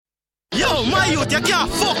Yo, my youth, you can't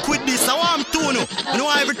fuck with this. I want to know. I know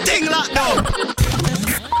everything locked down.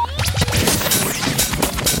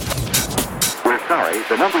 We're sorry,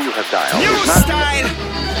 the number you have dialed New is not... style,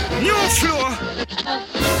 new flow.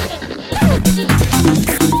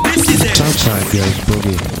 This is it. Southside goes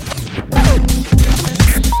Boogie.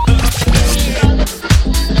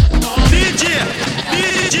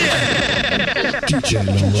 DJ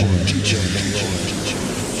Lord.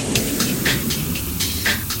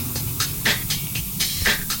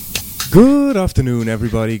 Good afternoon,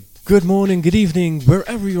 everybody. Good morning, good evening,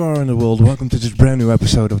 wherever you are in the world. Welcome to this brand new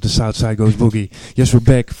episode of the Southside Goes Boogie. Yes, we're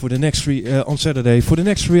back for the next on Saturday for the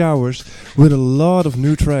next 3 hours with a lot of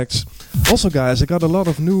new tracks. Also, guys, I got a lot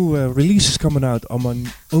of new releases coming out on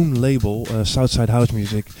my own label, Southside House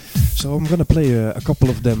Music. So I'm gonna play a couple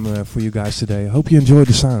of them for you guys today. I hope you enjoy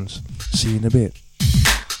the sounds. See you in a bit.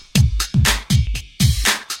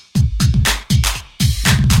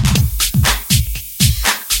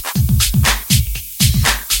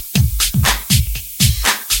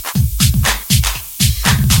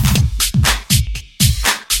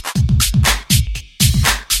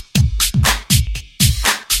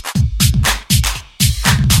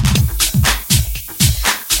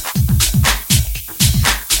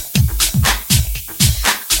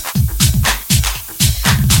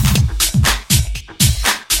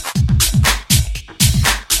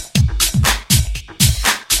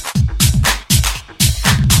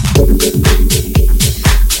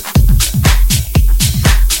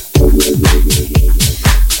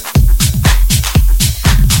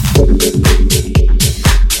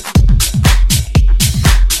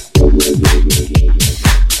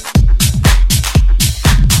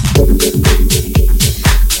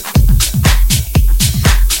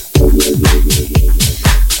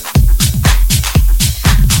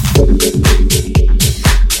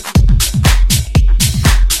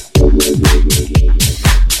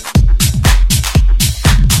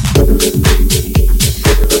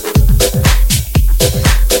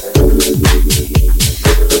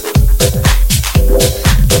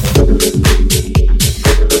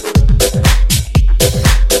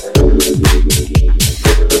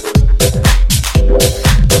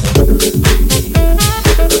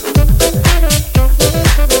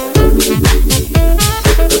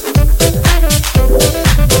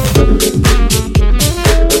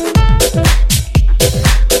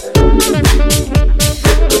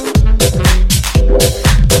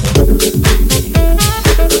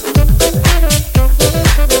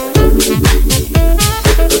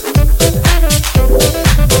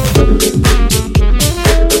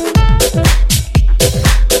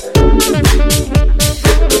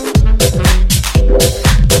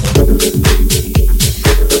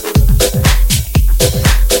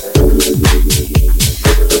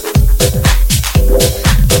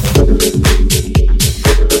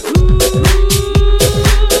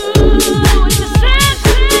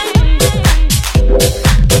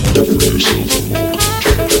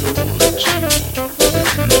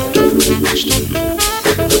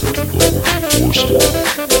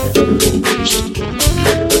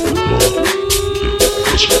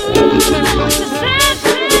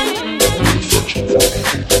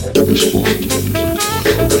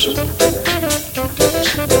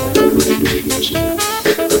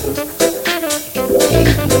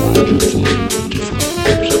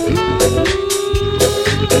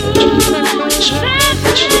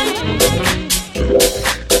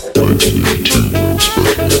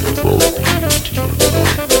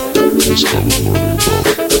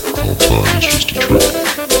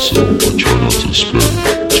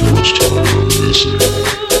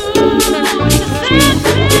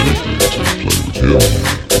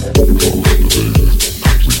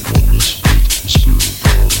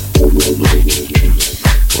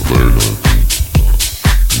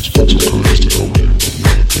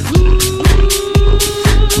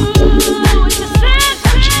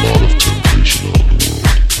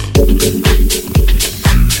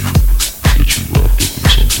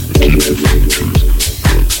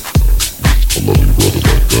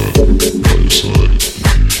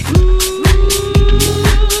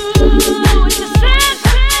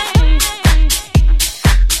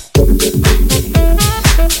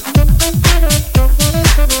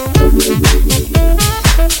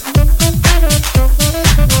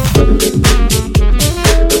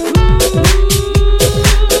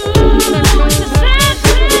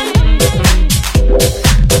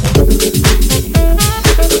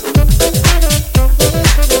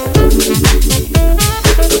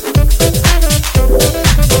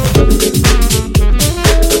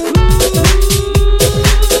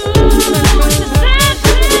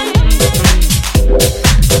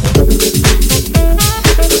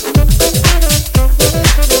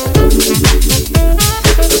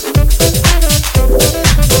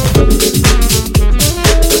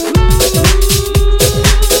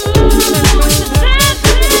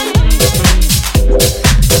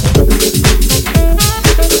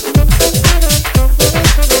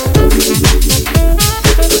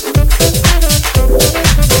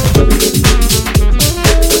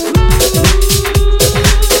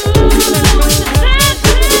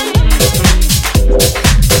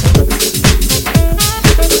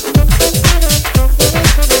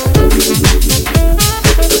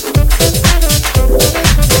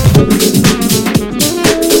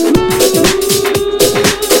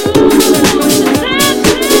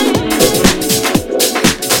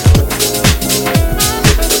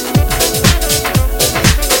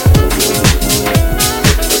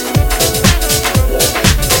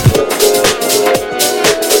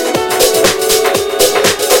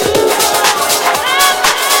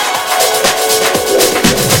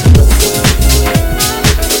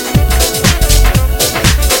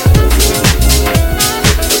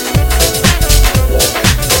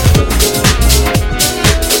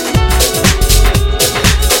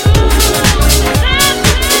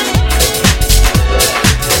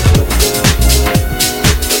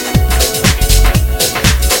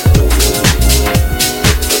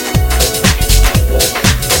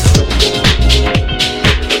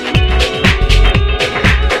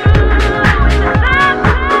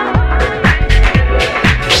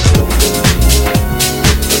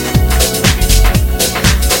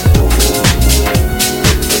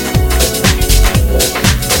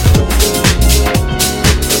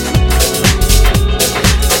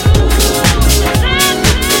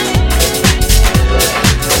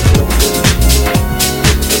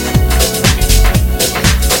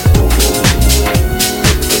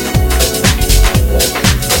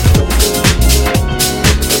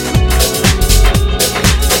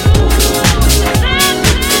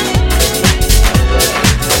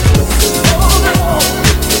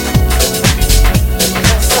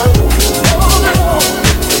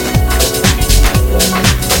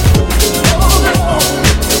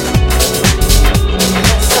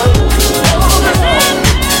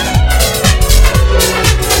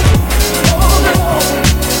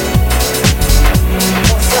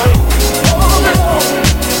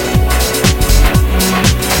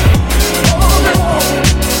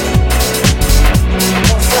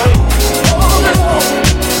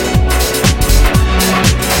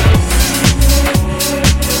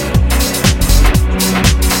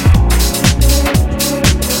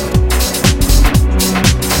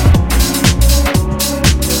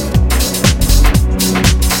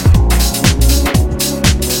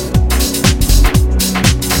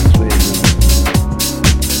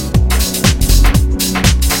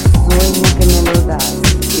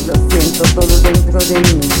 de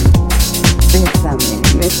mí. Bésame,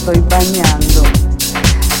 me estoy bañando.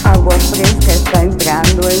 Agua fresca está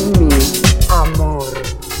entrando en mí. Amor.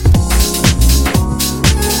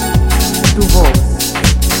 Tu voz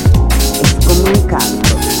es como un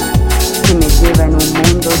canto que me lleva en un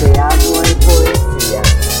mundo de agua y poesía,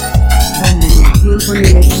 donde ni el tiempo ni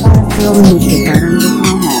el espacio me separan de tu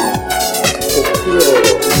amor. Te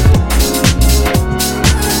quiero.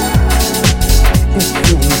 Te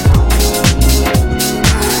siento.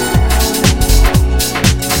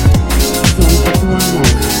 Siento tu amor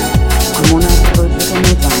como una rosa que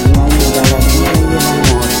me baña y me da la vida y el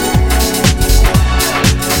amor.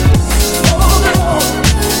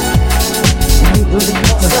 Ritmo de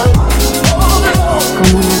tu cuerpo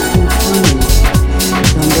como una sinfonía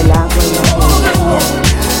donde el agua y la poesía,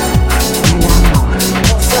 el amor.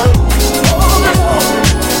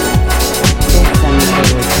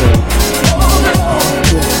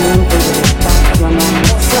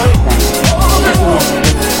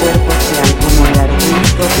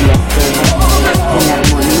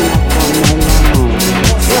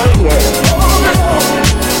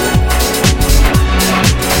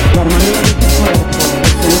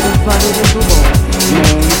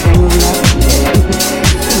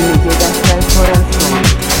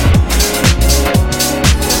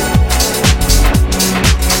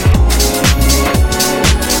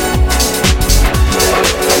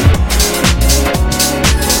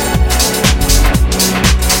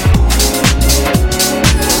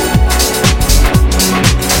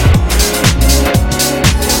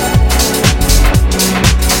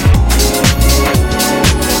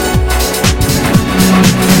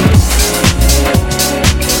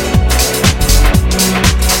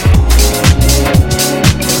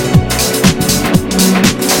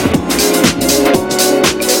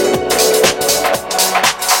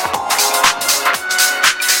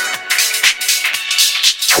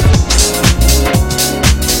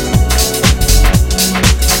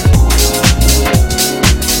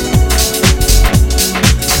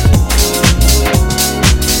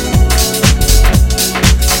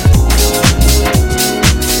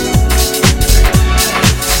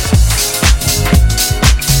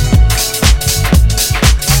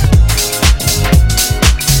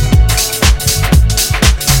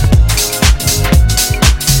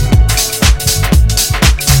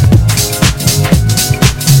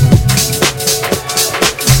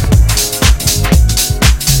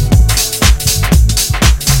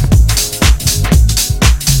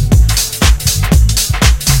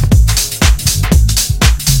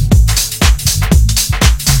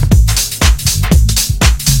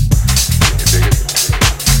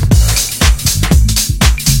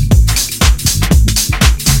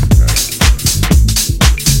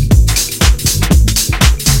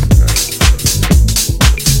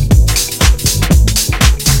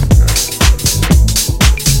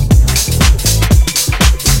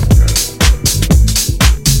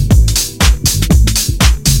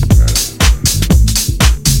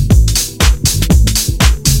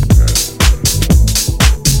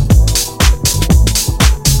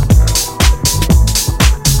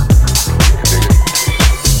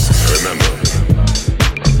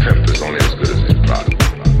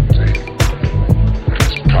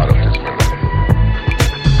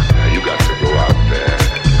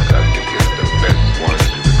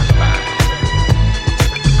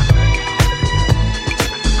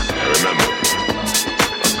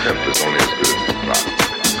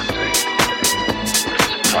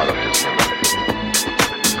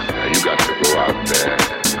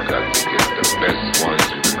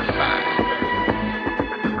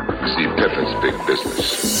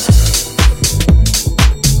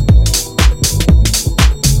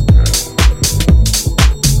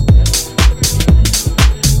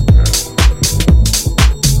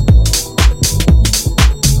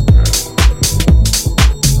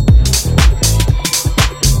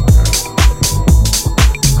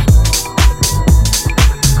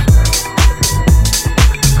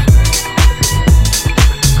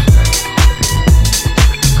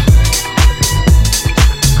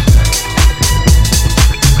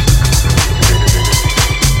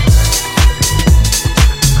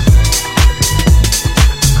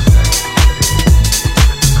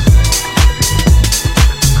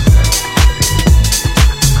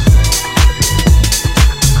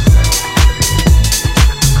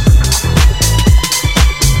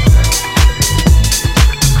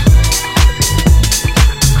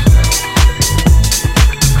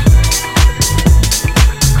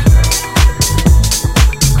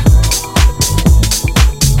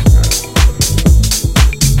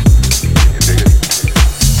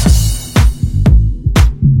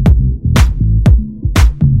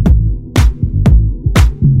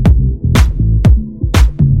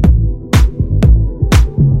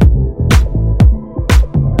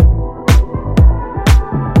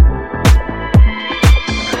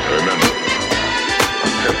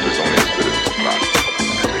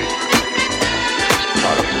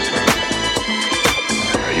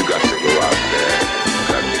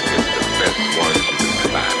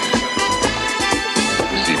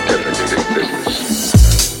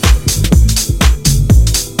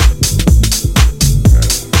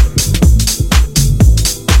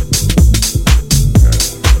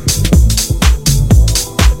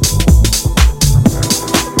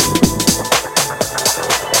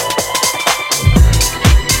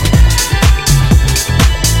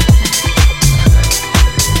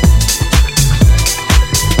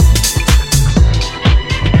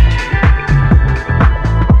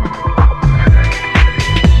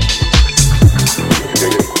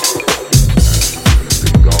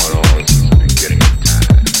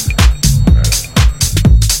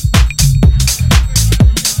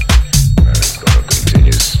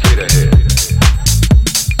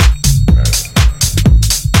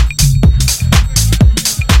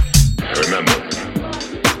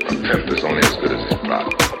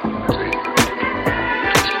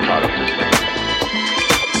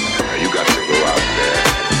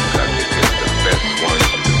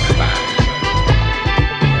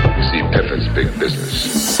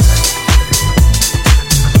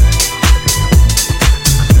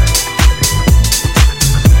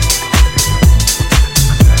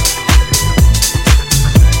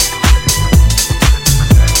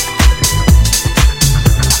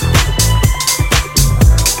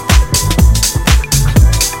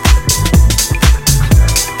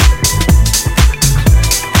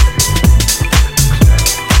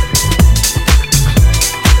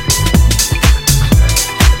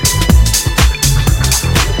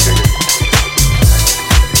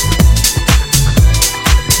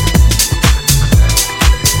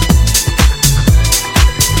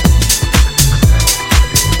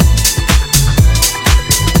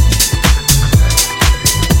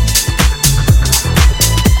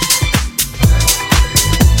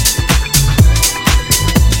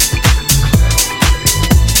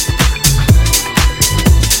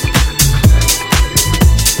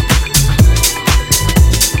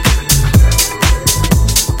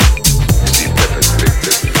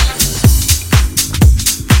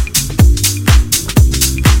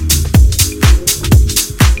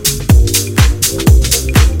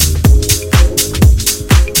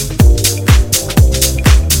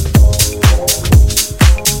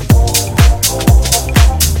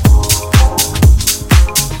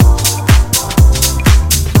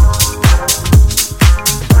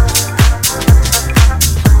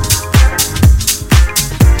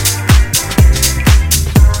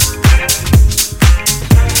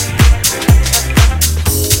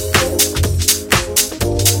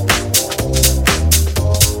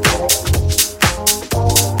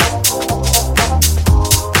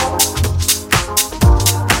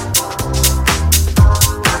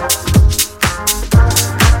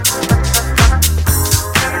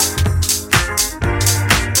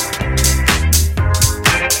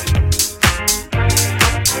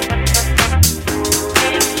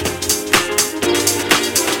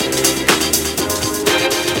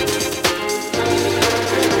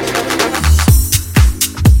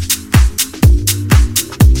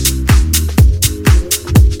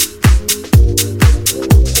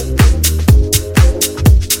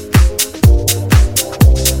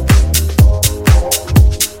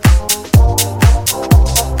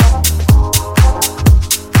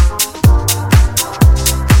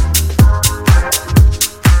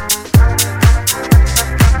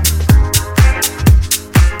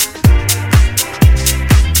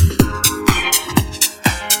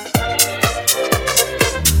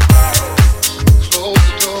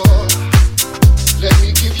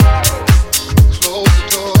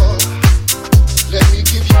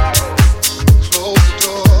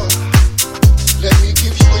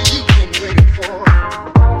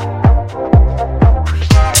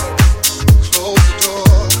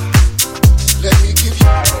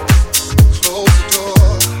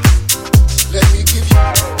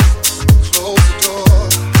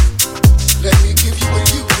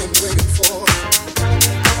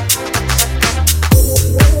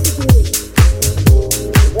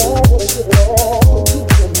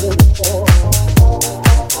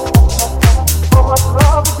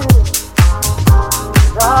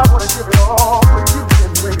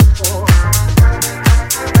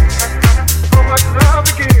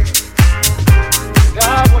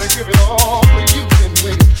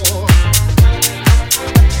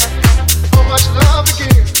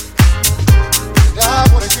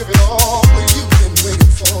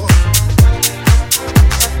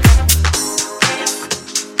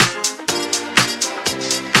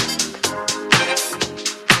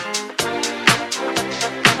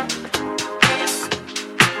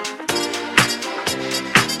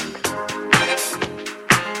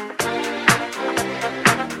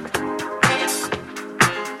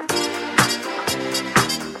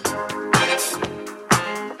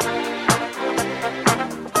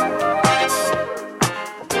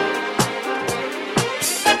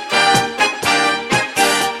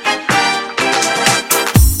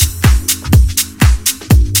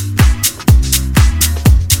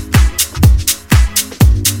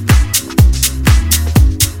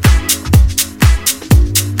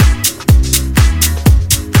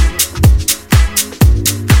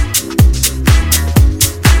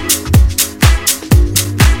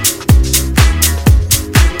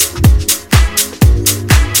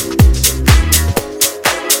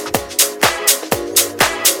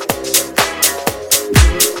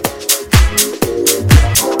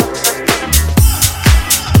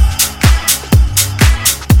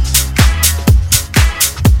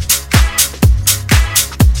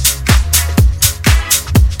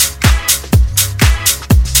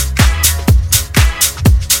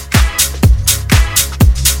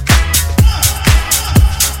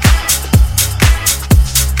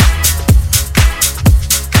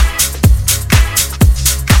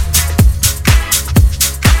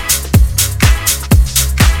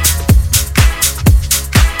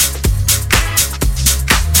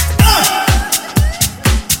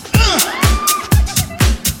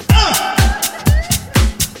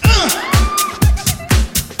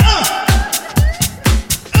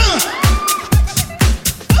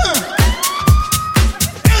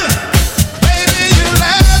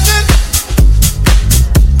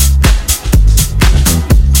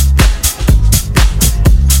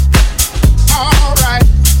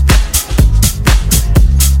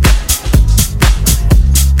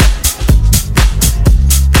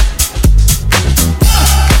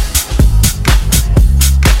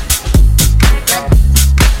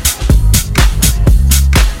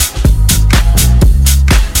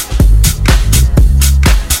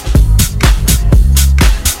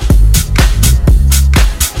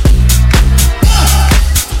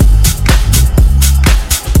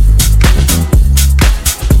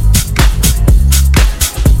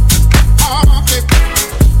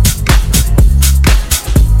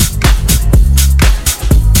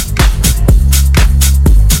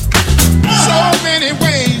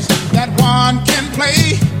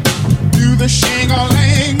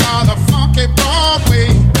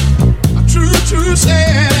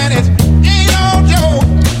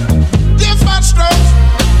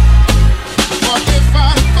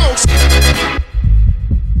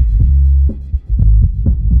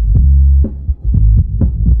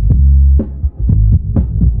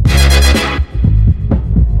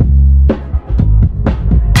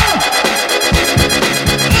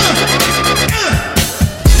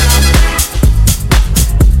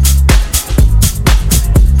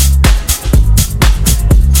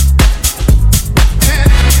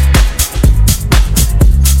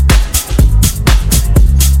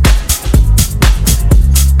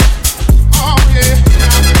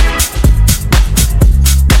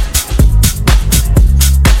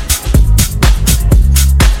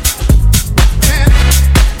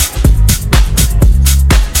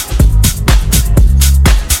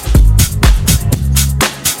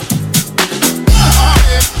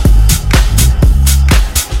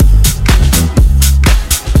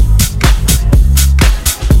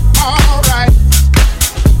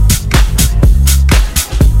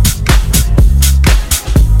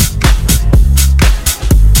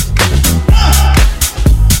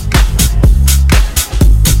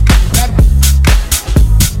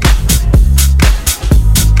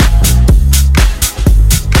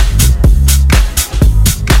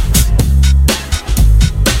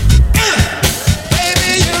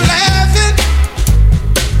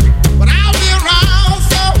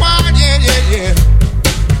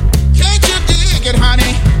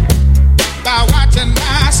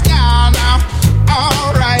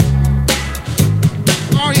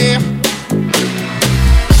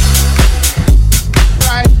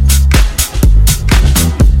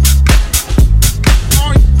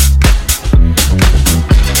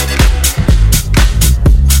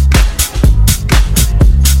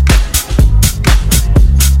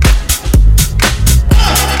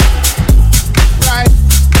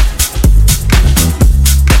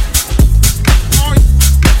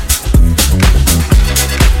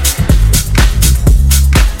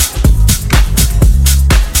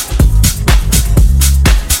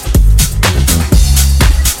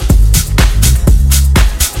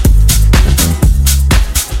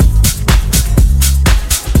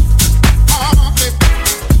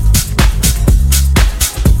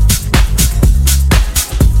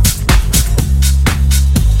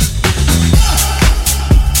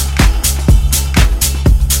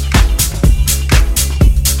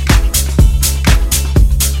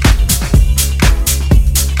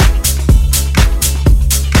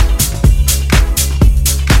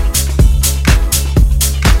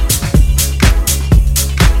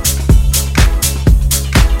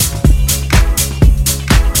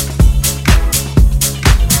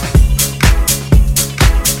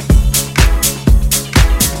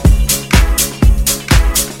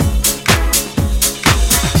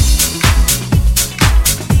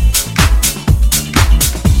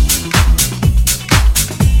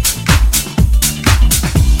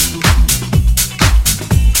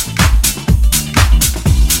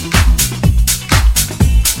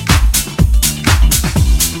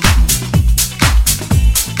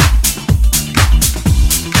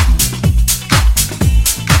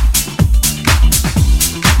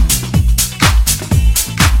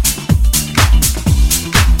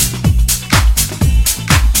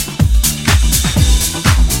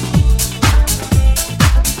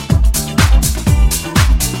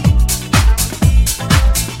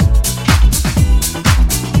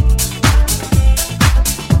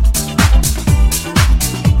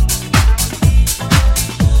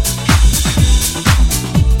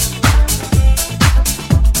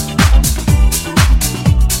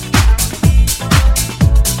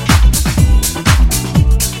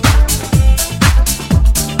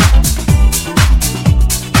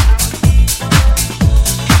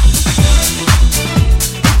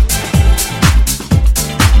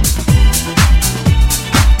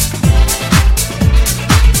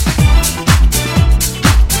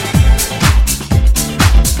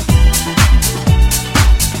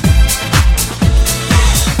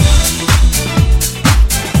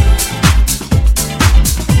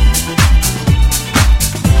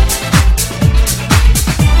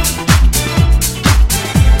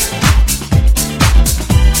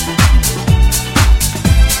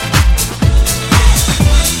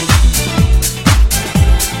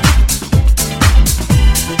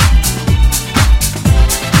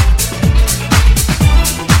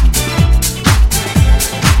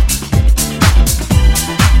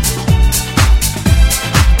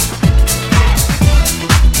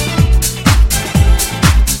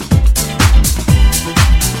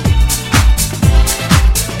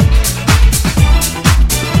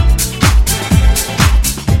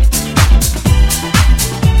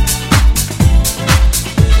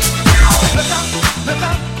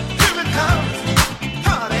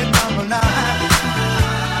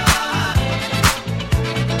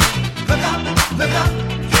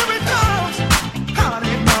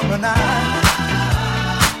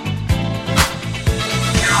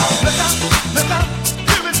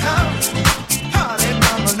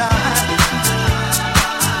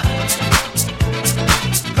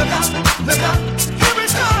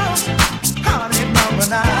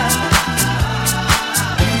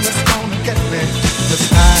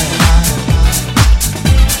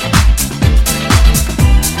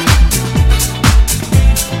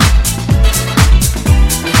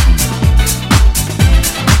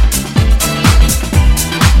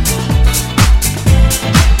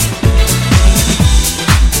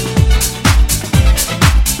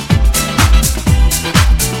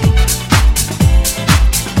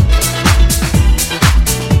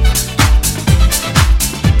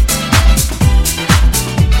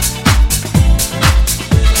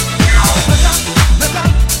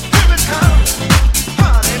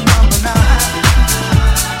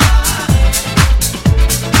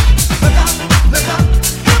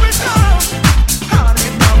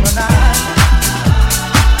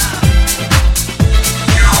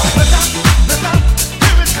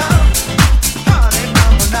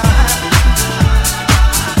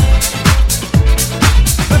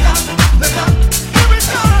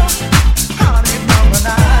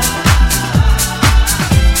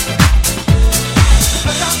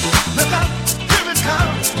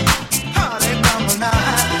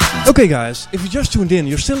 Okay guys, if you just tuned in,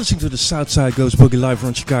 you're still listening to the Southside Goes Boogie live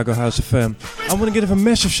on Chicago House FM. I want to give a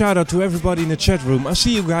massive shout out to everybody in the chat room. I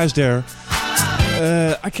see you guys there.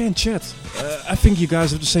 I can't chat. I think you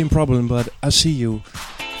guys have the same problem, but I see you.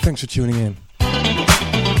 Thanks for tuning in.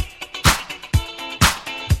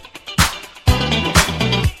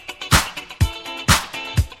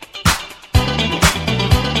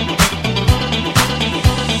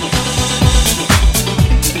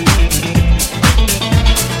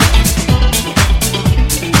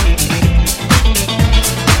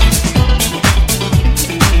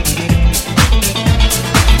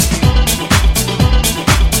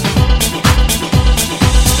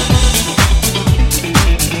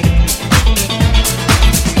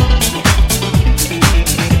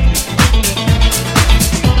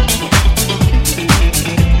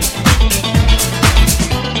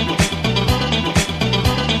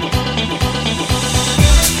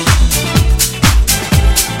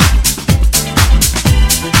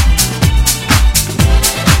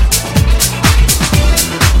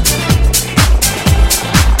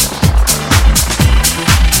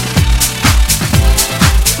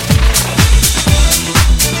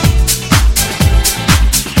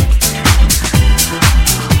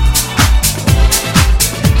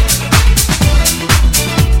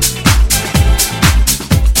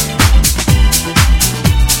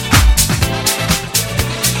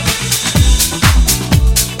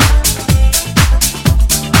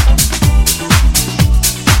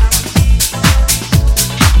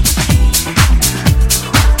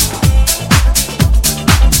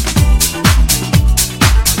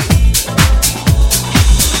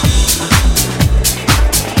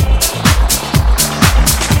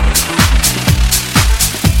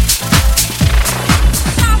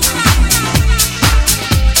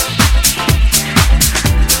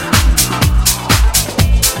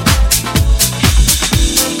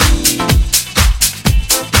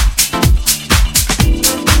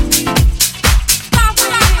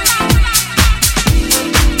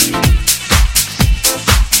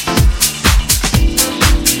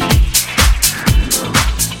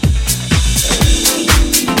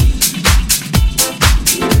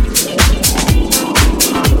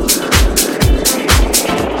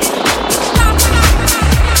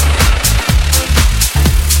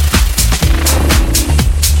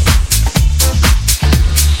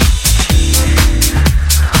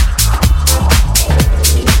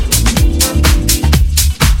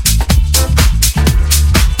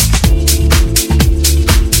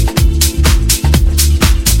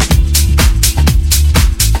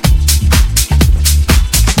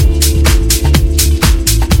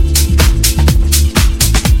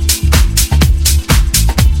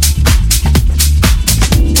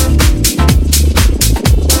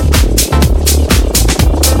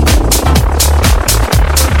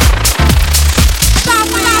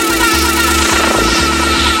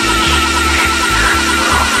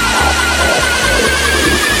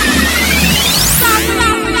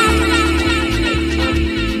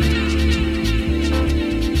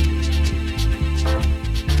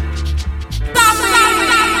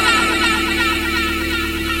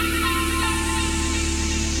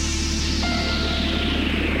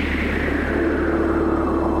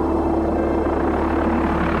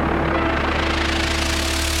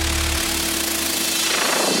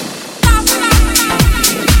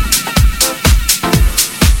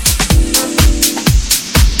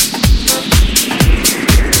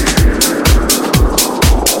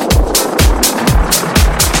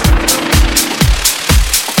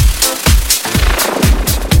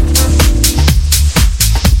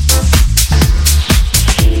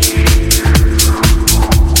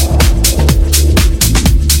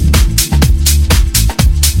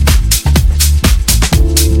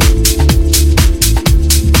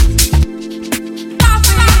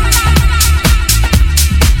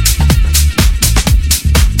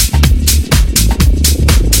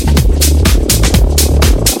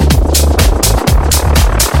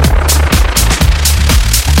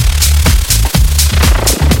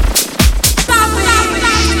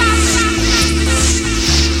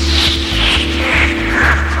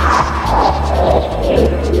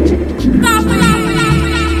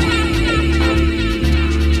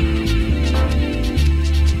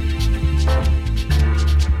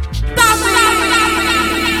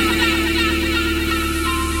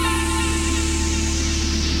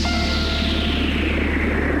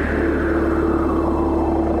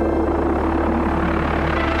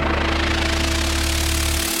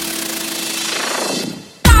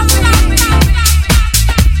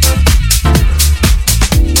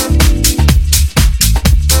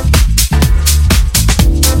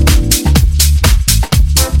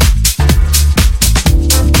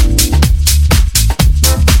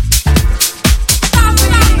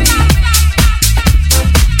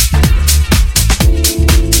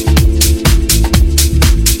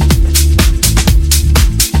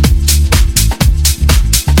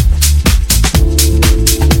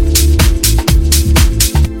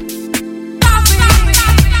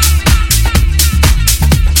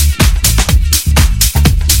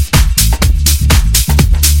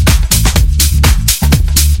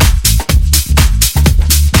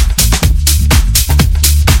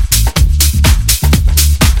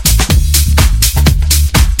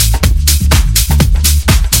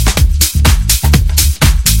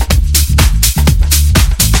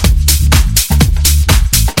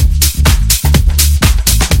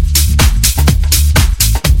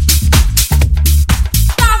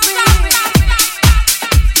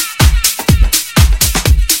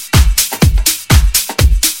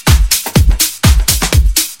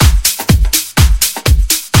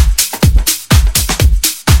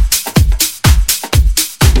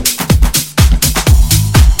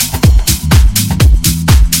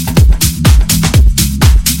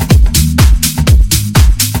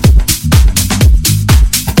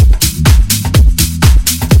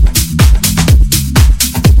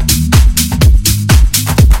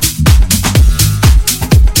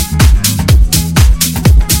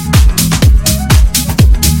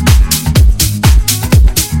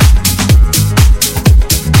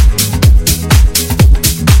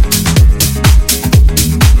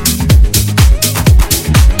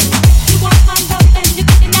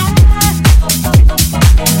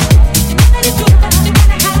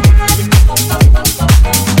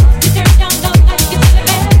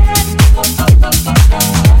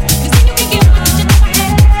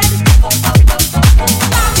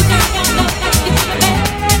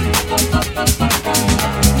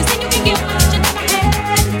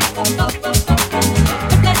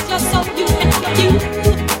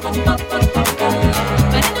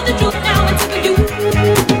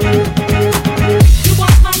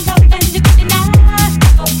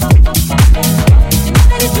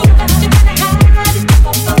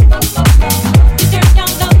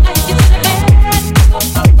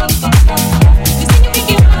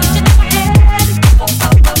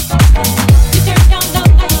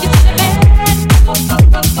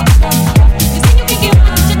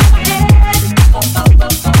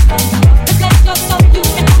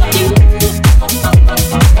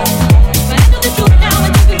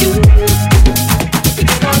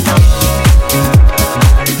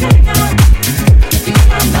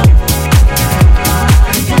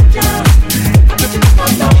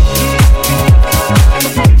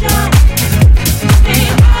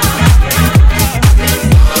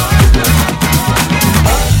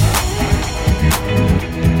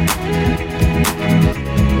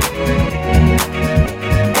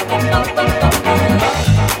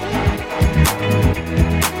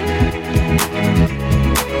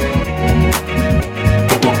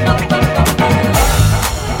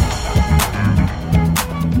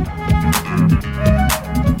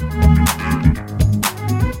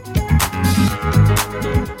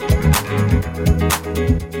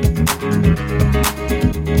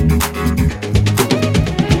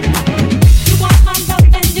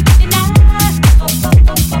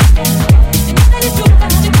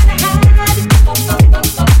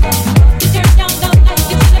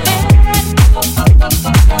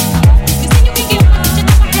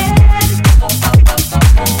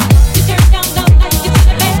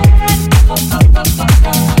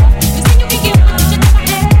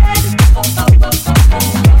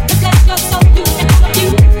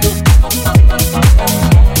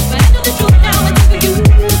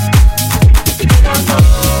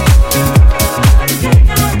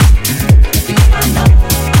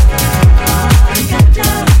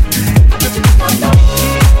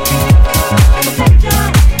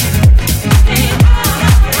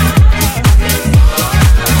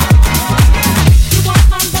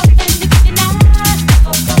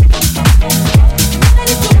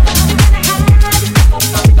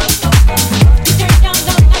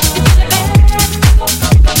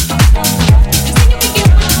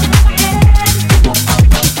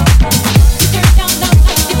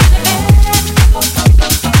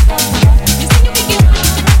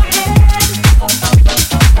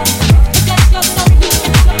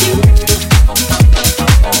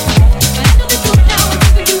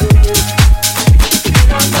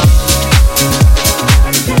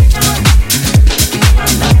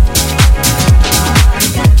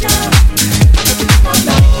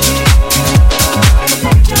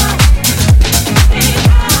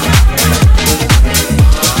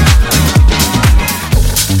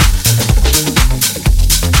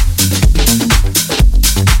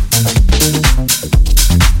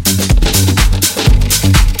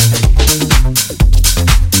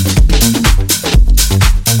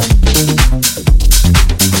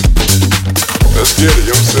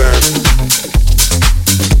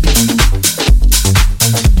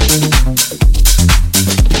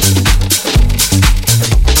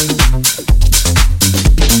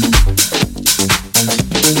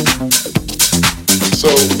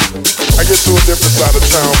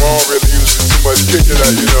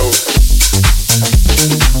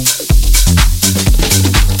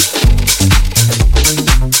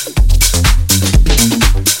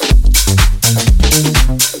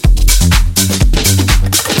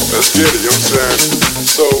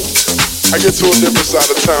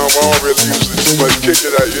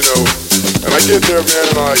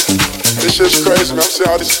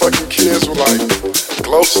 All these fucking kids with like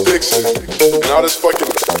glow sticks and all this fucking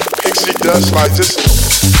pixie dust, like just.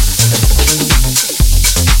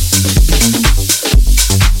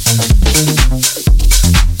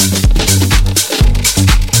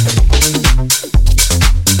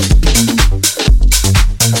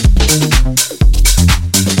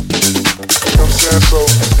 You know what I'm saying? So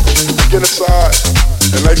I get inside,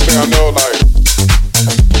 and next thing I know, like.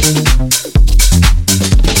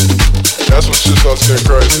 That's when shit starts getting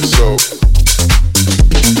crazy, so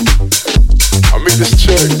I meet this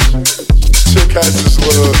chick. Chick has these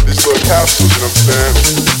little capsules, you know what I'm saying?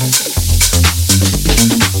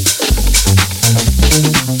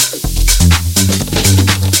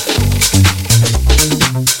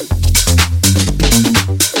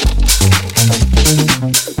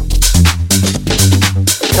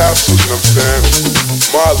 Capsules, you know what I'm saying?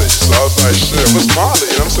 Molly, so I was like, shit, what's Molly?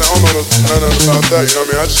 You know what I'm saying? I don't know nothing about that, you know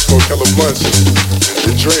what I mean? I just smoke hella blunts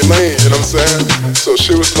and drink lean, you know what I'm saying? So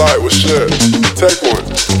she was like, well shit, take one.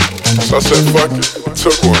 So I said, fuck it,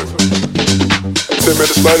 took one. 10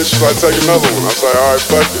 minutes later, she's like, take another one. I was like, alright,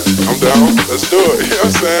 fuck it. I'm down. Let's do it. You know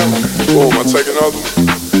what I'm saying? Boom, I take another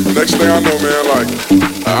one. Next thing I know, man, like,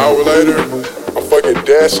 an hour later, I'm fucking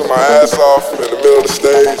dashing my ass off in the middle of the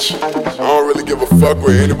stage. I don't really give a fuck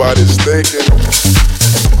what anybody's thinking.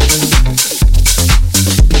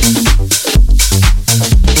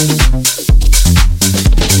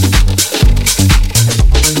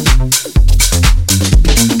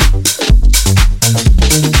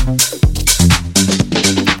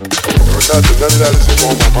 None of that is even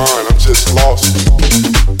on my mind. I'm just lost.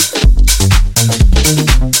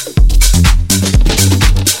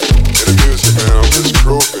 In the music, man, I'm just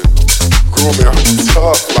grooving. I'm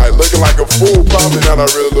tough, like looking like a fool. Probably now that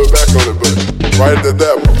I really look back on it, but right at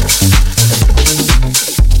that one.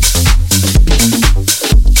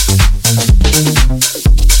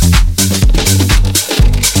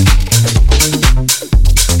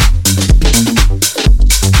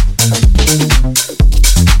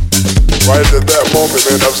 Right at that moment,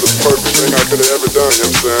 man, that was the perfect thing I could have ever done, you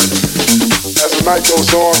know what I'm saying? As the night goes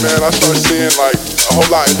on, man, I start seeing like a whole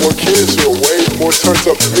lot more kids who are way more turned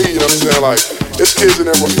up than me, you know what I'm saying? Like, it's kids in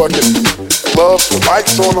there with fucking gloves with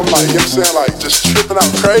lights on them, like, you know what I'm saying? Like, just tripping out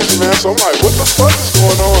crazy, man. So I'm like, what the fuck is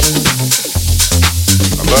going on?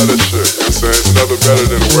 I love this shit, you know what I'm saying? It's nothing better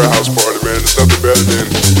than a warehouse party, man. It's nothing better than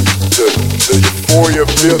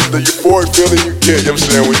the euphoric feeling you get, you know what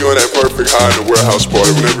I'm saying, when you're in that perfect high in the warehouse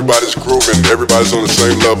party, when everybody's grooving, everybody's on the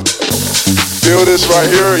same level. Feel this right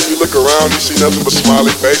here, and you look around, you see nothing but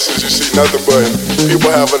smiley faces, you see nothing but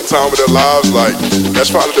people having the time of their lives. Like,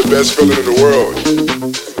 that's probably the best feeling in the world.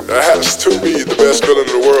 That has to be the best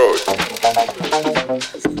feeling in the world.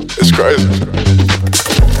 It's crazy.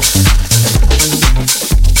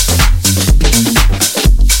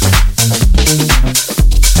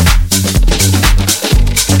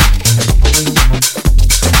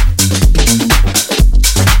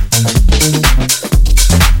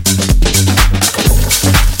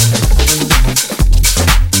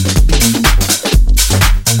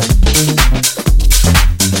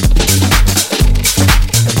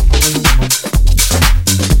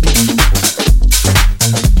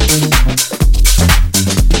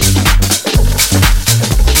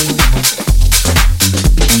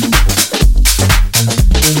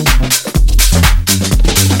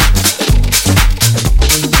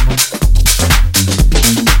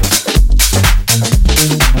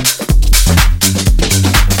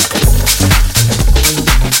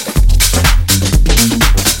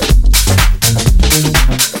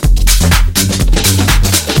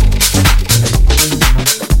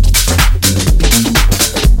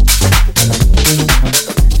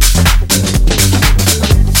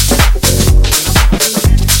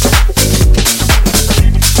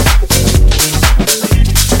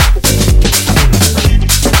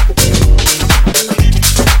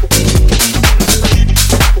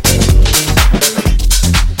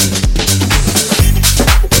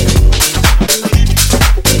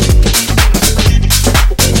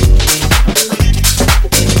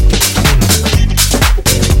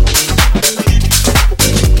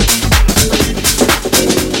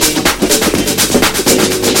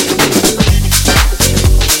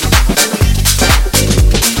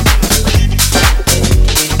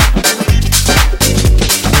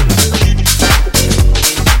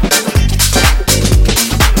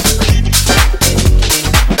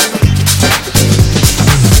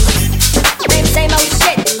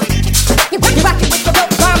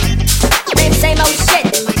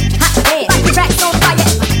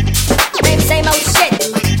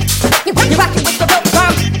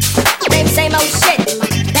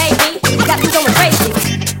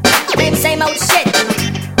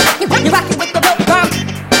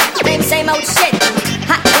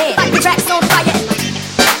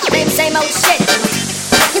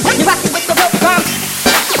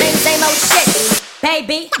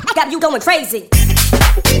 Baby, got you going crazy.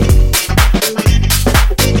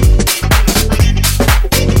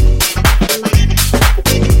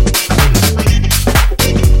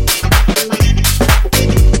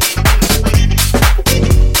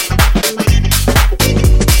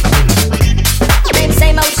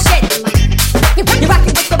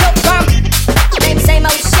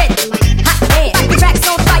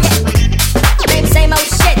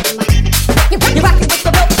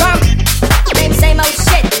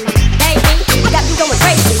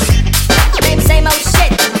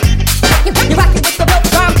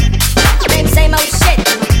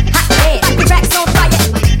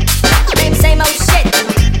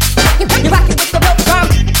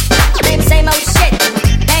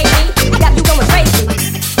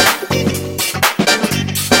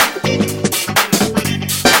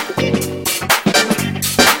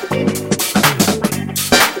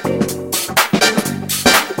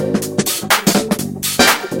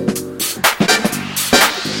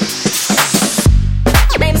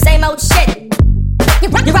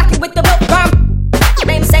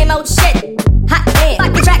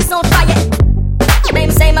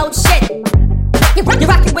 old shit. You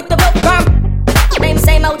rockin' with the rope drum.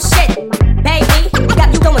 Same old shit. Baby,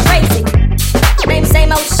 got you going crazy.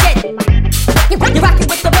 Same old shit. You rockin'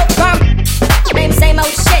 with the rope drum. Same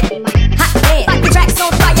old shit. Hot man, like the tracks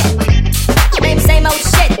on fire. Same old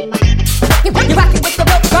shit. You rockin' with the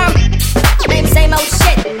rope drum. Same old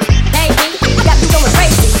shit. Baby, got you going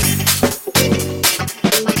crazy.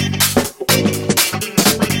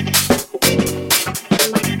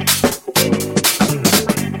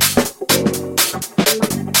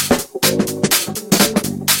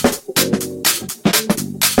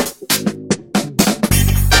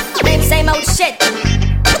 Same old shit.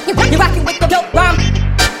 You rockin' with the dope rum.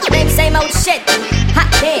 Same old shit. Hot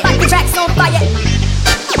damn, like the tracks on fire.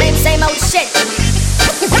 Same old shit.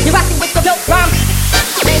 You rockin' with the dope rum.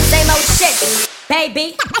 Same old shit.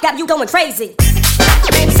 Baby, got you going crazy.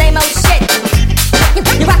 Same old shit. You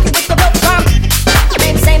rockin' with the dope rum.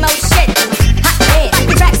 Same old shit. Hot damn, like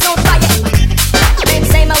the tracks on fire.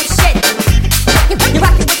 Same old shit. You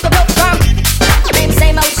rockin' with the dope rum.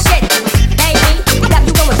 Same old shit. Baby, got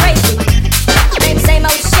you going crazy. Same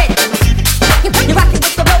old shit. You rockin'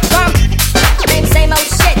 with the rope drum. Same old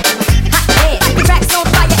shit. Hot damn, like the tracks on fire. Same old shit. You rockin' with the rope drum. Same old shit. Baby, got you going crazy. Same old shit. You rockin' with the rope drum. Same old shit. Hot damn, like the tracks on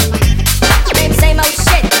fire. Same old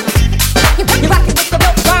shit. You rockin' with the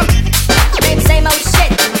rope drum. Same old shit.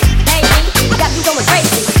 Baby, got you going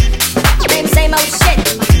crazy. Same old shit.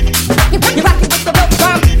 You rockin' with the rope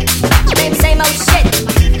drum. Same old shit.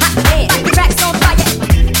 Hot damn, like the tracks on fire.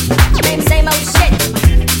 Same old shit.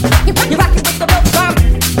 You rockin' with the rope drum.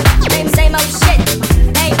 Same old shit.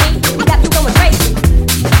 Baby, got you going crazy.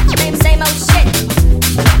 Same old shit.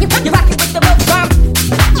 You rockin' with the rope drum.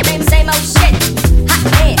 Same old shit. Hot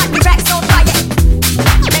damn, like the tracks on fire.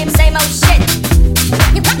 Same old shit.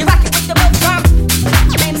 You rockin' with the rope drum.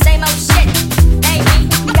 Same old shit. Baby,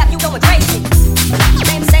 got you going crazy.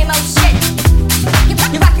 Same old shit.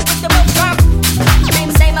 You rockin' with the rope drum.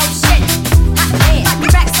 Same old shit. Hot damn, like the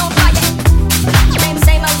tracks on fire. Same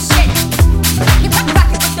old shit. You rockin' with the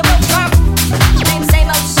rope drum. Same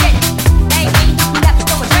old shit.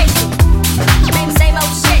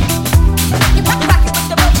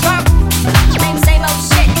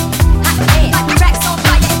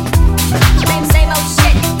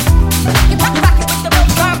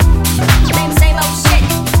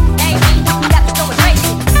 Baby, got you going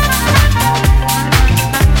crazy.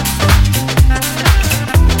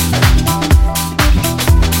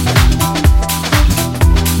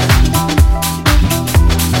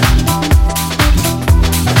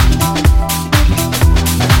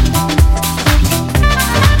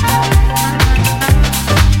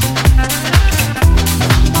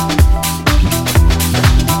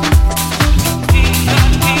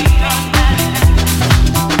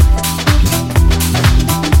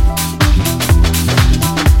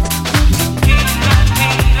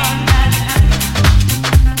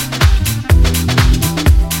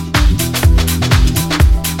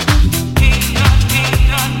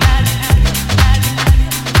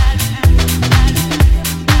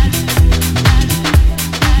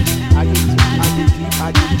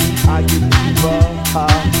 I get deeper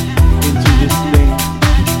into this thing.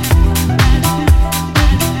 I get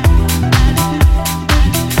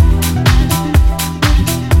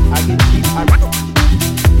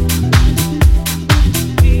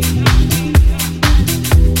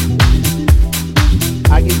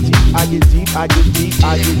deep,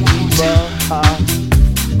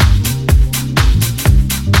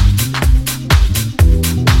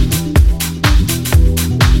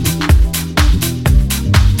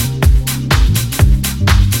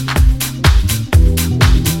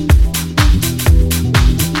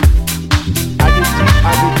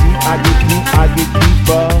 I get deeper. I get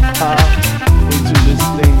deeper into this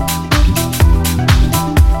thing.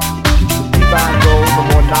 The deeper I go, the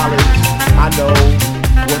more knowledge I know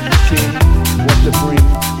what to sing, what to bring.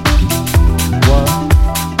 What?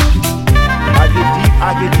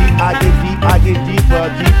 I get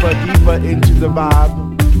deeper into the vibe.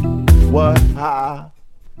 What?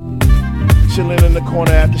 Chilling in the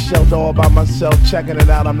corner at the shelter all by myself, checking it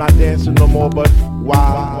out. I'm not dancing no more, but why?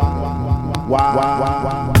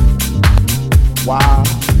 Wow.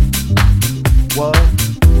 What?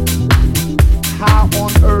 How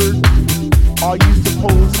on earth are you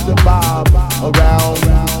supposed to vibe around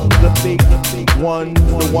the big ones,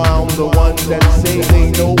 the ones that say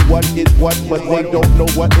they know what is what, but they don't know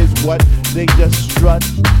what is what. They just strut.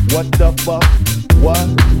 What the fuck? What?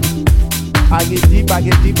 I get deeper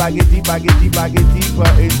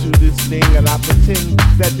into this thing, and I pretend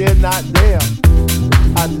that they're not there.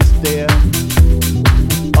 I just stare.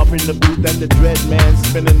 Up in the booth at the Dread Man,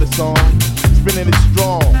 spinning the song, spinning it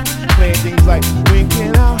strong, playing things like when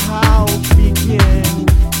can our house begin?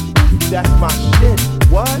 that's my shit.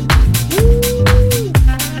 What? Woo.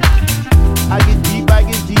 I get deep, I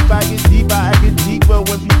get deep, I get deeper, I get deeper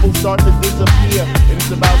when people start to disappear. And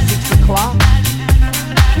it's about 6 o'clock.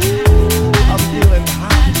 Woo, I'm feeling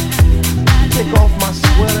hot. Take off my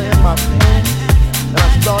sweater and my pants, and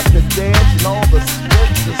I start to dance, and all the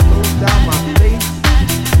sweat just goes down my face.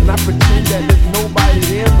 And I pretend that there's nobody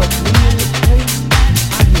there but me in this place.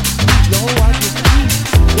 I get deep, yo, I get deep.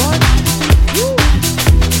 What? Woo.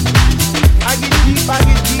 I get deep, I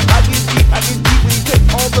get deep, I get deep, I get deep. When you take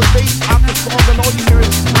all the bass out the song, and all you hear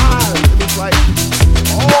is smiles. And it's like,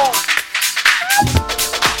 oh.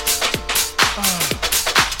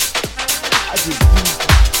 I get deep.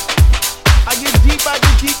 I get deep, I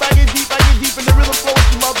get deep, I get deep, I get deep, and the rhythm flows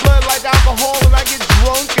through my blood like alcohol, and I get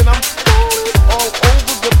drunk, and I'm falling all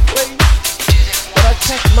over the place. But I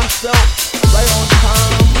catch myself right on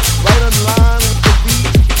time, right on line with the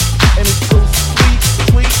beat, and it's so sweet,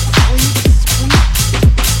 sweet, sweet, sweet.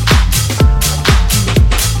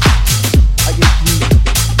 I get deep.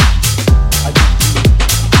 I get deep.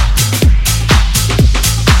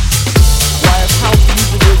 Why if house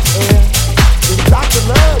music is air, then Dr.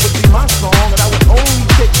 Love would be my song, and I would only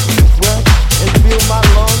take deep breaths and fill my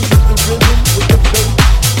lungs with the rhythm, with the bass.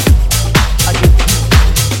 I get deep.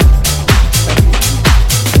 I get deep.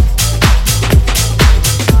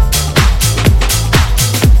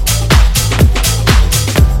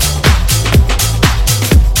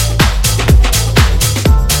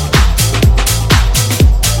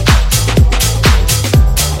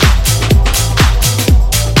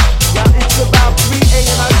 Now it's about 3 a.m.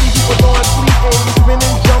 and I see people going 3 a.m.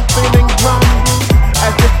 spinning, jumping, and grinding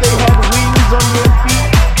as if they had wings on their feet,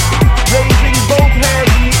 raising both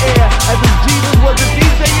hands in the air as if Jesus was the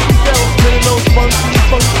DJ himself, spinning those funky,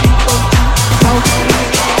 funky, funky house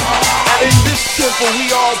beats. And in this temple we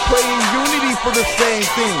all pray in unity for the same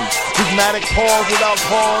thing. Rhythmic pause without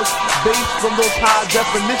pause, bass from those high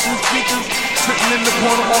definition speakers sitting in the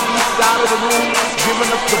corner off the side of the room,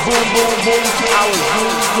 giving us the boom, boom, boom to our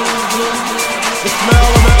zoom, zoom, zoom. The smell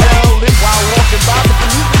of the L lit while walking by, but the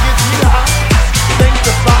music gets me high.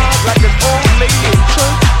 Sanctified like an old lady in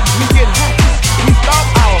church, we get happy, we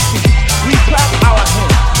stomp our feet, we clap our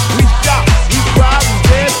hands, we shout, we cry, we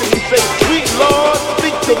dance, and we say, sweet Lord,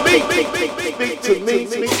 speak to me, speak to me,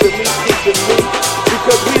 speak to me, speak to me,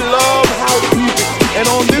 because we love house music, and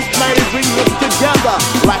on this night it brings us together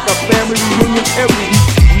like a family reunion every week.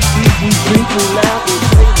 We eat, we drink, we laugh, we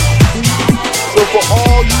play, we speak. So for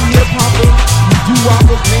all you hip-hoppers, you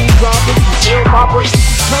doo-woppers, name-droppers, you share-poppers,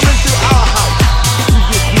 come into our house. You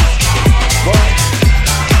get deep. What?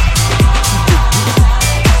 You get deep.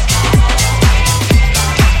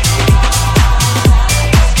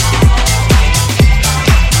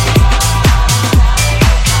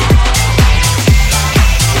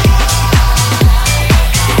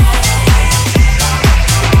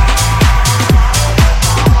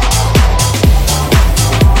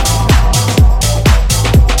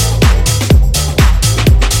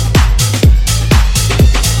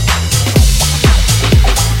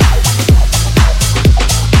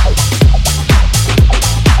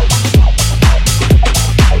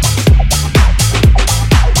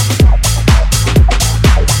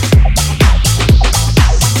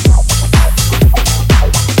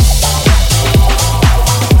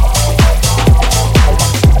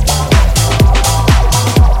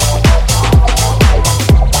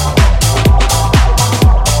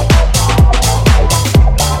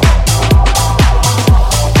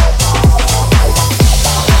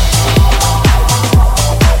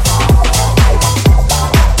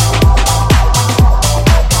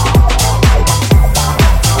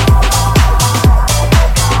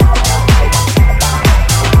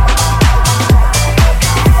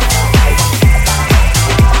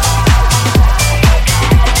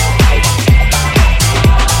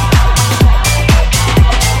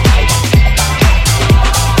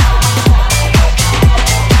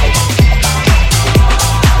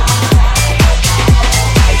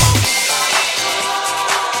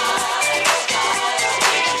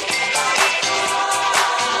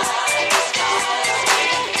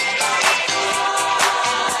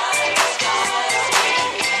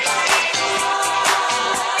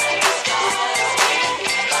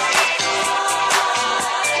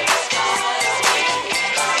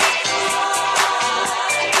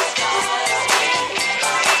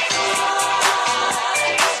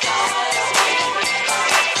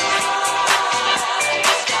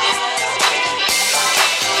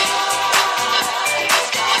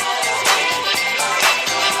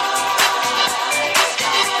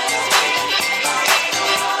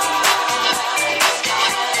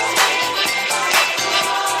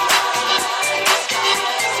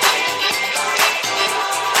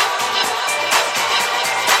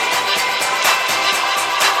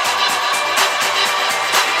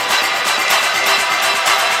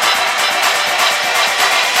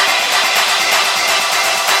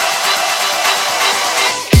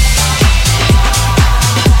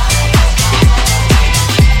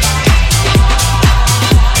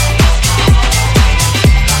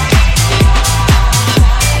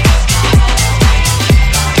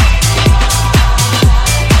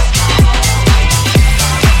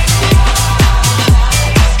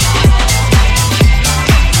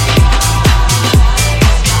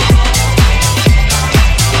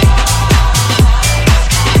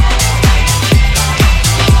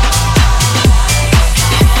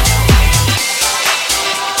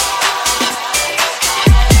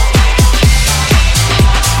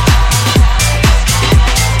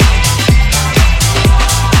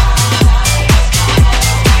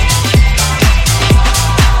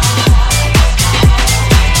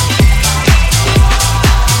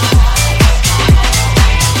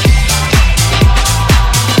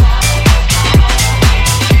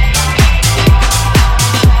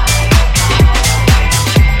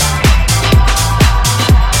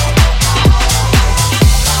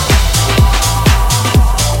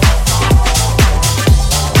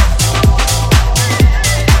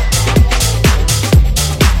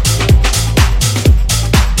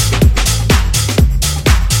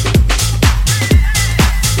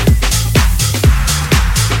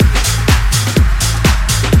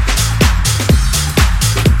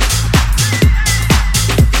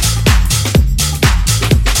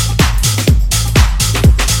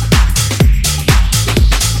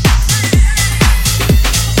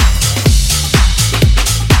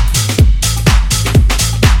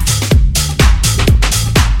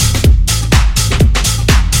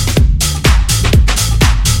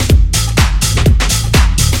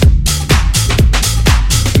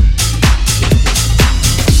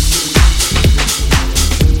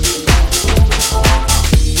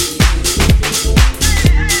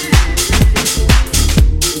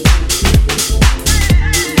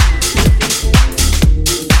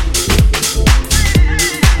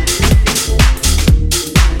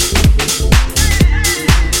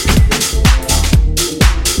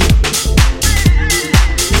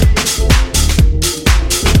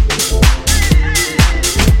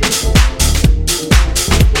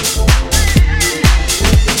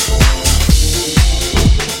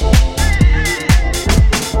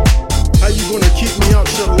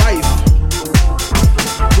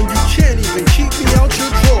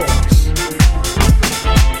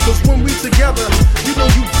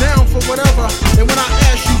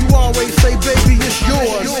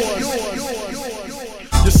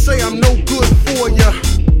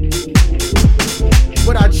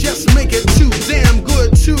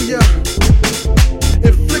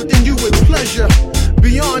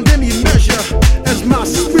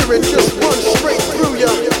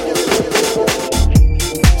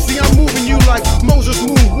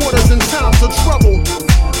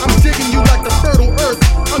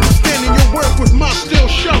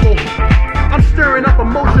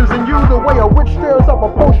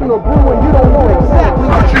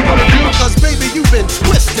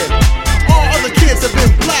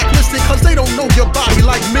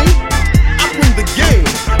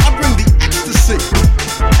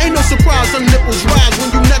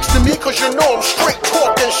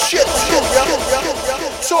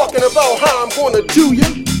 about how I'm gonna do ya.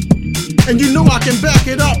 And you know I can back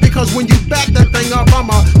it up, because when you back that thing up,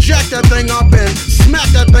 I'ma jack that thing up and smack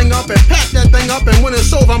that thing up and pack that thing up, and when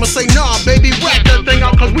it's over, I'ma say, nah, baby, rack that thing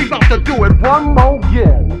up, cause we about to do it one more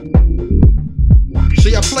again.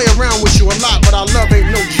 See, I play around with you a lot, but our love ain't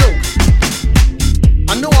no joke.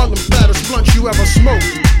 I know all them fattest blunts you ever smoked.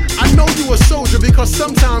 I know you a soldier because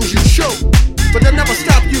sometimes you choke, but that never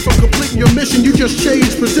stopped you from completing your mission. You just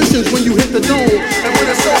change positions when you hit the dome, and when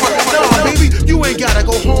it's over, nah, baby, you ain't gotta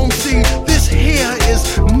go home. See, this here is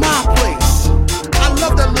my place. I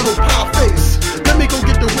love that little pie face. Let me go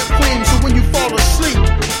get the whipped cream, so when you fall asleep,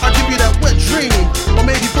 I'll give you that wet dream, or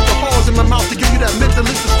maybe put the halls in my mouth to give you that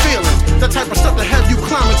mentalicious feeling. That type of stuff to have you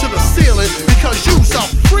climbing to the ceiling, because you's a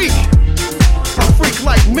freak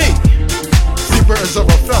like me. See, birds of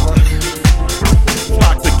a feather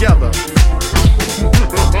flock together.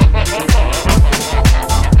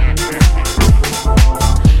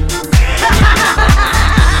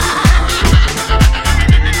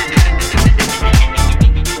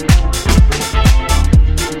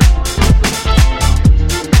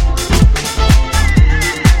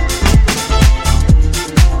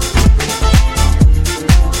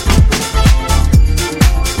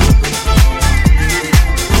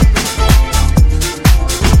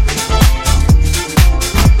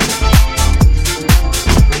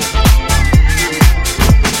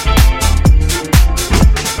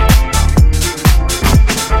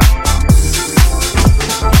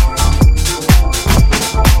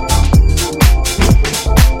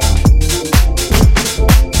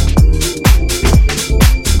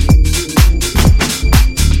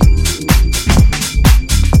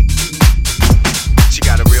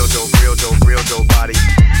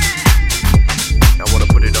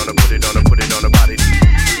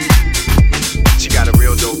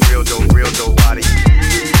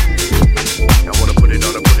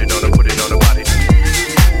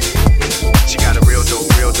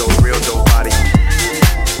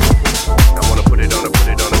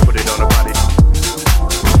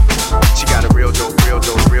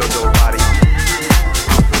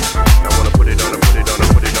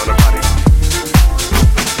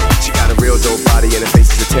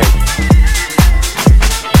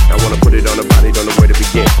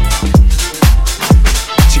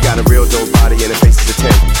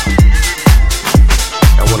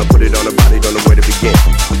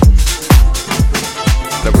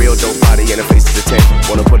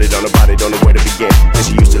 Don't know where to begin.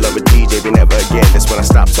 Since she used to love a DJ, but never again. That's when I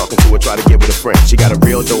stopped talking to her, try to get with a friend. She got a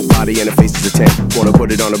real dope body and her face is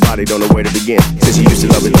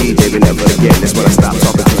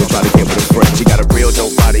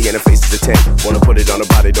a 10. Wanna put it on her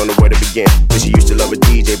body, don't know where to begin. Since she used to love a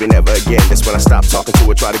DJ, but never again. That's when I stopped talking to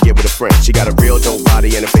her, try to get with a friend. She got a real dope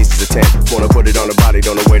body and her face is a 10. Wanna put it on her body,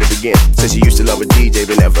 don't know where to begin. Since she used to love a DJ,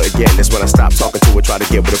 but never again. That's when I stopped talking to her, try to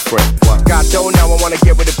get with a friend. Got dough, now I wanna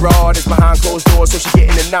get with a broad. It's behind closed doors, so she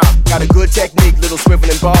getting the knob. Got a good technique, little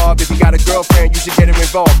swiveling bob. If you got a girlfriend, you should get her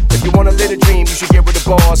involved. If you wanna live a dream, you should get with the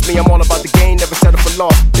boss. Me, I'm all about the game, never settle for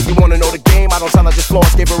loss. If you wanna know the game, I don't tell her just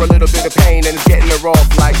floss. Give her a little bit of pain and it's getting her off.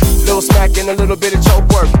 Like little smack and a little bit of choke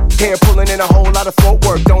work. Hair pulling in a whole lot of throat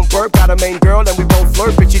work. Don't burp, got a main girl and we both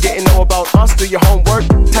flirt. But you didn't know about us, do your homework.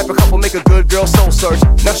 Type of couple make a good girl soul search.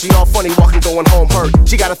 Now she all funny, walking, going home hurt.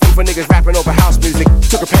 She got a thing for niggas rapping over house music.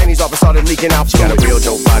 Took her panties off and started leaking out. She got a real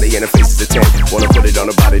dope body and her face is a 10. Wanna put it on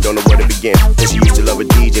her body, don't know where to begin. And she used to love a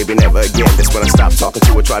DJ, but never again. That's when I stopped talking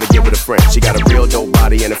to her, try to get with a friend. She got a real dope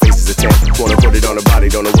body and her face is a 10. Wanna put it on her body,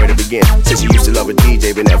 don't know where to begin. Since she used to love a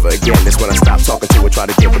DJ, but never again. That's when I stopped talking to her, try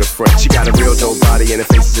to get with a friend. She got a real dope body and her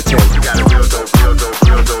face is a 10. She got a real dope body.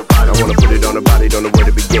 I wanna put it on her body, don't know where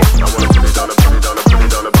to begin. I wanna put it on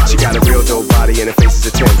her body. She got a real dope body and her face is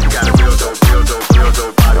a 10. She got a real dope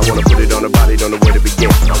body. I wanna put it on her body, don't know where to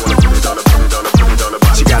begin. I wanna put it on her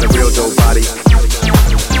body. She got a real dope body.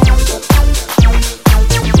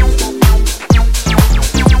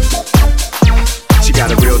 She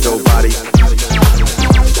got a real dope body.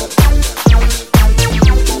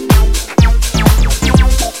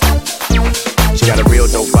 She got a real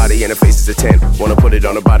dope body and her face is a 10. Wanna put it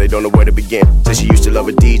on her body, don't know where to begin. Said she used to love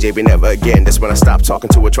a DJ, but never again. That's when I stopped talking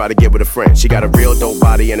to her, try to get with a friend. She got a real dope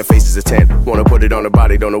body and her face is a 10. Wanna put it on her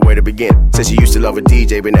body, don't know where to begin. Said she used to love a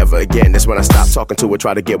DJ, but never again. That's when I stopped talking to her,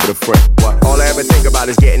 try to get with a friend. What? All I ever think about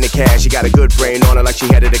is getting the cash. She got a good brain on her like she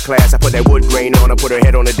headed the class. I put that wood grain on her, put her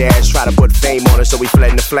head on the dash. Try to put fame on her, so we fled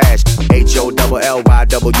in the flash.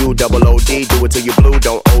 HOLLYWOOD. Do it till you blue,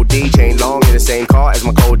 don't OD. Chain long in the same car as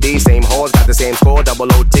my code D. Same hoes, got the same score,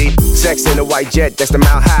 double OD. See, sex in a white jet, that's the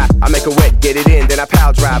mile high. I make her wet, get it in, then I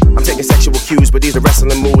pile drive. I'm taking sexual cues, but these are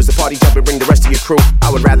wrestling moves. The party jump and bring the rest of your crew. I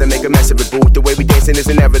would rather make a mess of it, boo. The way we dancing is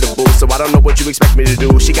inevitable, so I don't know what you expect me to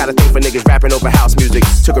do. She got a thing for niggas rapping over house music.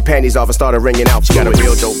 Took her panties off and started ringing out. She got a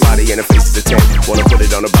real dope body and her face is a 10. Wanna put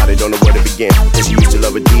it on her body, don't know where to begin. And she used to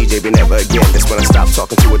love a DJ, but never again. That's when I stopped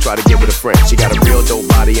talking to her, try to get with a friend. She got a real dope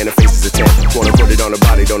body and her face is a 10. Wanna put it on her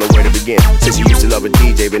body, don't know where to begin. Since she used to love a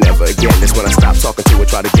DJ, but never again. That's when I stopped talking to her,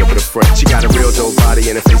 try to get with a friend. She got a real dope body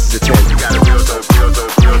and her face is a 10. She got a real dope body.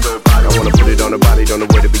 I wanna put it on her body, don't know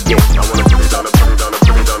where to begin. I wanna put it on her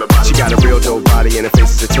body. She got a real dope body and her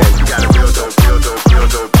face is a 10. She got a real dope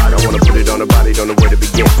body. I wanna put it on her body, don't know where to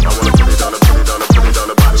begin. I wanna put it on her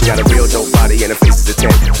body. She got a real dope body and her face is a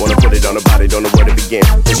 10. Wanna put it on her body, don't know where to begin.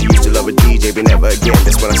 And she used to love a DJ, but never again.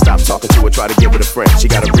 That's when I stopped talking to her, try to get with a friend. She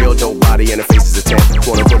got a real dope body and her face is a 10.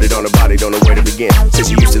 Wanna put it on her body, don't know where to begin. Since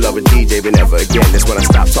she used to love a DJ, but never again. That's when I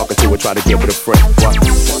stopped talking to her, try to get with a friend. What?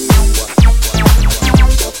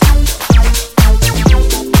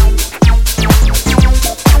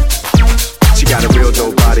 She got a real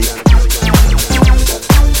dope body.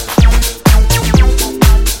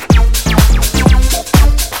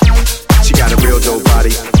 She got a real dope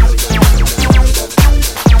body. She got a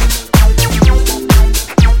real dope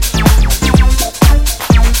body.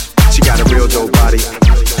 She got a real dope body.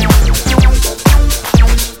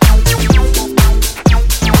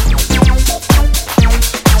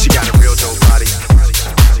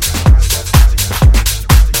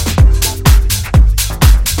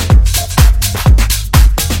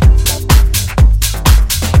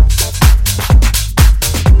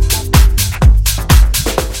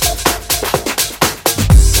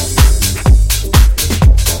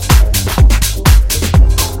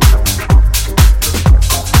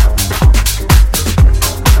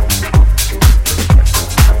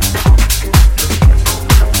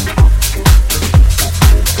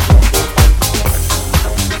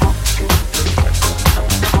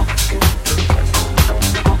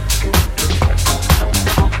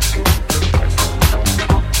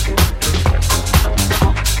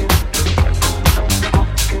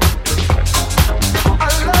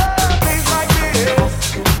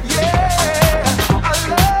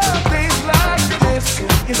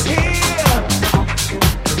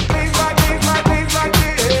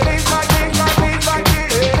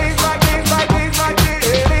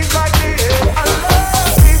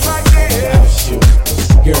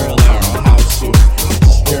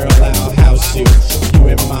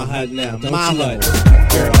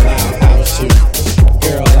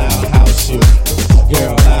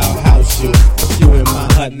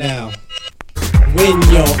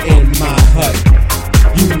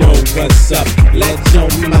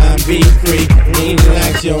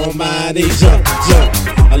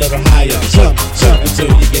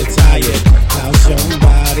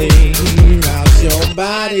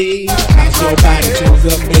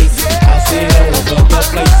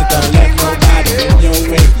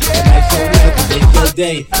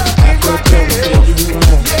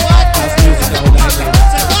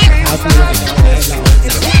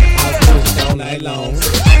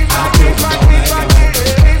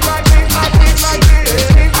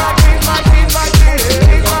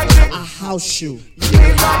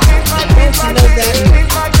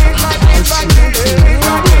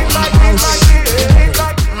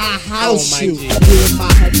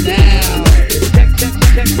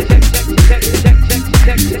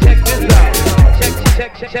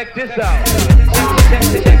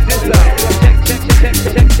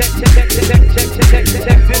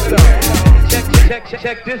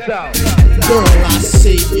 Check this out. Girl, I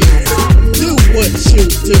see you. Do what you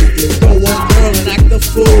do. Go on, girl, and act the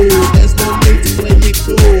fool. There's no need to play it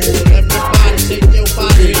cool. Everybody shake your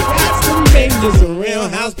body. That's the name. This a real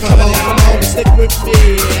house party. Come on, stick with me.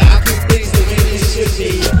 I do things the way they should be.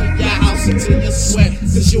 Keep your house until you sweat,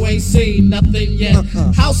 cause you ain't seen nothing yet.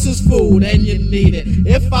 House is food and you need it.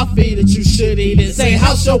 If I feed it, you should eat it. Say,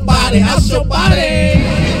 house your body, house your body.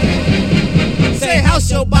 Say, house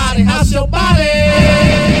your body, house your body.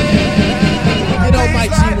 You know my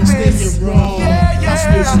genius, then you're wrong. House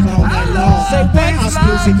music all night long. Say what? House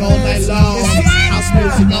music all night long. House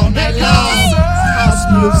music all night long. House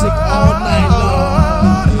music all night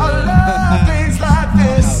long. I love things like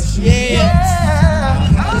this. Yeah.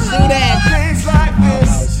 Let's do that. Things like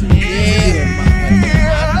this. Yeah.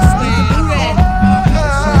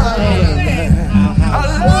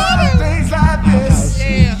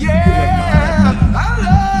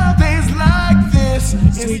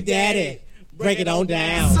 Sweet daddy, break it on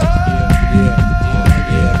down.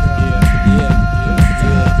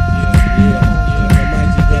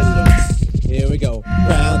 Here we go.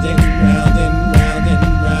 Round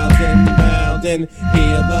growling.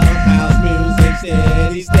 Hear the house music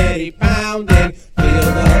steady, steady pounding. Feel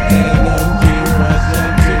the energy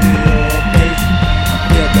rushing to your face.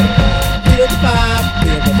 Feel the vibe,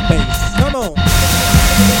 feel the bass. Come on.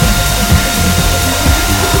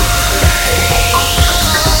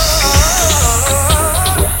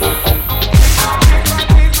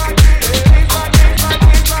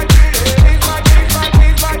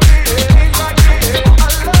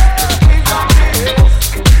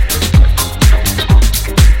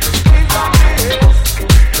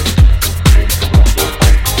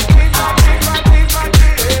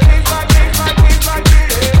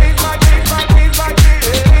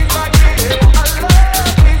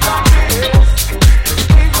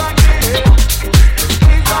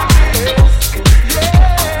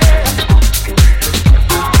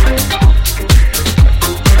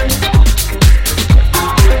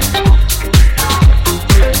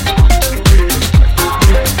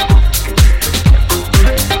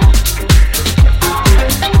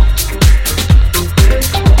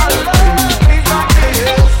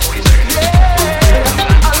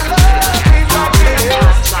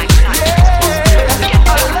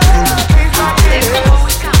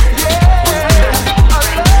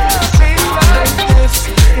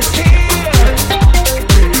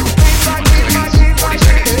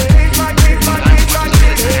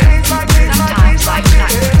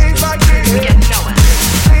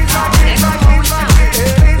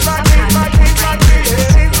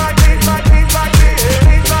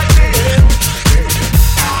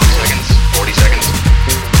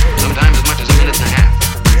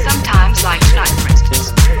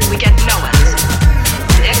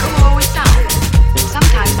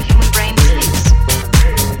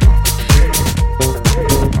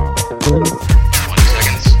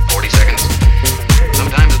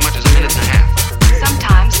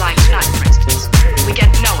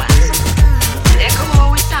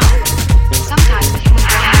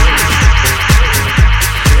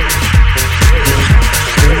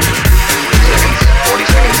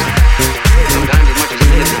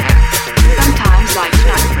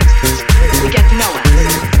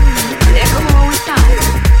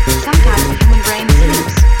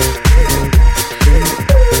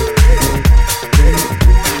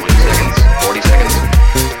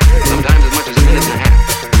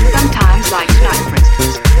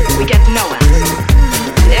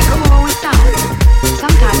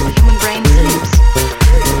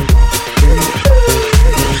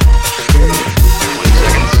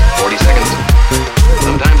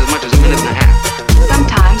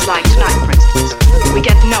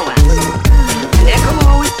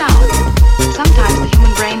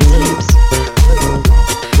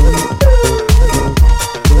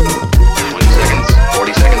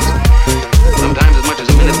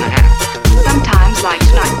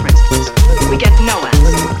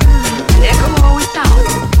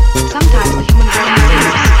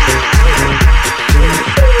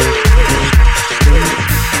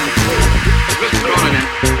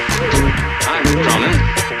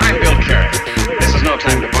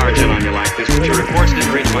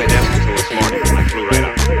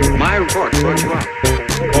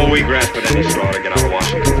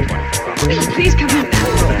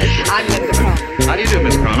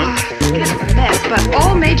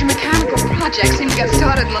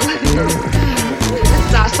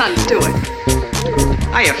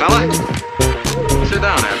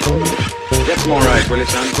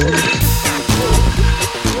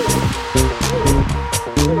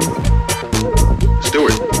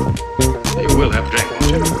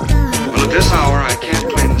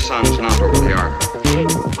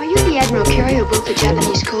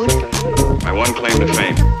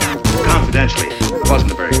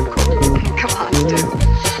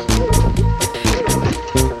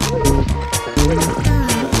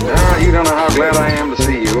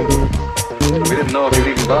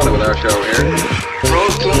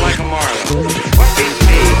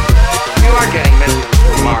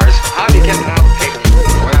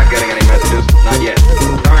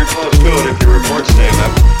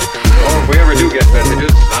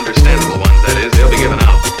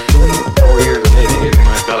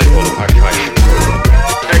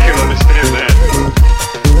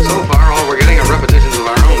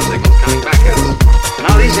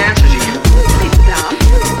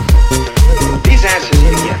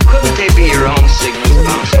 Couldn't they be your own signals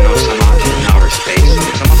bouncing off some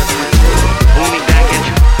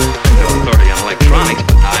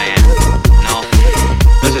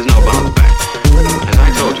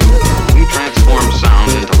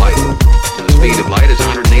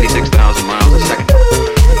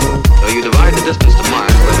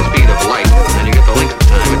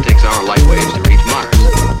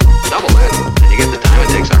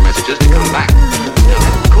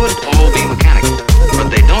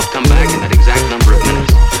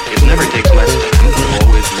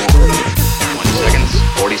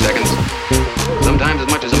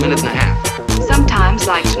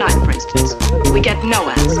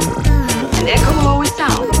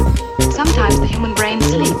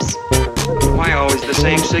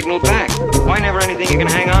same signal back. Why never anything you can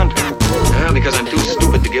hang on to? Well, because I'm too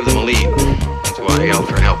stupid to give them a lead. That's why I yelled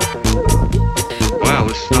for help. Well,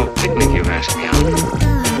 this is no picnic you've asked me out.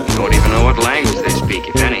 You don't even know what language they speak,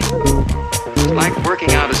 if any. It's like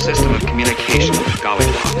working out a system of communication with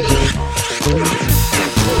gollywogs.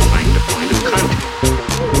 Trying to find a content.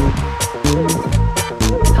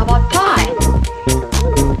 How about pie?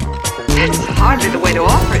 That's hardly the way to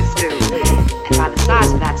offer it, Stu. And by the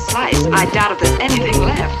size of that slice, I doubt if there's anything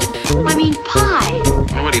left. I mean pie.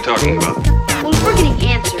 Now, what are you talking about? Well, if we're getting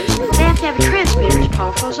answers, they have to have a transmitter as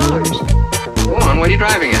powerful as ours. Go on, what are you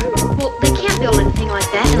driving at? Well, they can't build anything like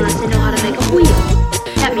that unless they know how to make a wheel.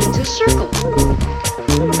 That means a circle.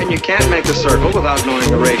 And you can't make a circle without knowing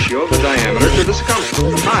the ratio of the diameter to the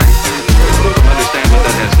circumference. Pi. Understand what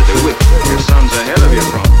that has to do with your son's ahead of your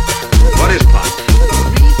problem. What is pi?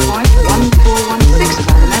 3.1416, if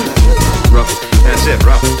I remember. Roughly. That's it,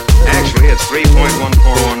 roughly. Actually, it's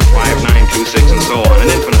 3.1415926 and so on, an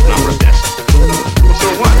infinite number of decimals. Well, so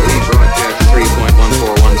what? We broadcast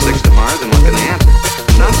 3.1416 to Mars, and what can they answer?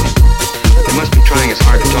 Nothing. They must be trying as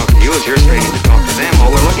hard to talk to you as you're straining to talk to them. All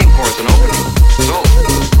we're looking for is an opening. So,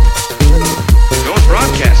 don't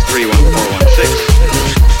broadcast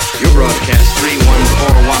 31416. You broadcast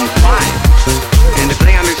 31415. And if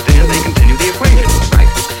they understand, they continue the equation. Right.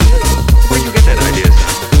 Where'd you get that idea, son?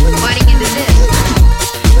 Biting into this.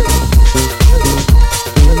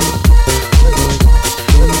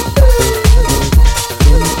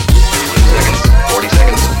 40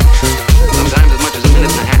 seconds. Sometimes as much as a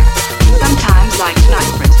minute and a half. Sometimes, like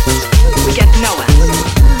tonight, for instance, we get no answer.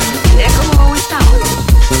 An echo will always sound.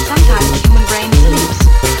 Sometimes the human brain sleeps.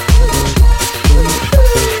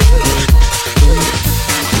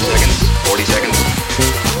 40 seconds.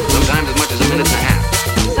 Sometimes as much as a minute and a half.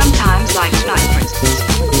 Sometimes, like tonight, for instance,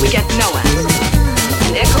 we get no answer.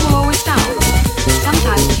 An echo will always sound.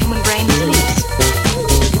 Sometimes the human brain sleeps.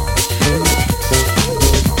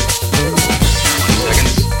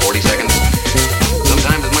 40 seconds.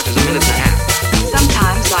 Sometimes as much as a minute and a half.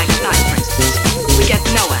 Sometimes, like tonight, for instance, we get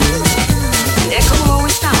no answer. An echo will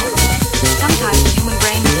always sound. Sometimes the human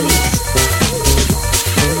brain sleeps.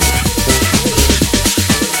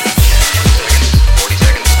 40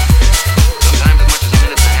 seconds. Sometimes as much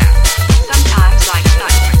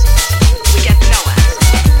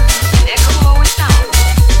as a minute and a half.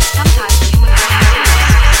 Sometimes, like tonight, for instance,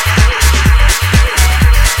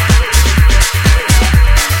 we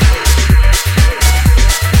get no answer. An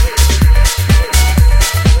echo will always sound.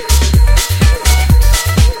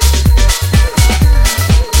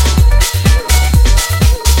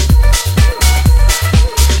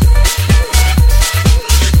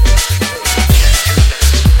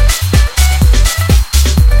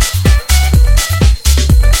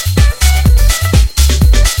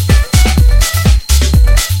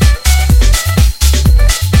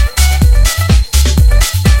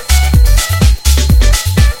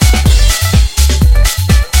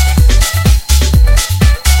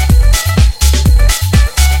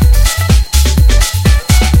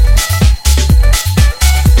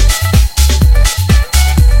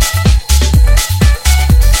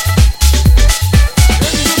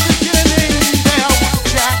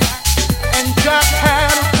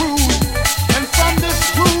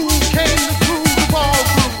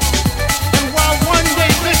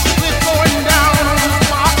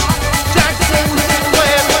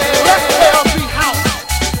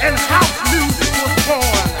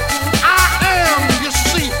 the human brain sleeps.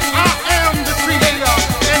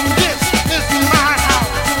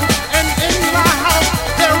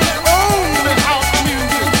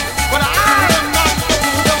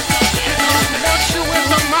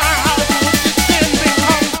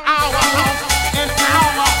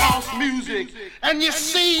 And you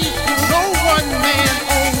see, no one man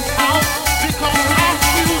owns house because house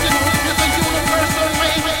music is a universal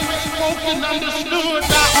language spoken, understood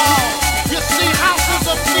by all. You see, house is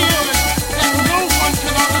a feeling that no one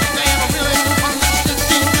can understand really unless you're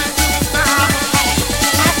deep into the style of house.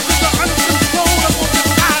 House is an uncontrollable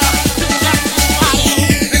desire to satisfy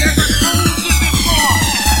you. And as I told you before,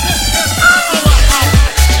 this is our house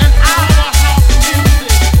and our house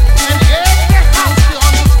music. And every house you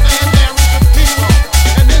understand there is a people.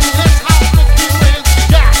 And in this house the people is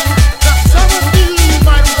Jack, the son of Eve.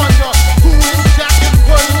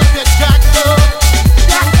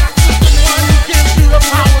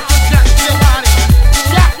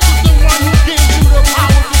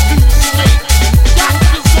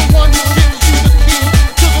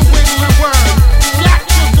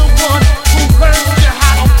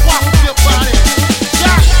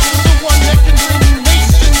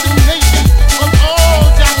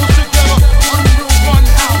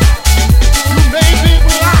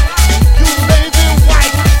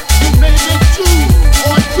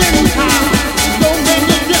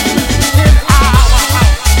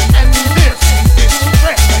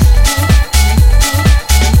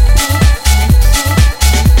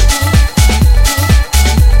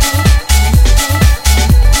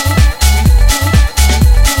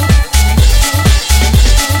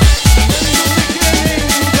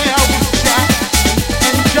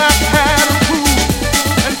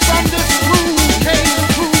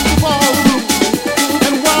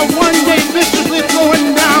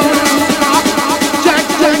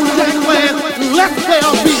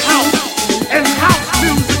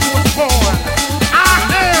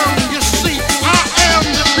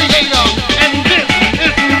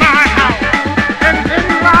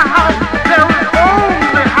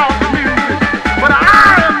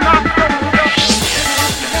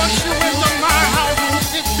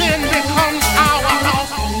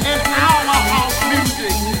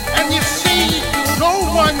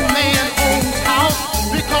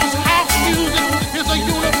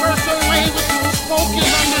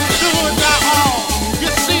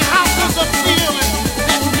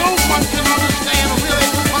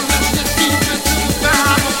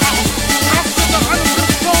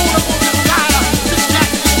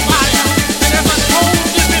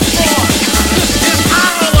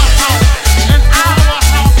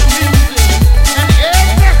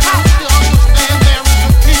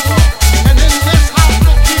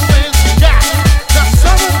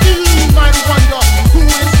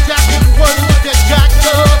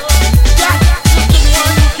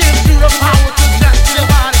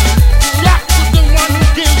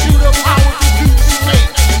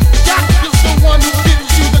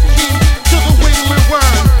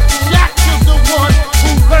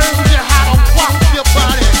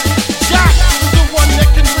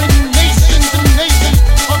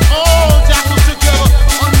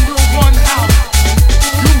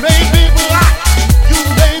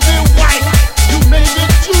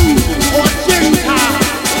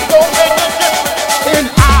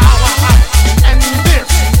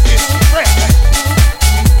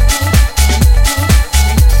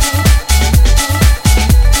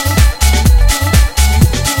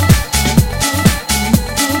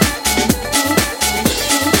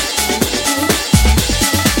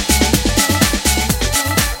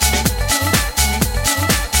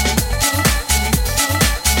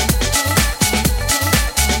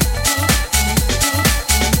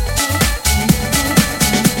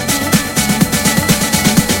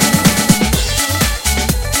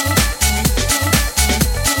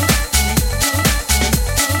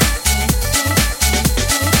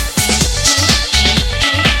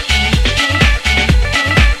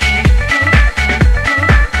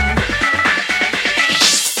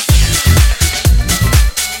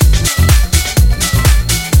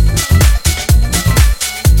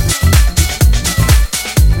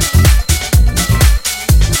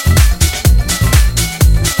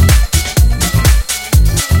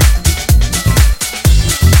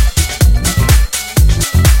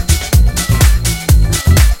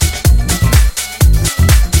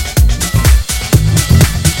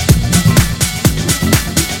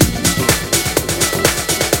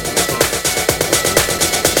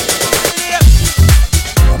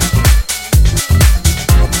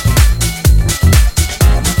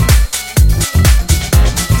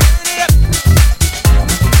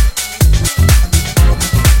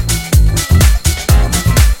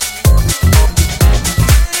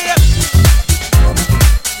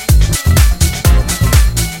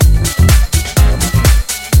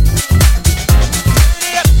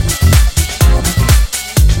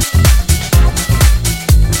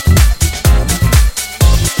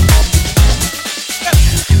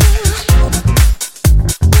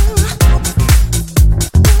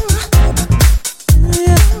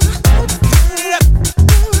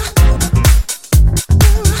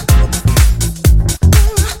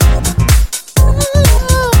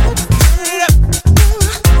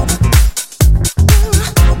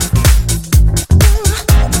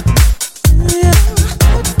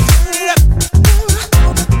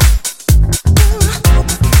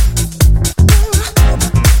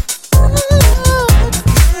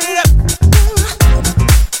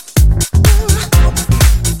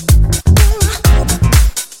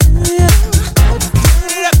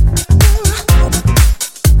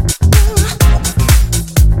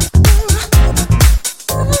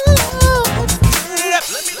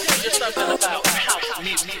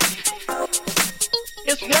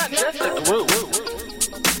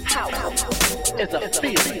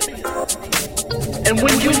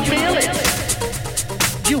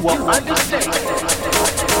 will understand.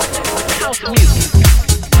 House music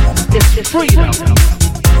is freedom.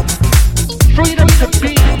 Freedom to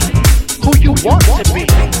be who you want to be.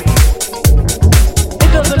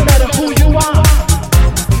 It doesn't matter who you are.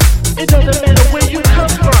 It doesn't matter where you come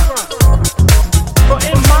from. For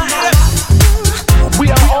in my house, we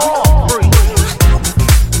are all free.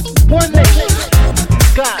 One nation,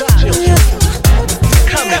 God's children,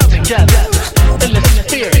 coming together in the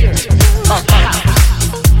spirit of house.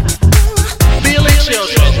 Feel it,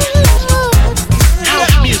 children.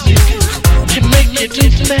 House music can make you do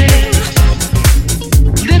things.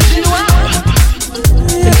 Lifts you up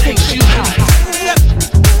and takes you high.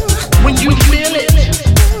 When you feel it,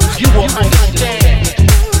 you will understand.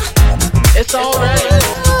 It's alright.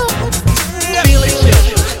 Feel it,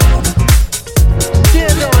 children.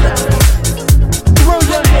 Stand on up. Throw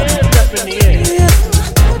your hands up in the air.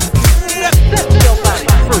 Set your body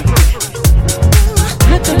free.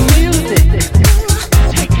 Let the music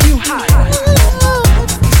take you high.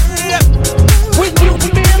 When you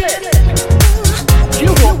feel it,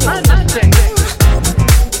 you will understand.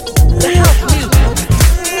 The house music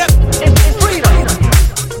is freedom.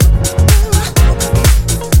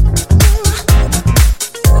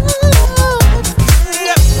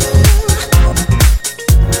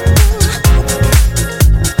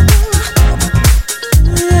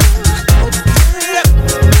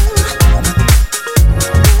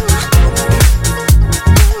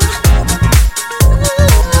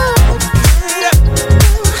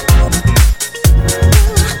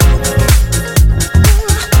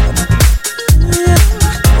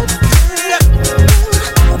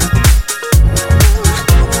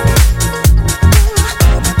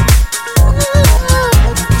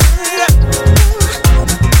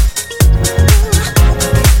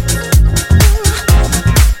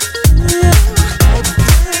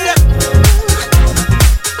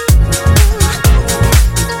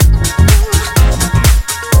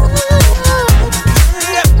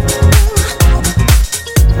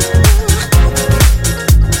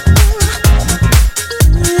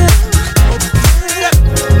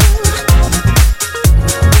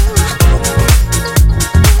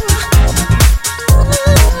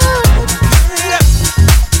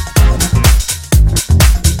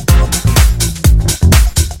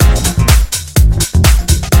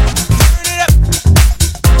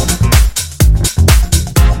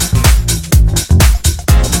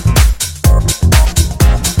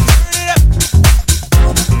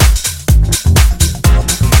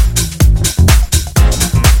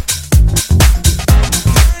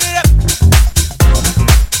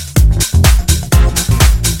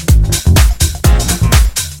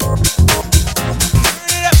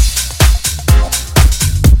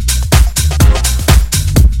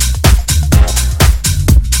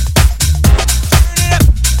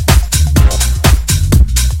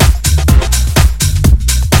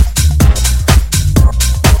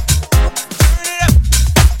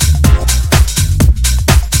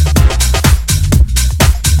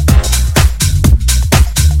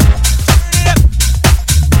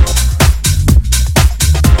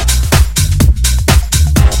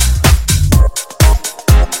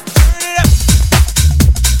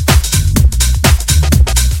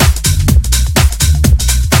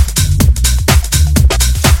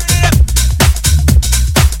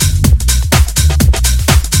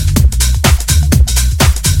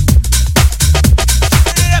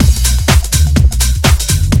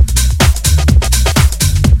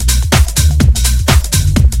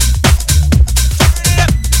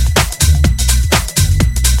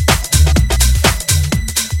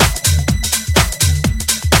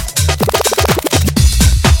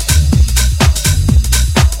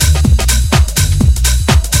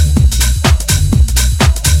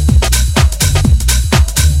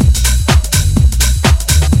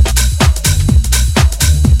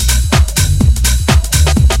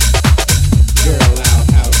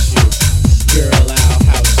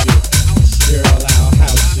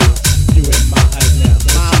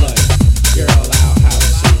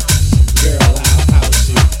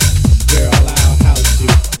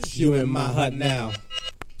 hut now.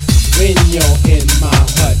 When you're in my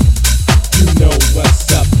hut, you know what's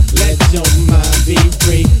up. Let your mind be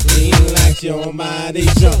free, relax your body,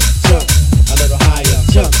 jump, jump a little higher,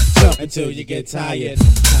 jump, jump until you get tired.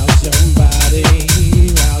 House your body,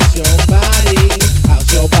 house your body, house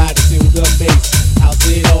your body to the bass. House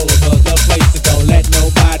it all over the place, so don't let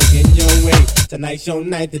nobody in your way. Tonight's your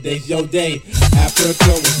night, today's your day.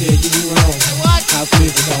 Africa will steer you wrong. House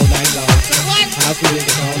music all night long. House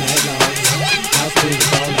music all night long. House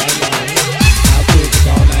music all night long. House music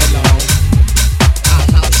all night long. I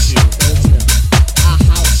house you. I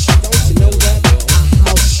house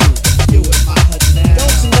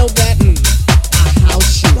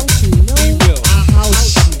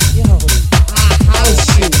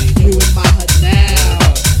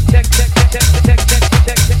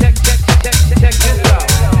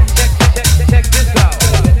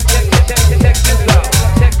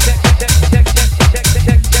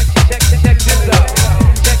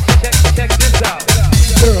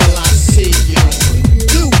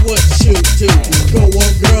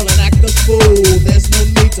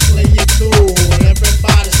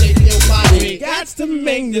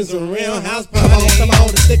There's a real house party. Come on,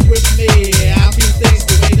 stick with me. I'll keep things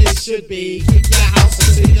the way they should be. Keep your house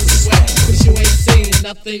until you sweat, 'cause you ain't seen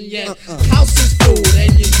nothing yet. House is food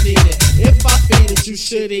and you need it. If I feed it, you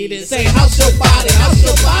should eat it. Say house your body, house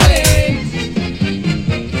your body.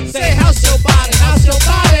 Say house your body, house your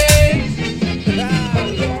body.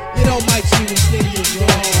 You know Mike G was thinking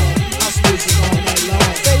wrong. House music all night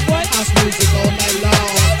long. Say what? House music all night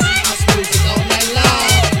long. House music all night long.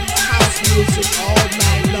 House music all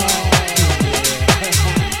night long.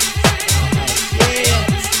 Yeah.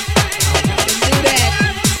 You can do that.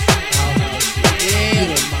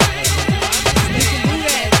 Yeah. You can do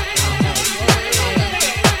that.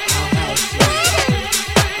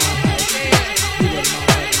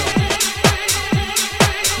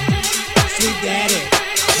 Sweet daddy,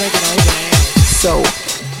 break it on down. So,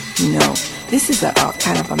 this is a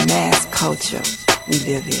kind of a mass culture we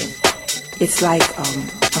live in. It's like a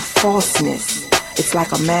falseness. It's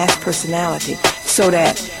like a mass personality. So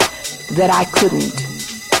that I couldn't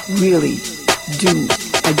really do,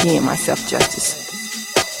 again, myself justice.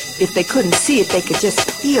 If they couldn't see it, they could just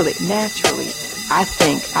feel it naturally. I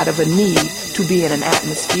think out of a need to be in an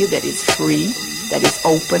atmosphere that is free, that is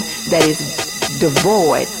open, that is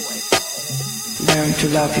devoid. Learn to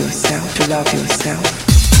love yourself, to love yourself.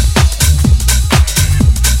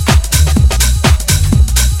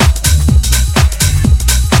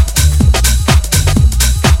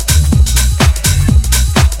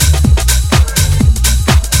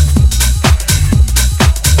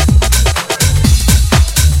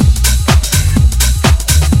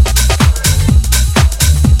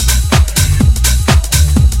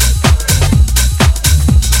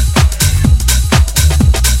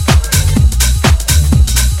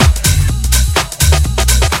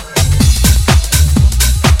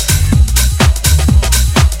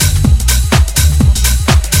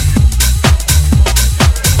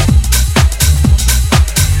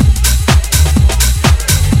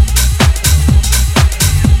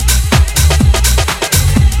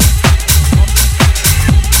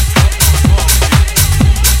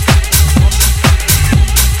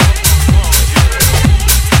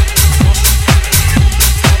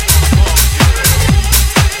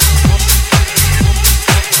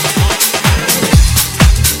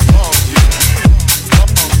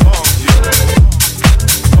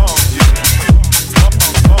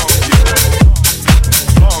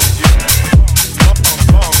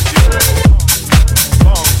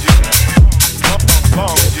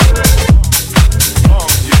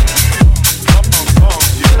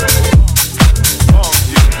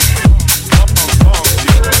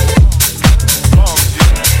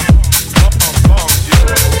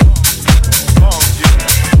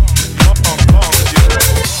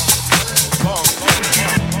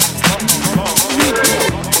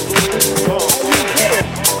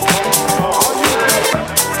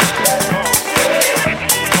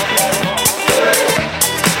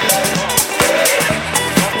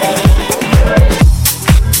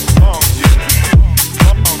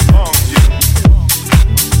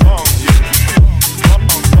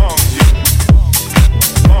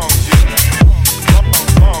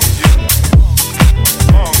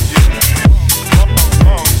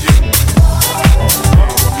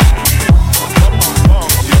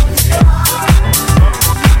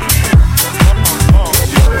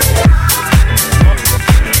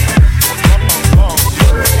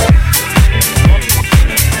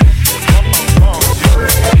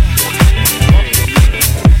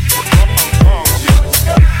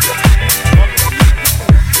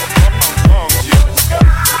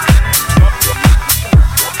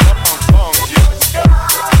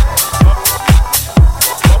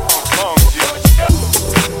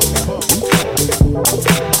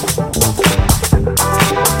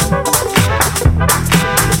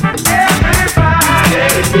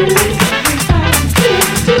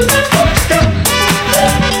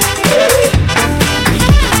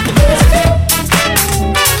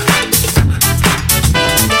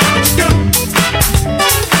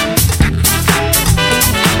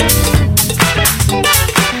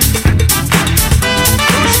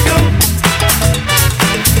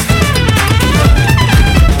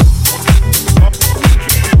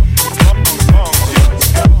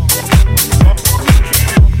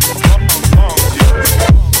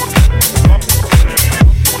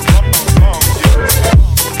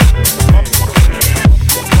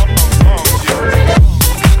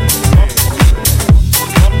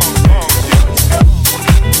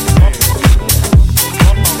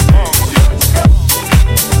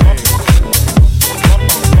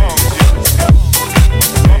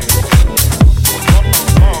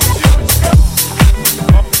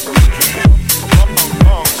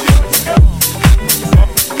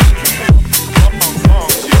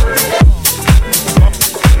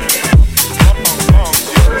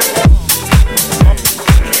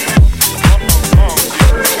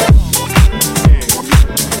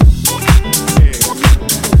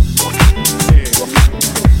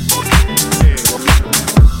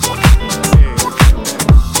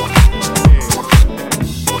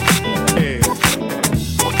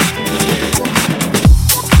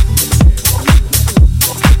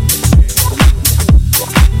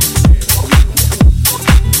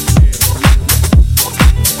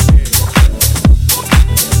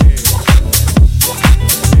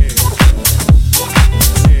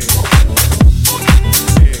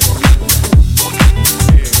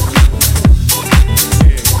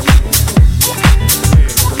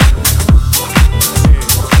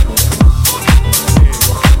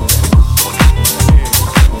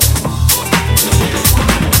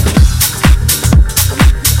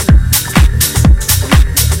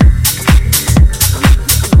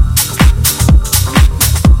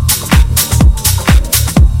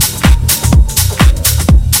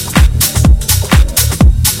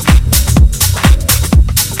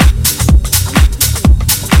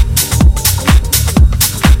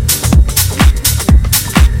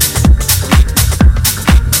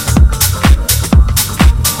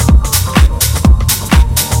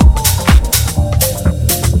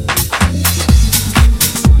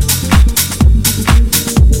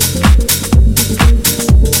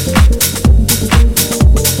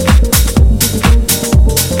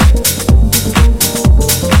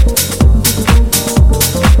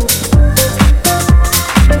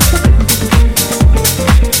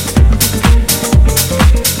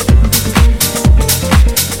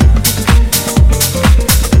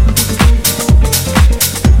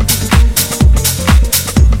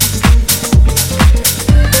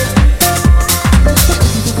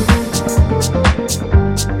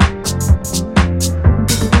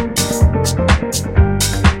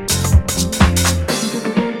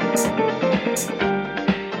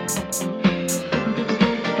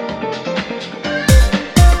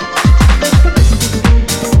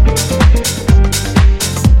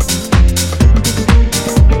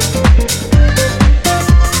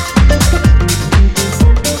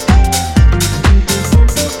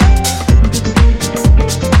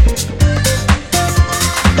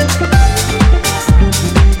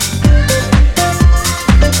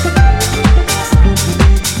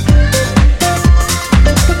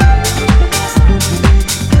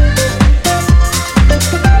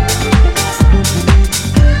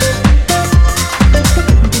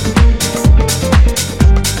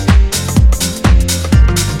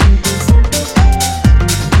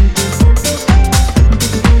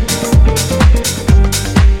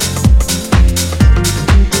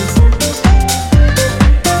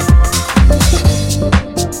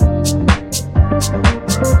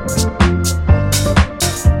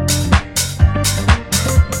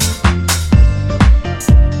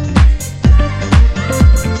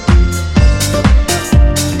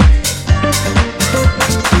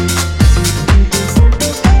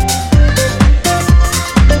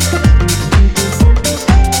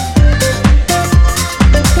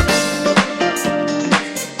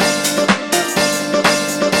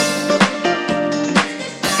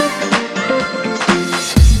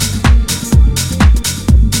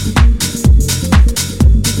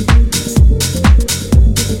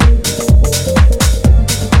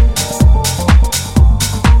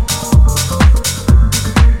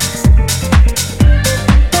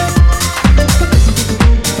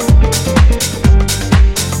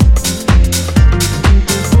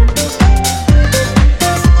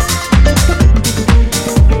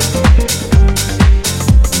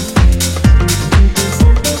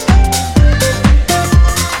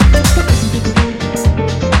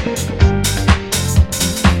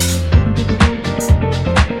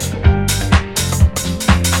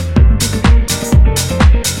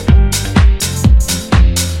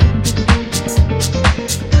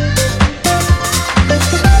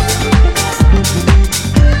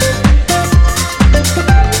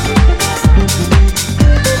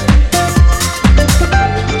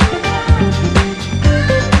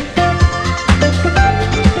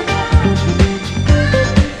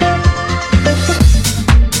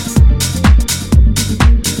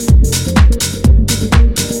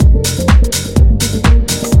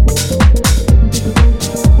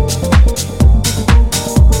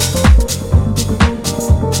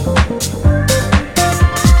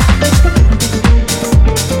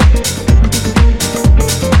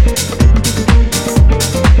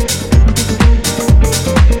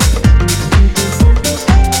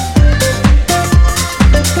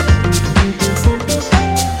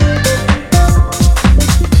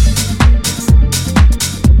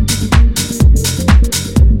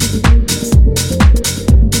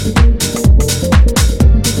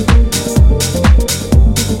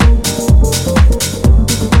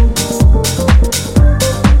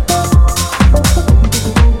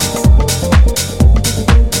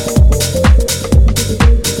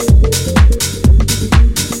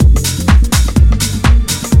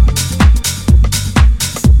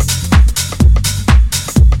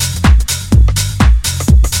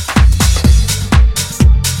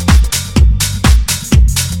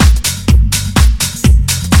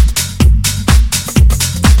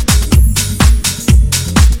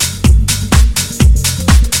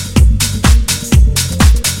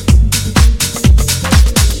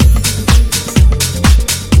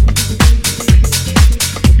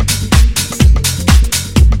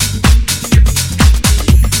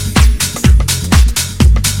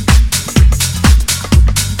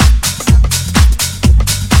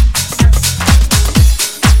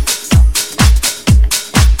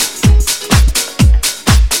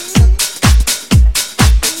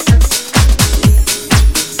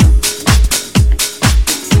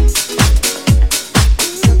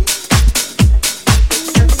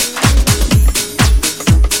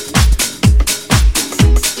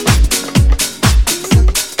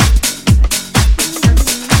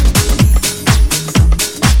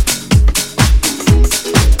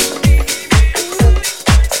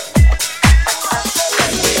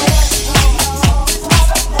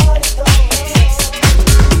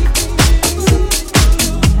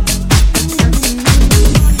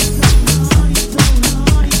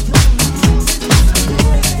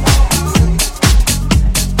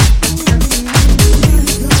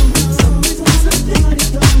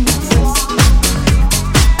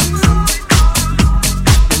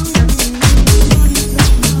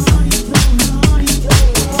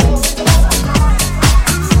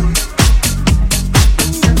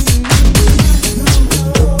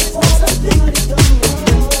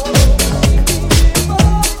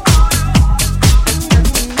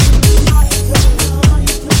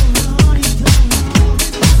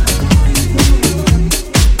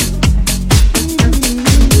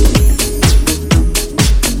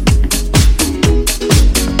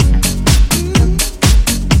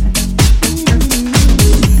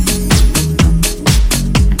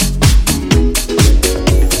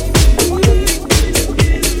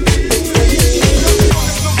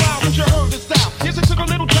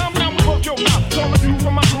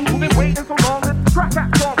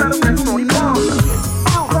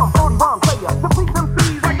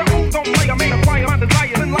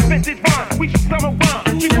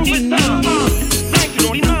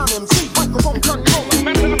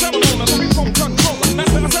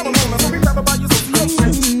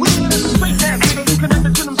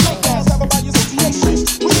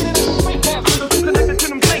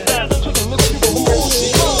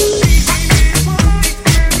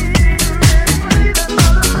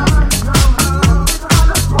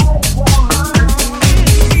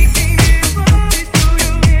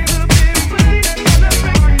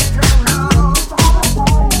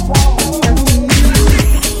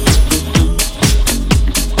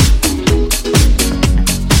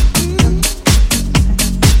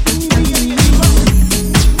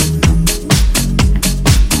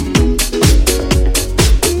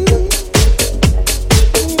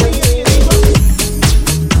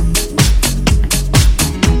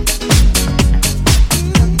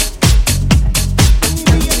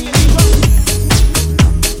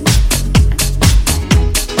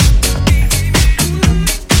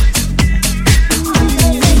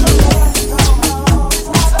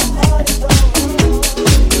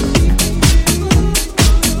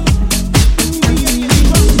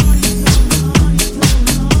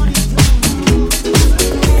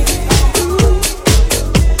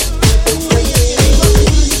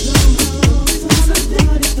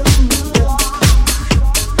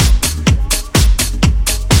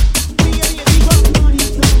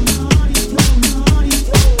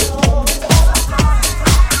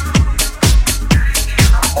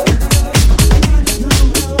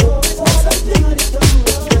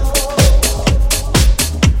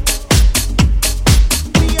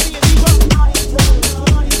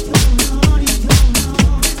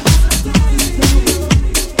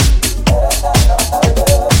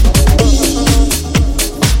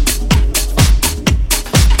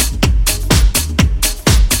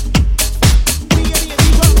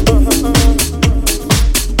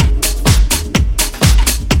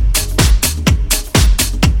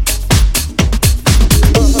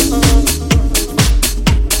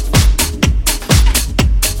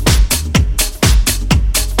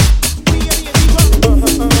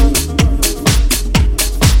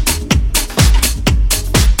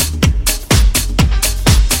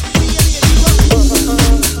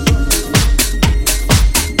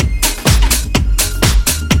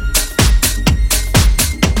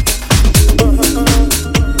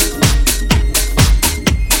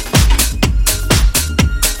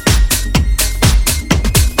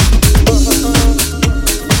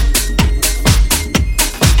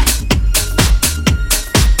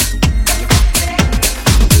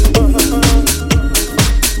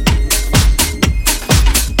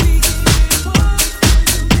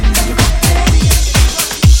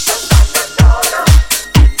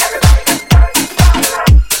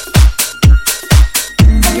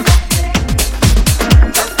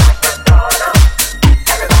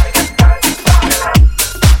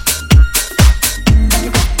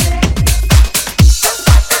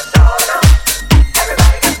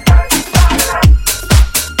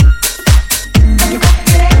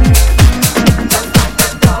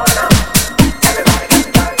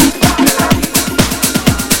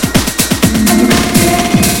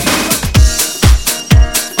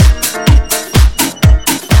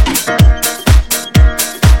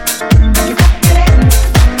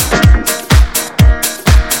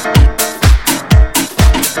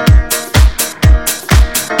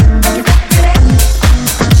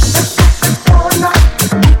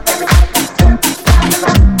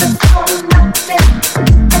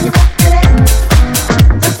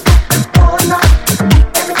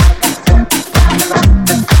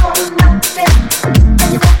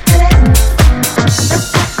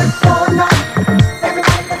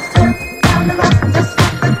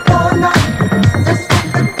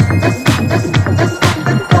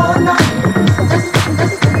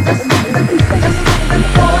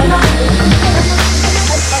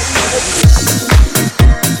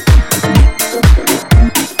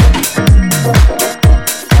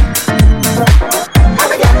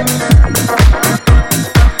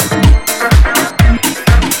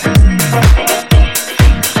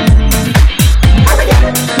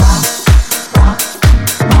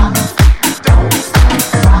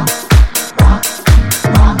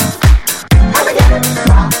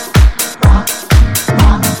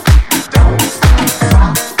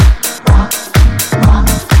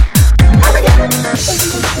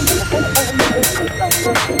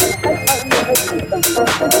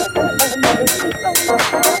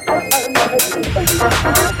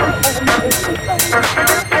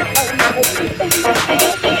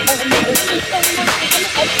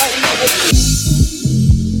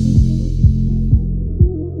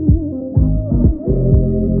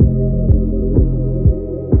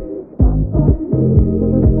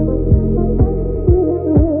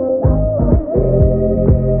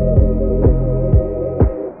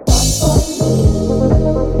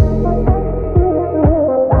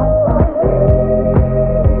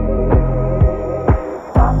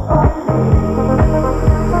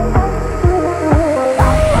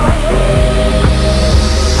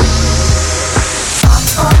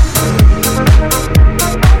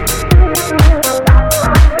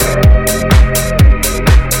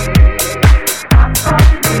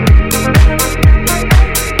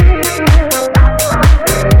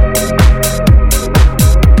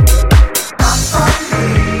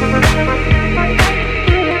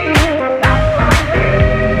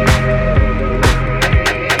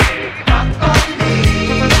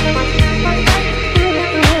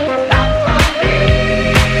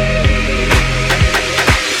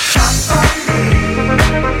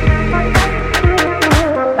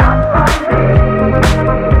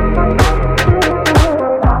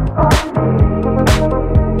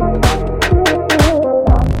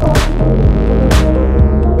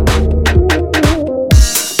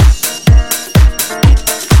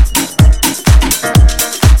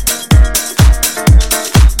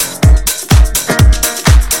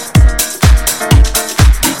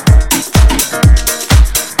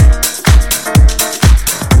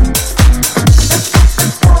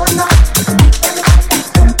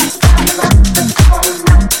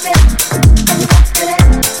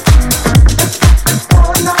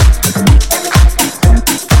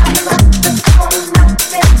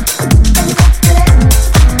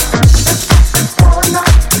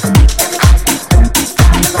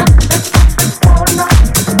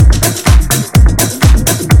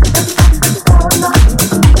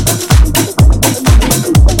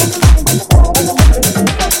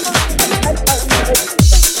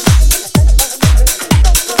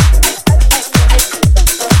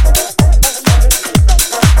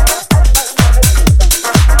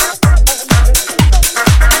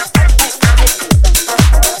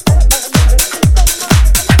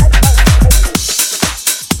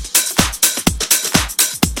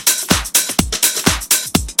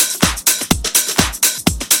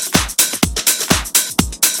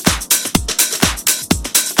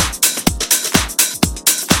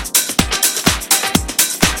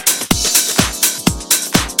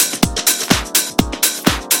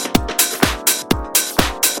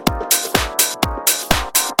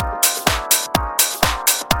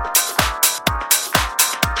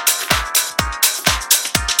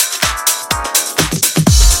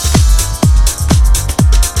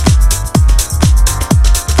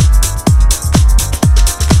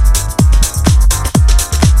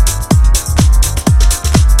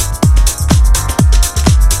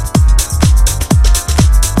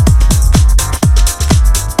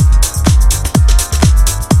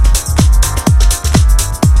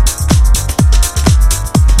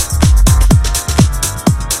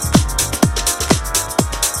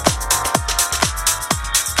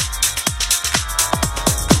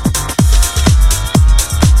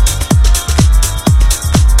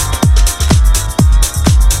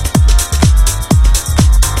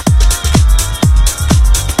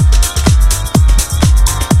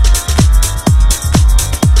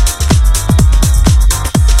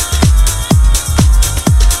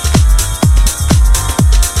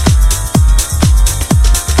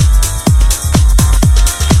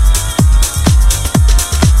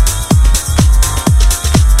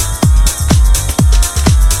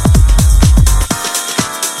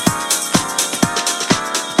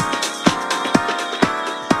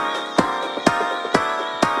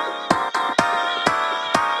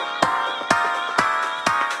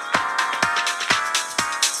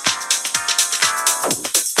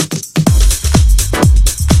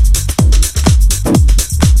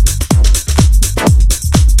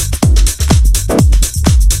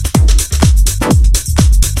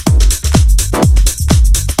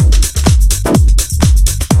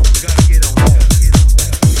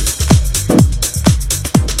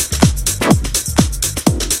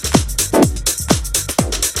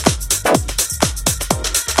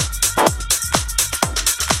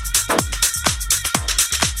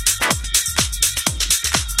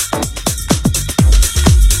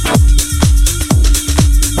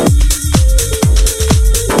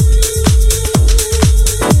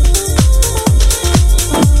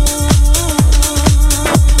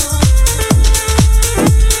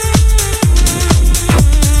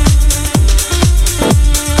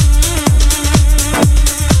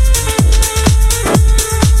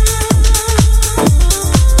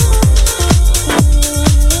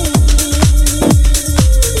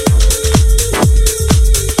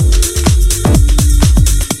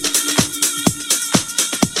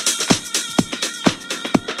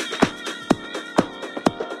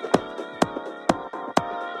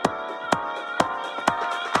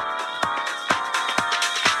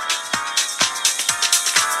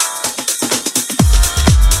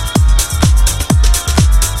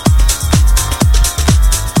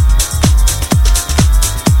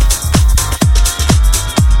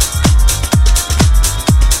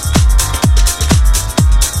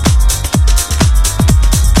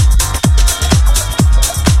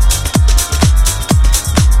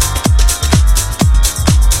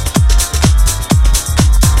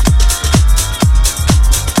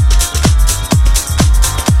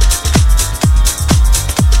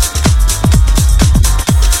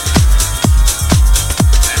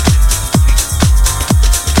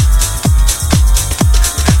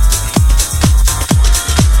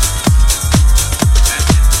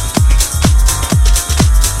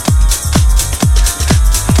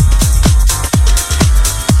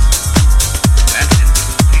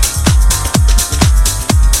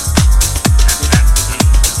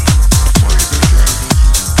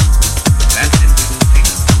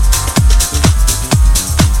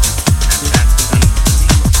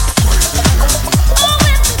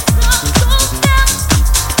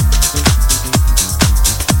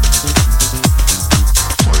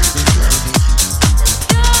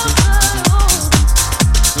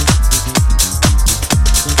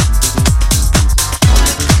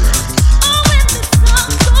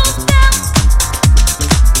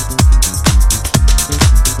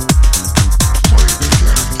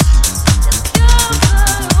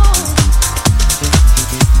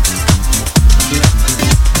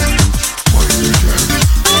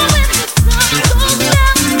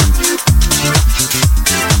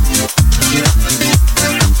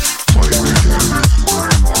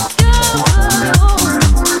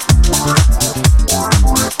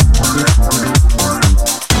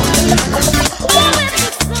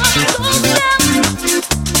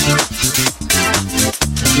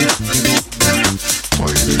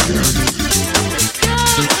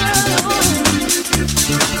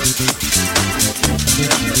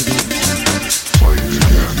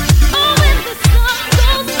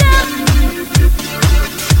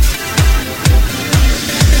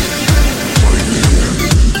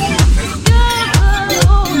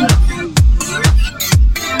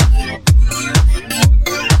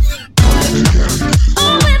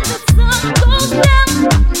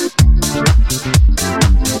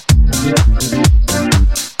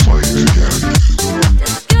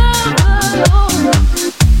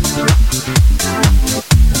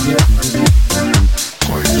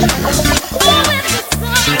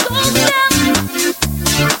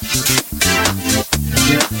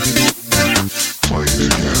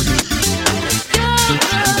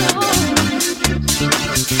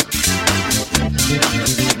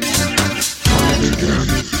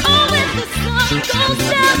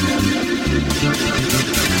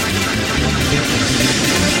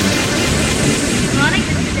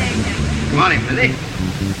 Millie.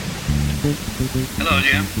 Hello,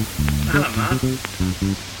 Jim. Hello, Ma.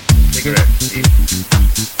 Cigarette, Steve.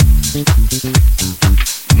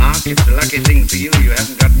 Mark, it's a lucky thing for you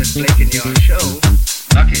haven't got Miss Blake in your show.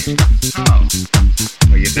 Lucky? How?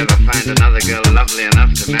 Well, you'd never find another girl lovely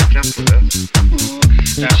enough to match up with her. Oh,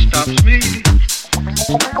 that stops me.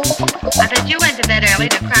 I bet you went to bed early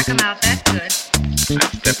to crack 'em out that good. I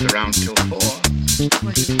stepped around till 4.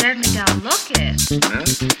 Well, you certainly don't look it. Huh?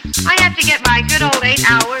 I have to get my good old 8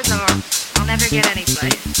 hours or I'll never get any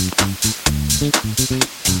place.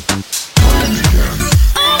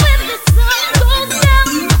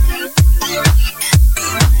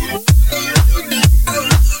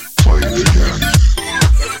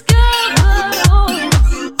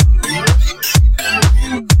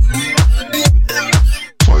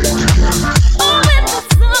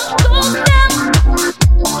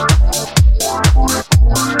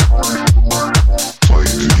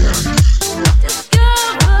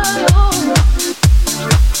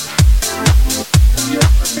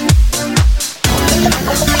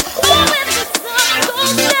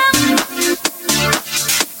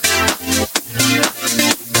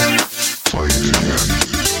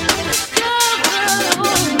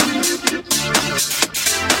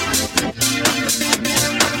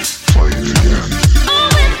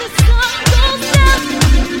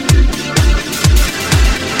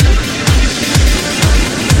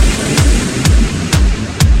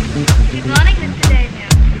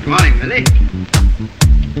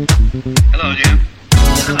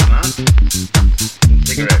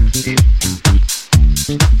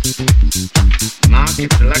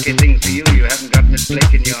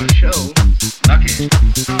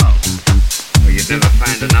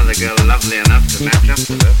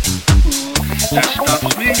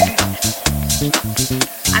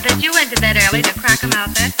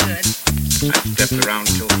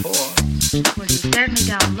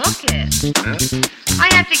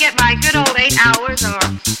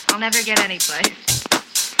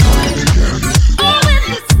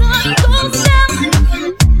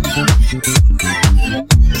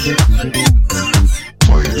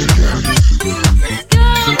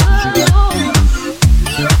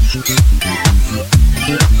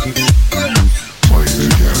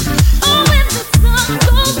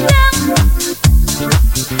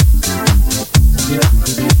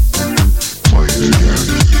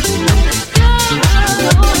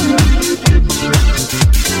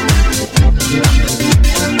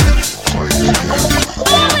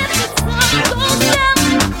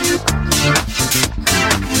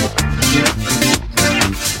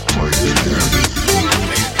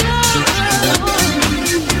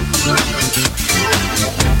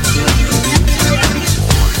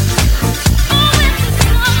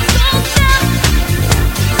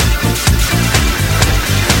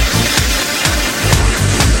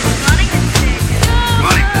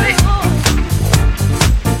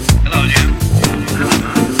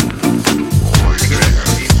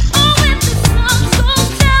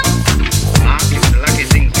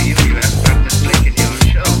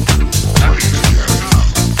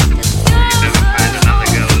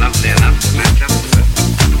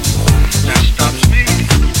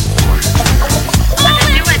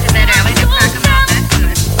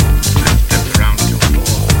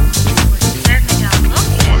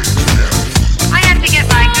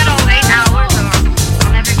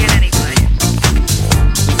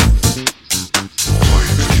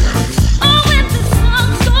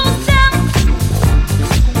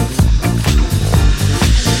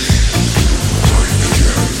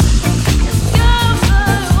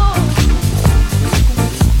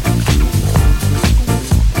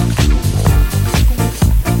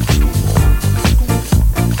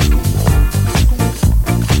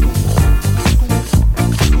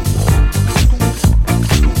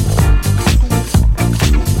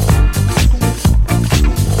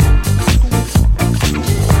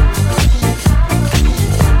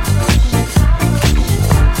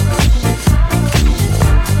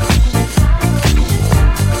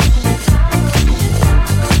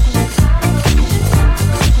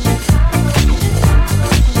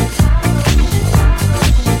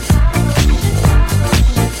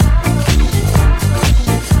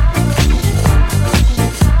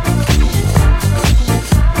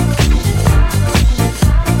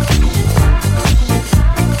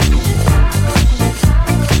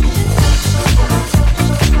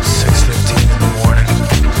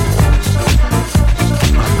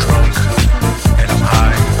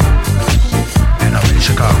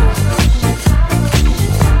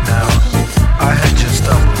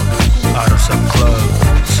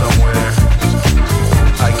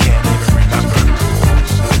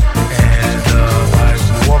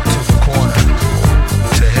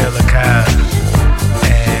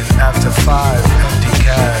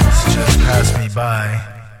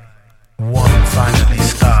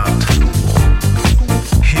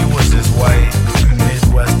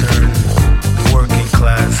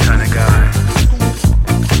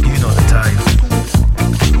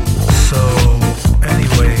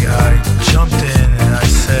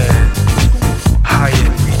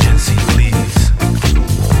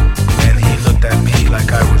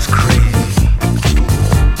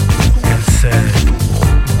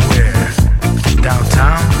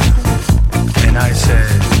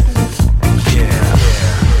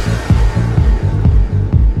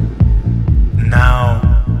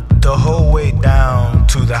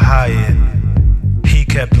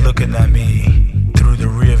 kept looking at me through the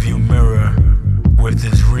rearview mirror with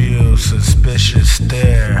this real suspicious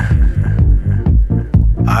stare.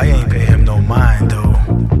 I ain't pay him no mind though,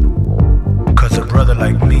 'cause a brother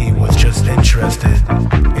like me was just interested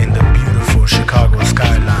in the beautiful Chicago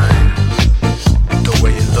skyline, the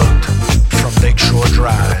way it looked from Lakeshore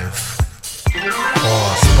Drive,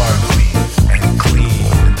 all sparkly and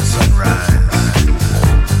clean in the sunrise.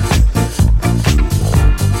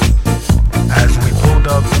 As we pulled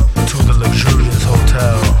up to the luxurious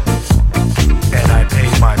hotel and I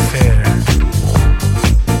paid my fare,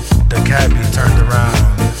 the cabbie turned around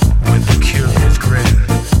with a curious grin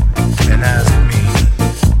and asked me,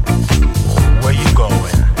 "Where you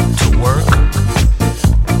going? To work?"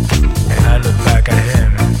 And I looked back at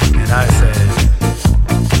him and I said,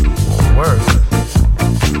 "Work?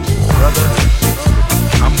 Brother,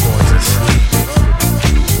 I'm going to sleep."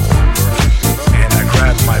 And I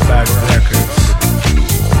grabbed my bag of records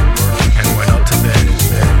and went up to bed.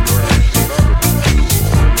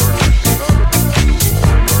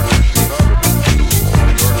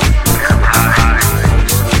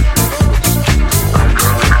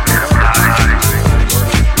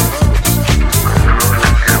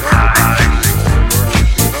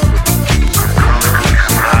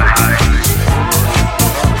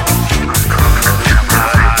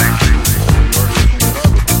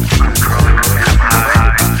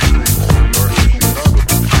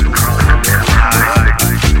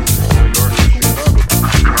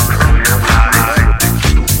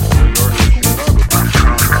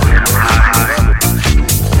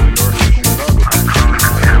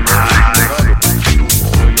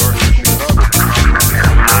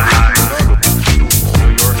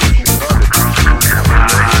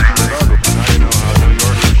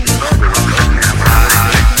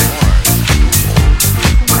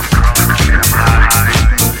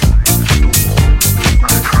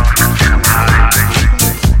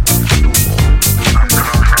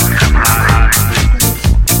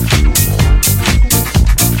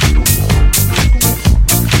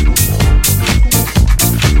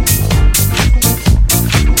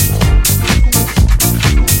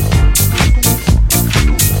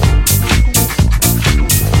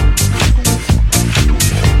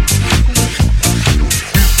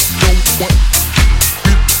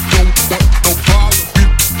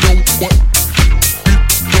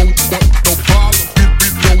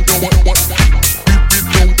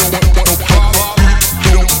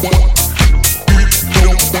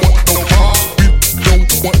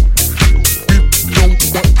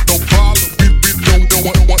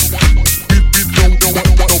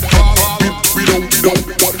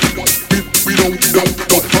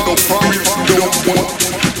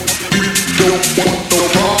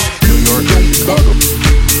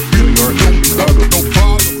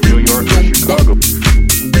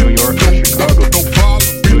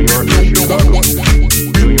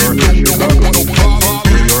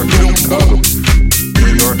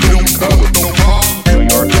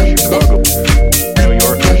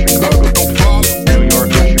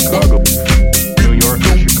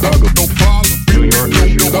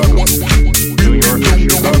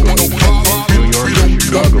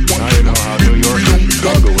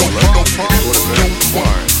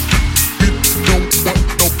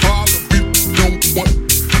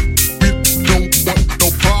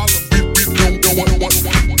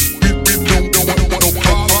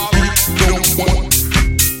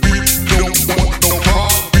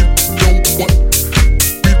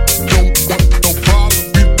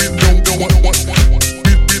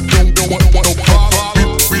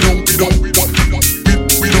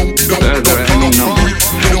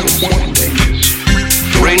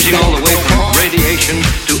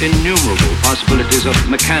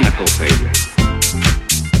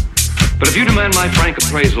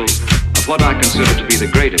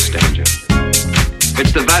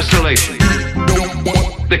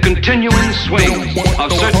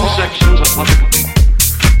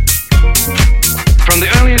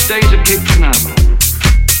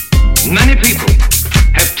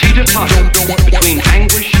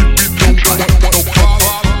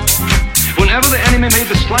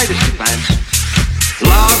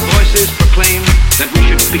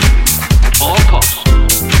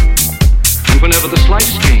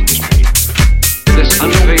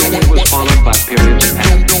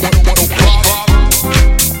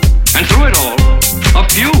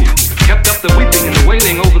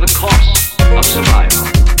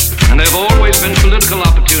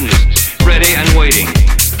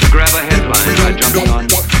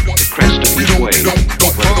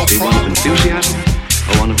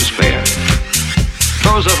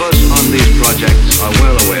 Those of us on these projects are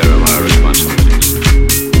well aware of our responsibilities.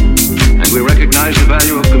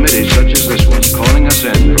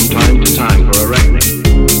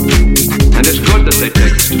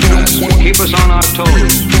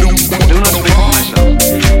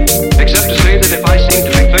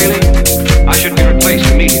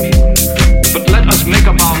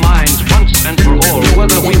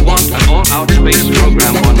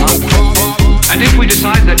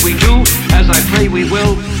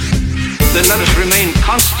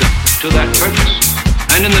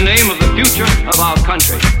 future of our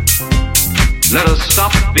country. Let us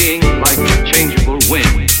stop being like changeable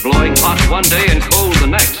wind, blowing hot one day and cold the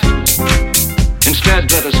next.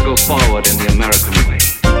 Instead, let us go forward in the American way,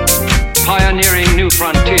 pioneering new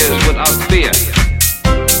frontiers without fear,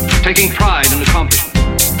 taking pride in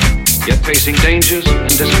accomplishment, yet facing dangers and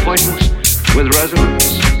disappointments with resolute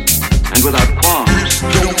and without qualms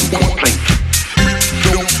or complaint.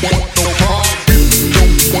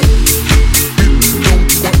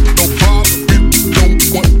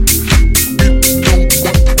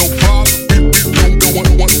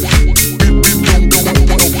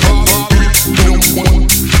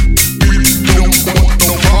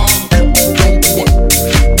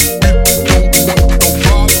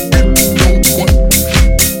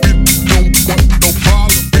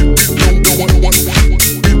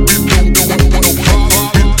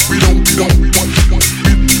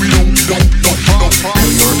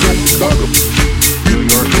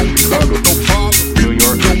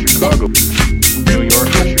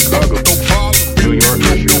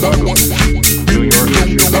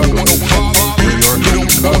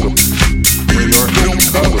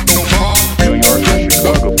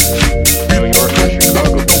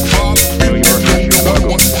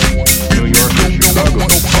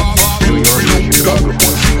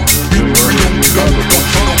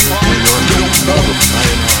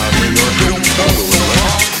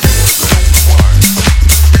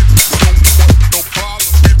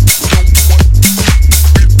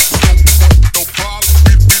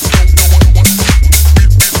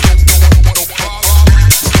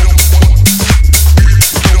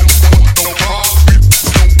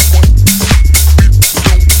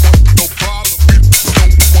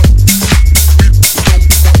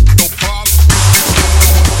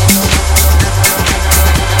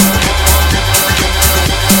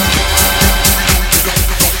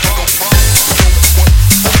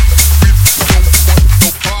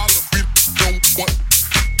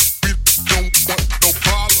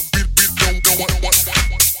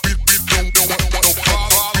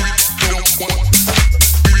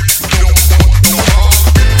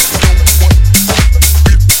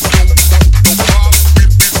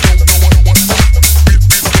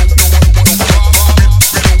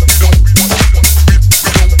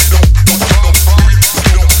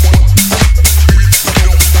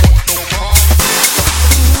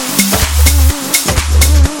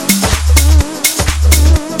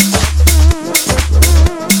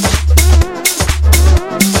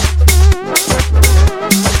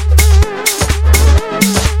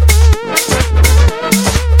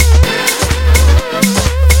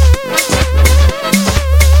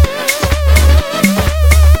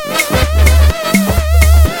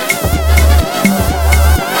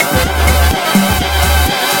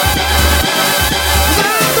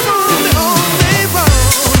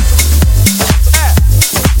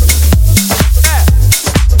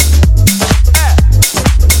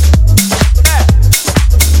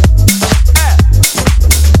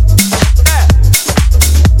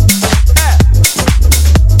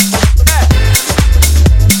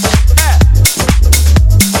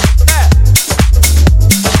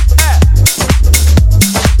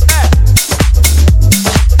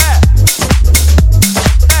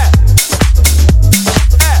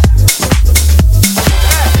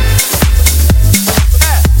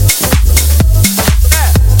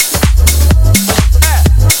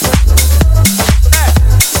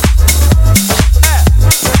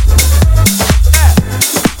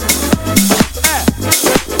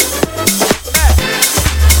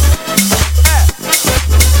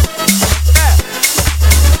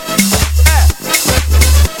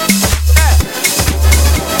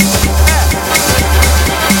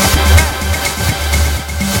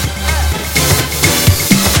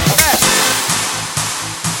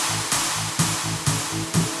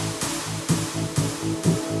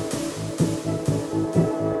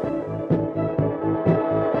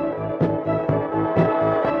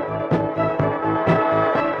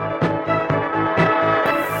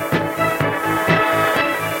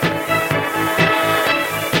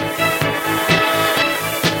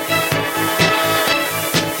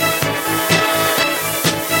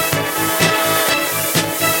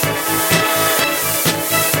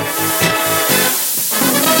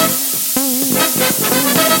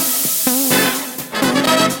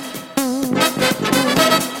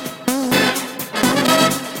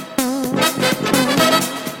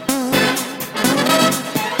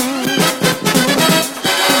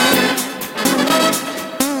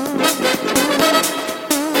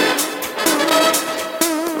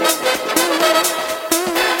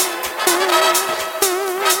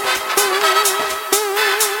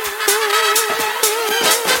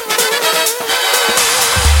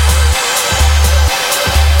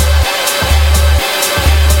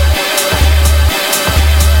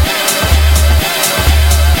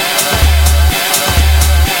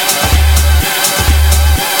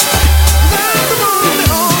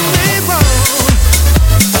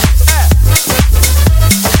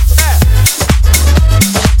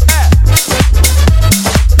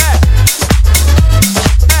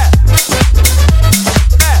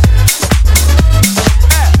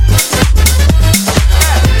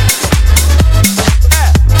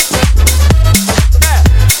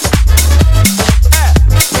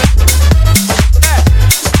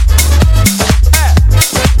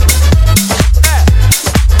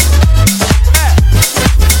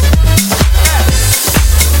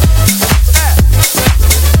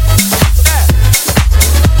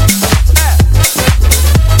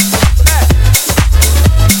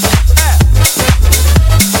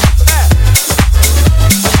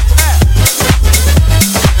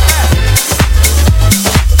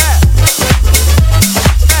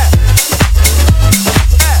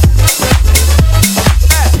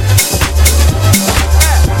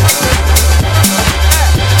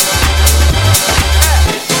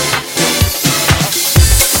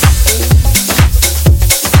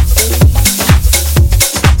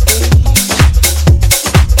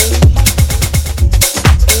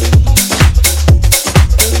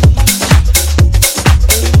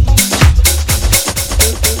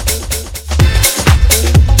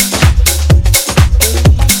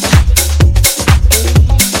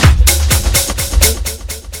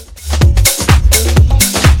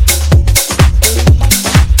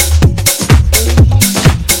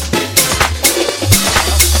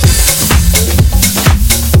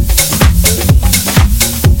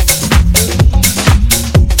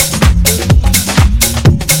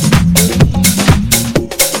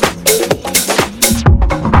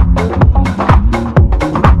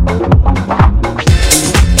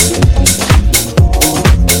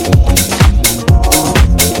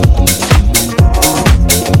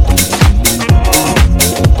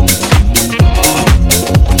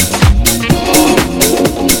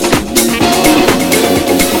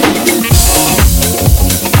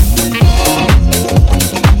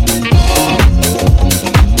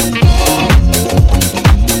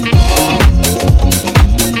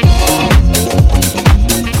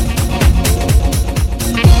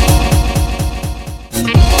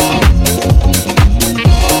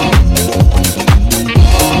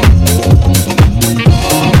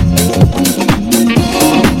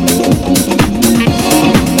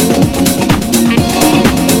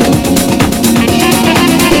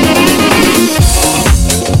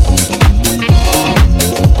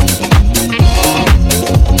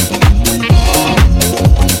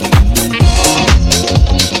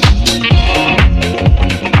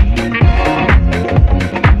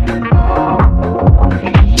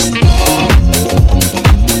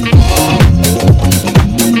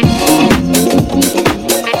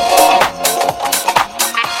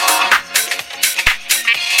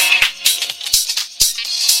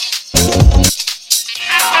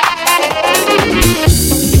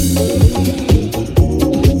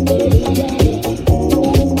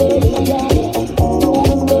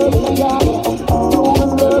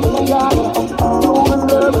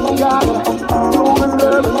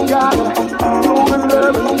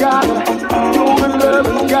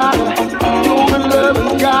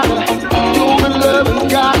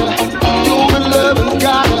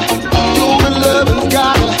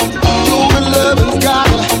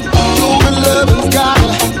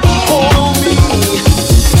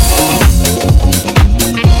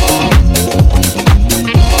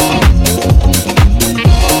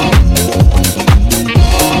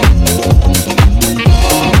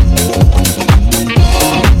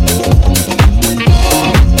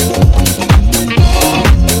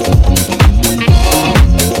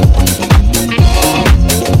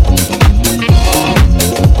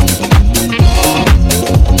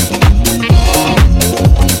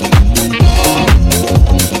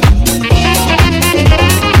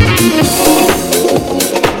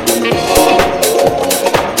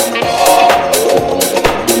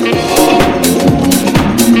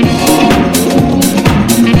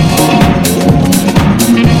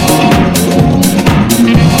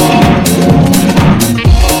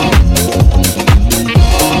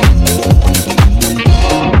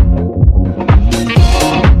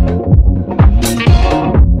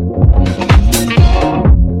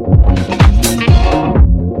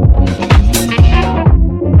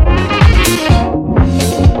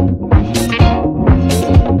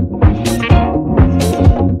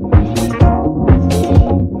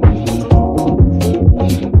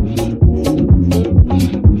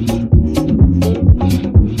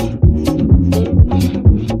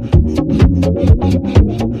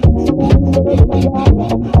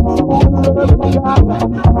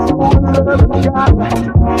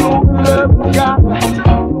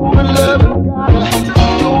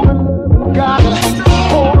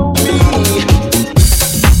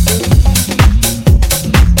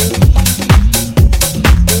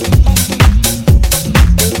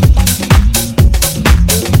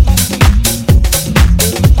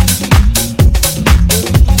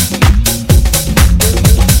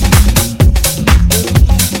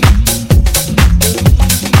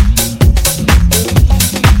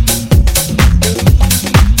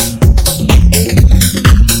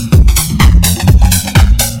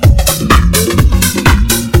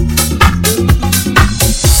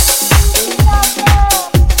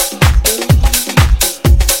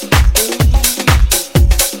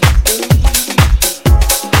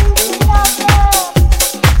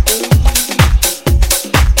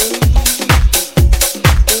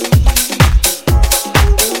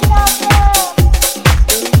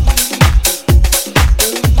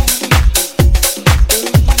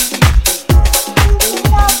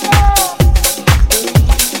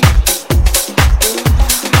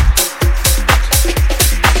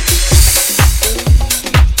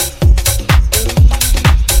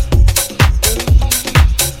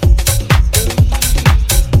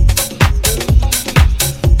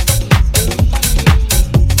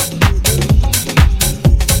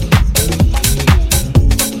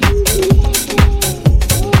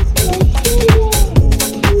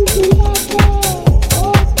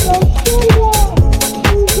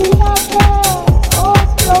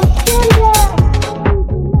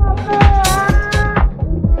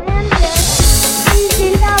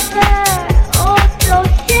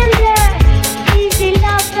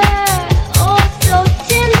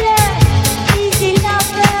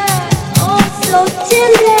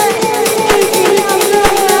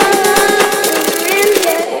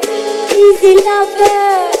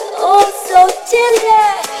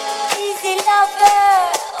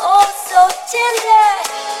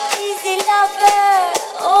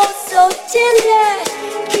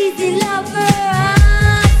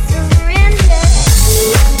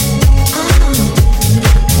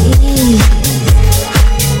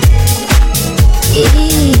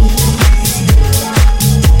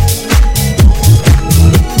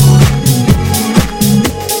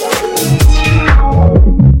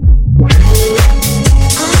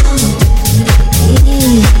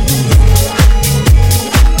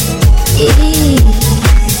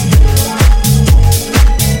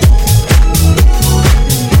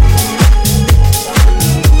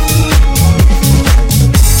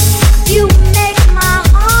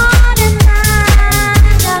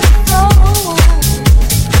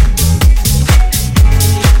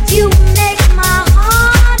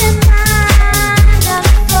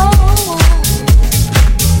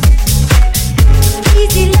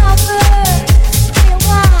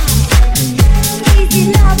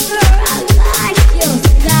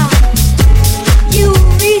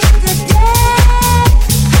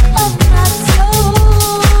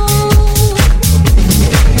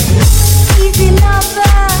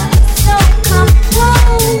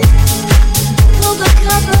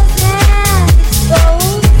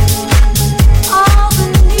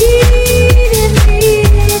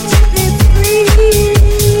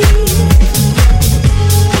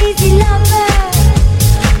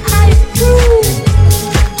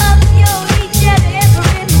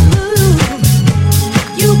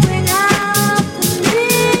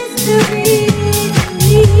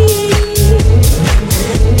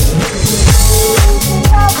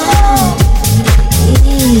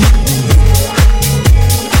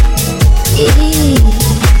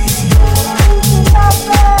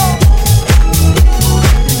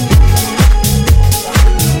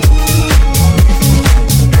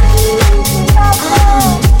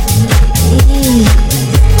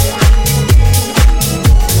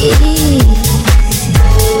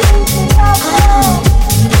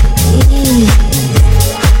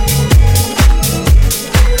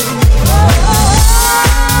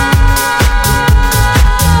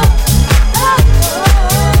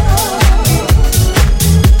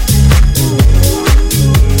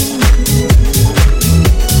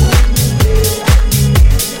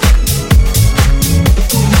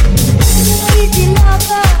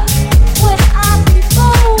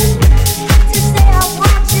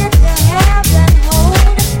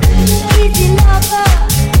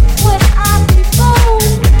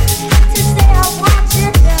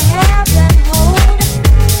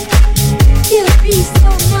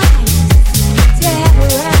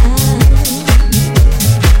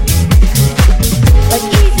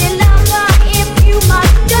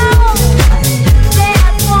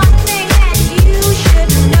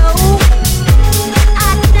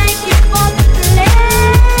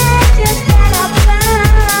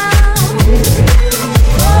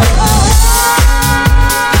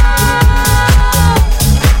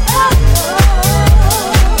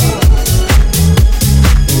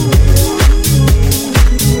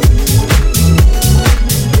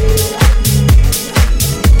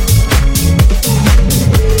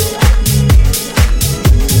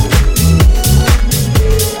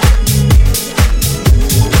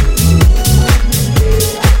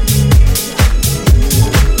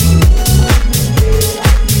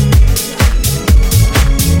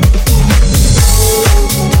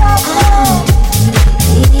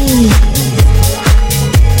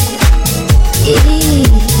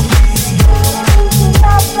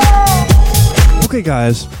 Okay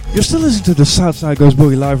guys, you're still listening to the Southside Goes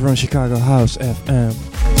Boogie live on Chicago House FM.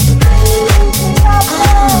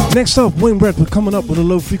 Next up, Wayne Brett will coming up with a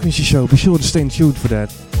low frequency show. Be sure to stay tuned for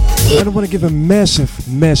that. And I want to give a massive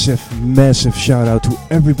shout out to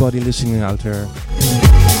everybody listening out there.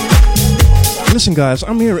 Listen guys,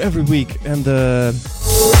 I'm here every week and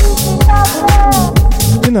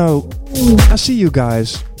you know, I see you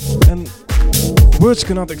guys and words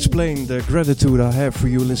cannot explain the gratitude I have for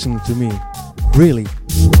you listening to me. Really.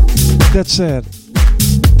 That said,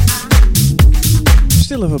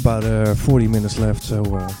 still have about 40 minutes left, so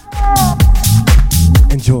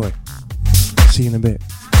enjoy. See you in a bit.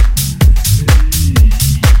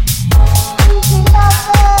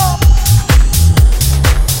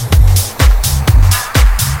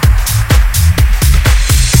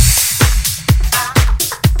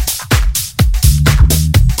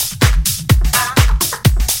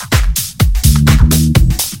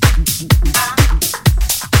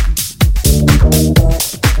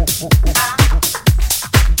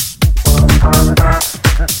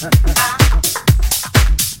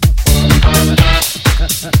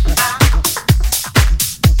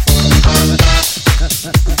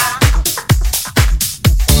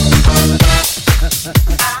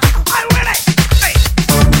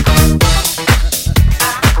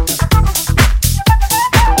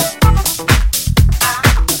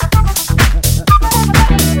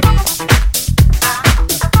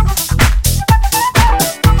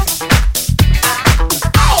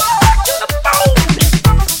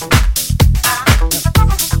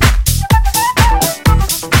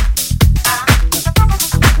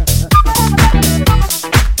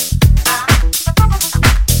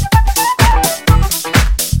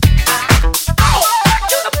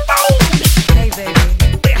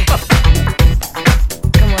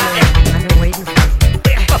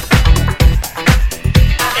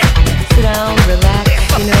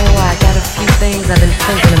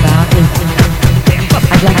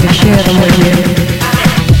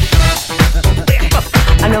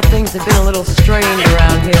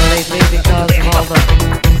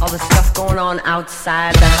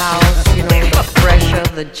 outside the house, you know, the pressure,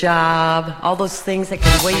 the job, all those things that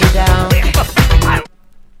can weigh you down.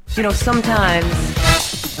 You know, sometimes,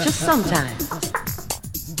 just sometimes,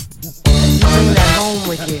 you bring that home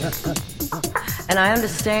with you. And I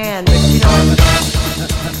understand, but you know,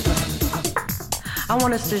 I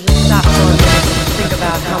want us to just stop for a minute and think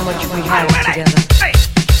about how much we have together.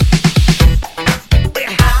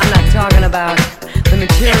 I'm not talking about the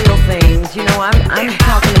material things, you know, I'm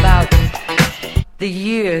talking about the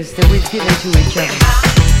years that we've given to each other.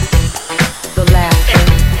 The laughter,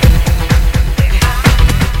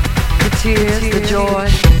 the tears, the joy,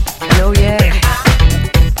 and oh yeah,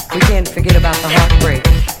 we can't forget about the heartbreak.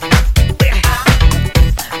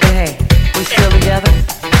 But hey, we're still together,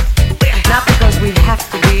 not because we have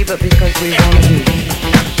to be, but because we want to be.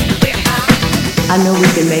 I know we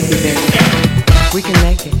can make it, baby. We can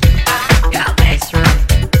make it. That's right.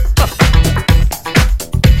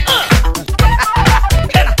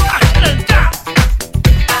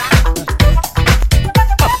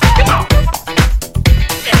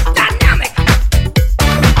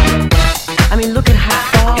 I mean, look at how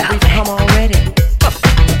far we've come already.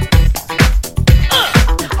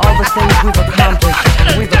 All the things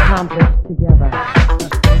we've accomplished together.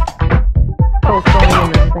 Both going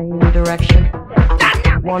in the same direction,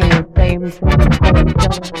 wanting the same thing for each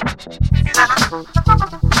other.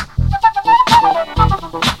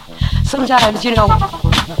 Sometimes, you know,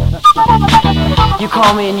 you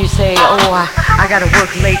call me and you say, oh, I gotta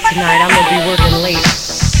work late tonight, I'm gonna be working late.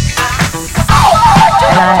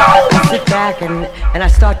 And I sit back and I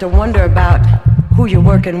start to wonder about who you're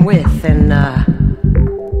working with and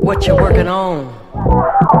what you're working on.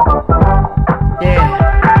 Yeah.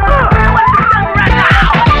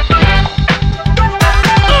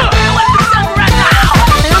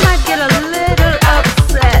 And I might get a little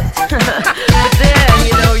upset, but then,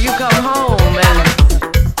 you know, you come home and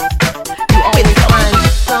you always find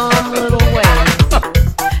some little way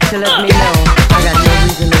to let me know I got no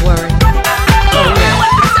reason to worry.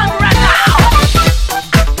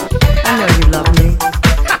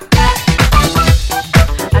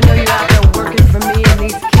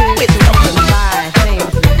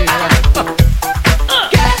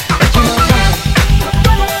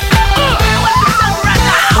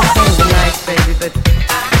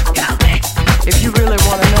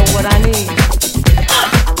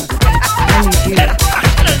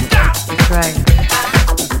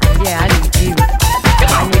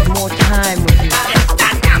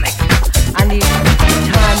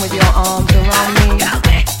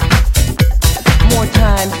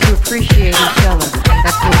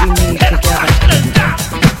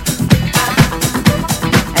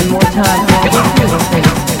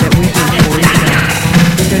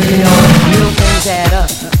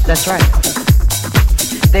 That's right.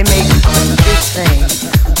 They make big things.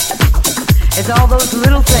 It's all those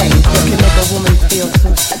little things that can make a woman feel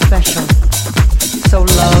so special, so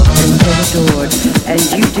loved and so adored. And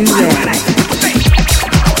you do that.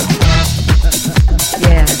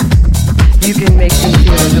 Yeah, you can make me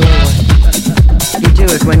feel adored. You do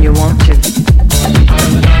it when you want to.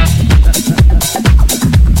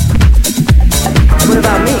 What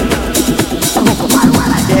about me?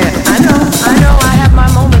 Yeah, I know, I have my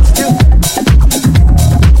moments too.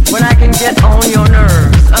 When I can get on your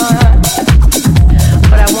nerves,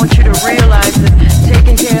 But I want you to realize that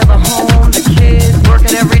taking care of the home, the kids,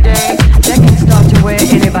 working every day, that can start to wear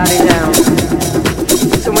anybody down.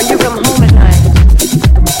 So when you come home at night,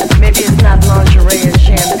 maybe it's not lingerie and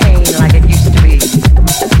champagne like it used to be.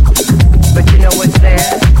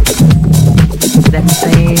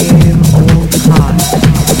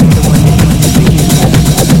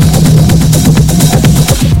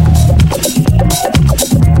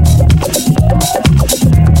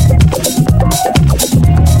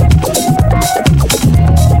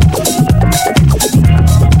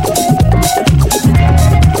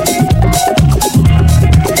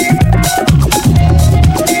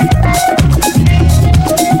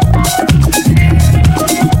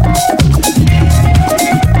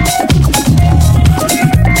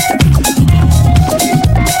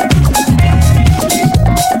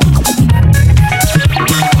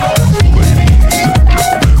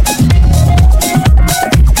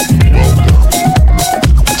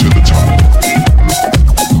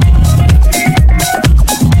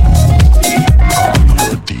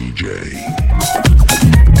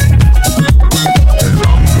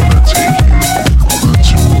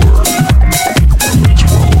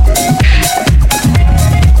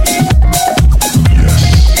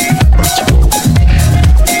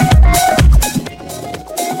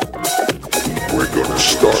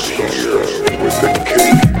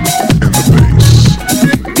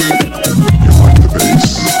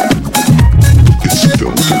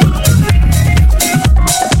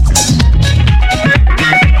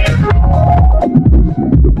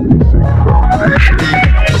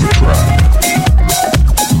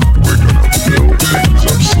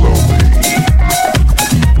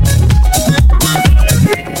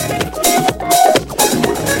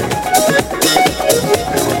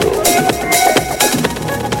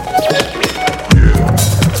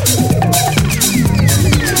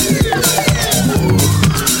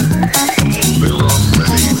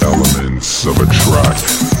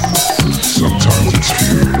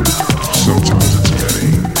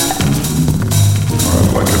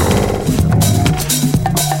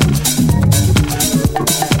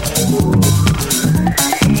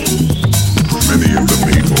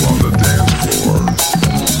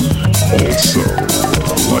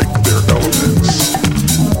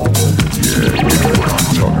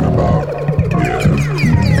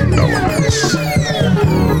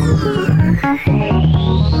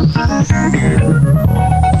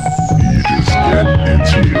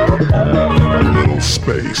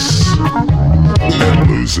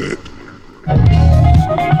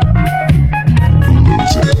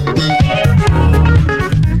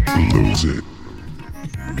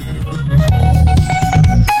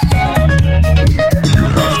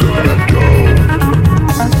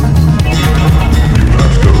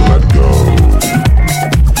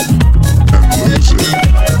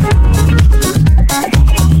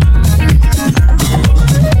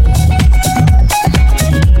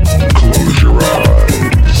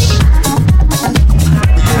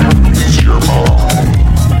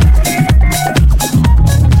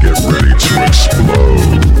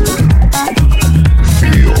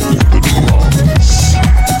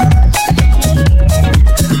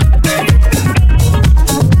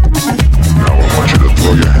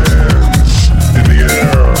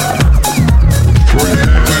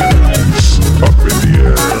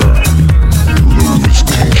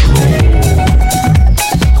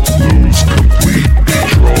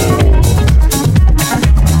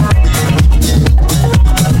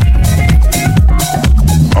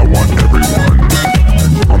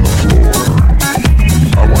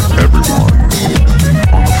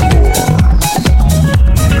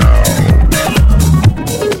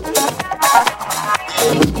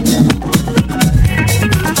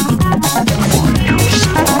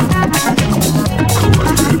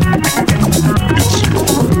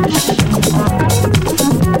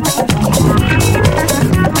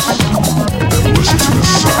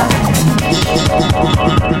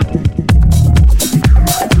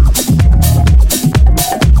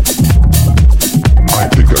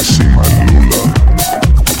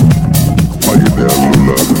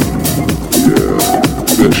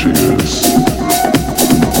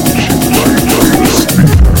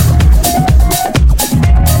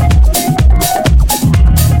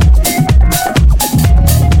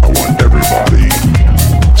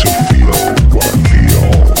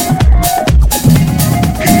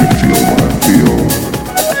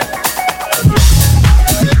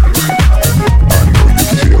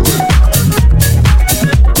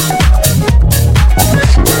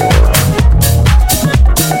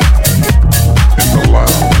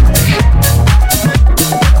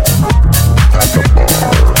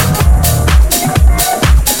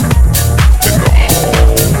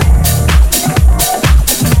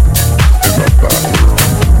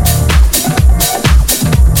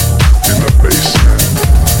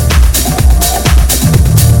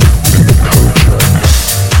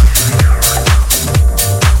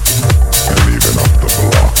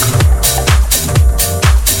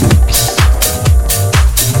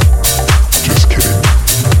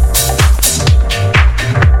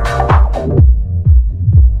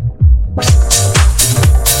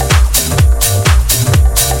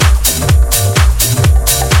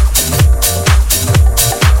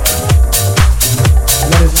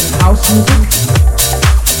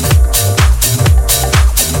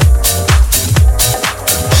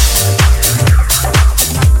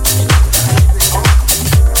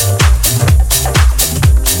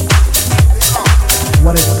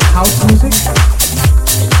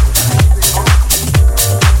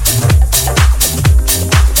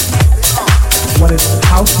 What is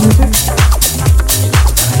house music?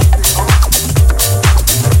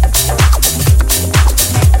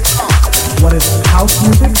 What is house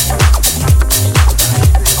music?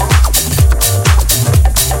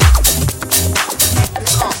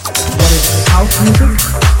 What is house music?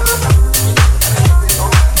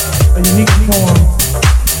 A unique form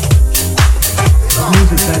of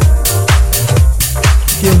music that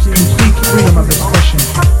gives complete freedom of expression.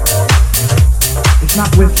 It's not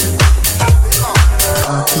with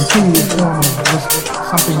a continuous form of just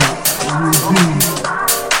something that you do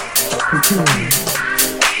continually.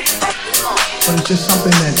 But it's just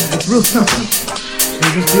something that, it's real simple.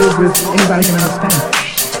 It just deals with anybody can understand.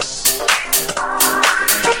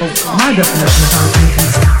 So my definition of house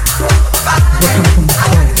music is what comes from the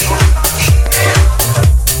soul.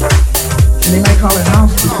 And they might call it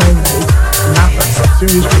house because it's not a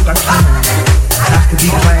serious production and it has to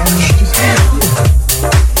be planned. It's just how it feels.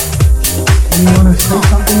 And you want to say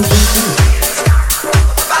something, just say it.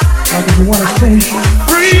 Like if you want to say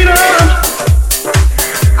freedom,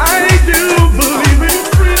 I do believe in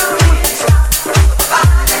freedom.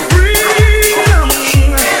 Freedom.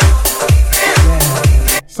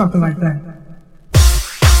 Yeah, something like that.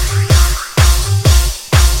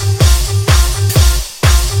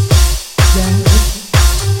 Yeah,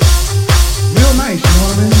 real nice, you know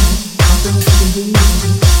what I mean? Something that you can do.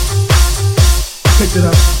 I picked it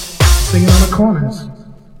up, singing on the corners.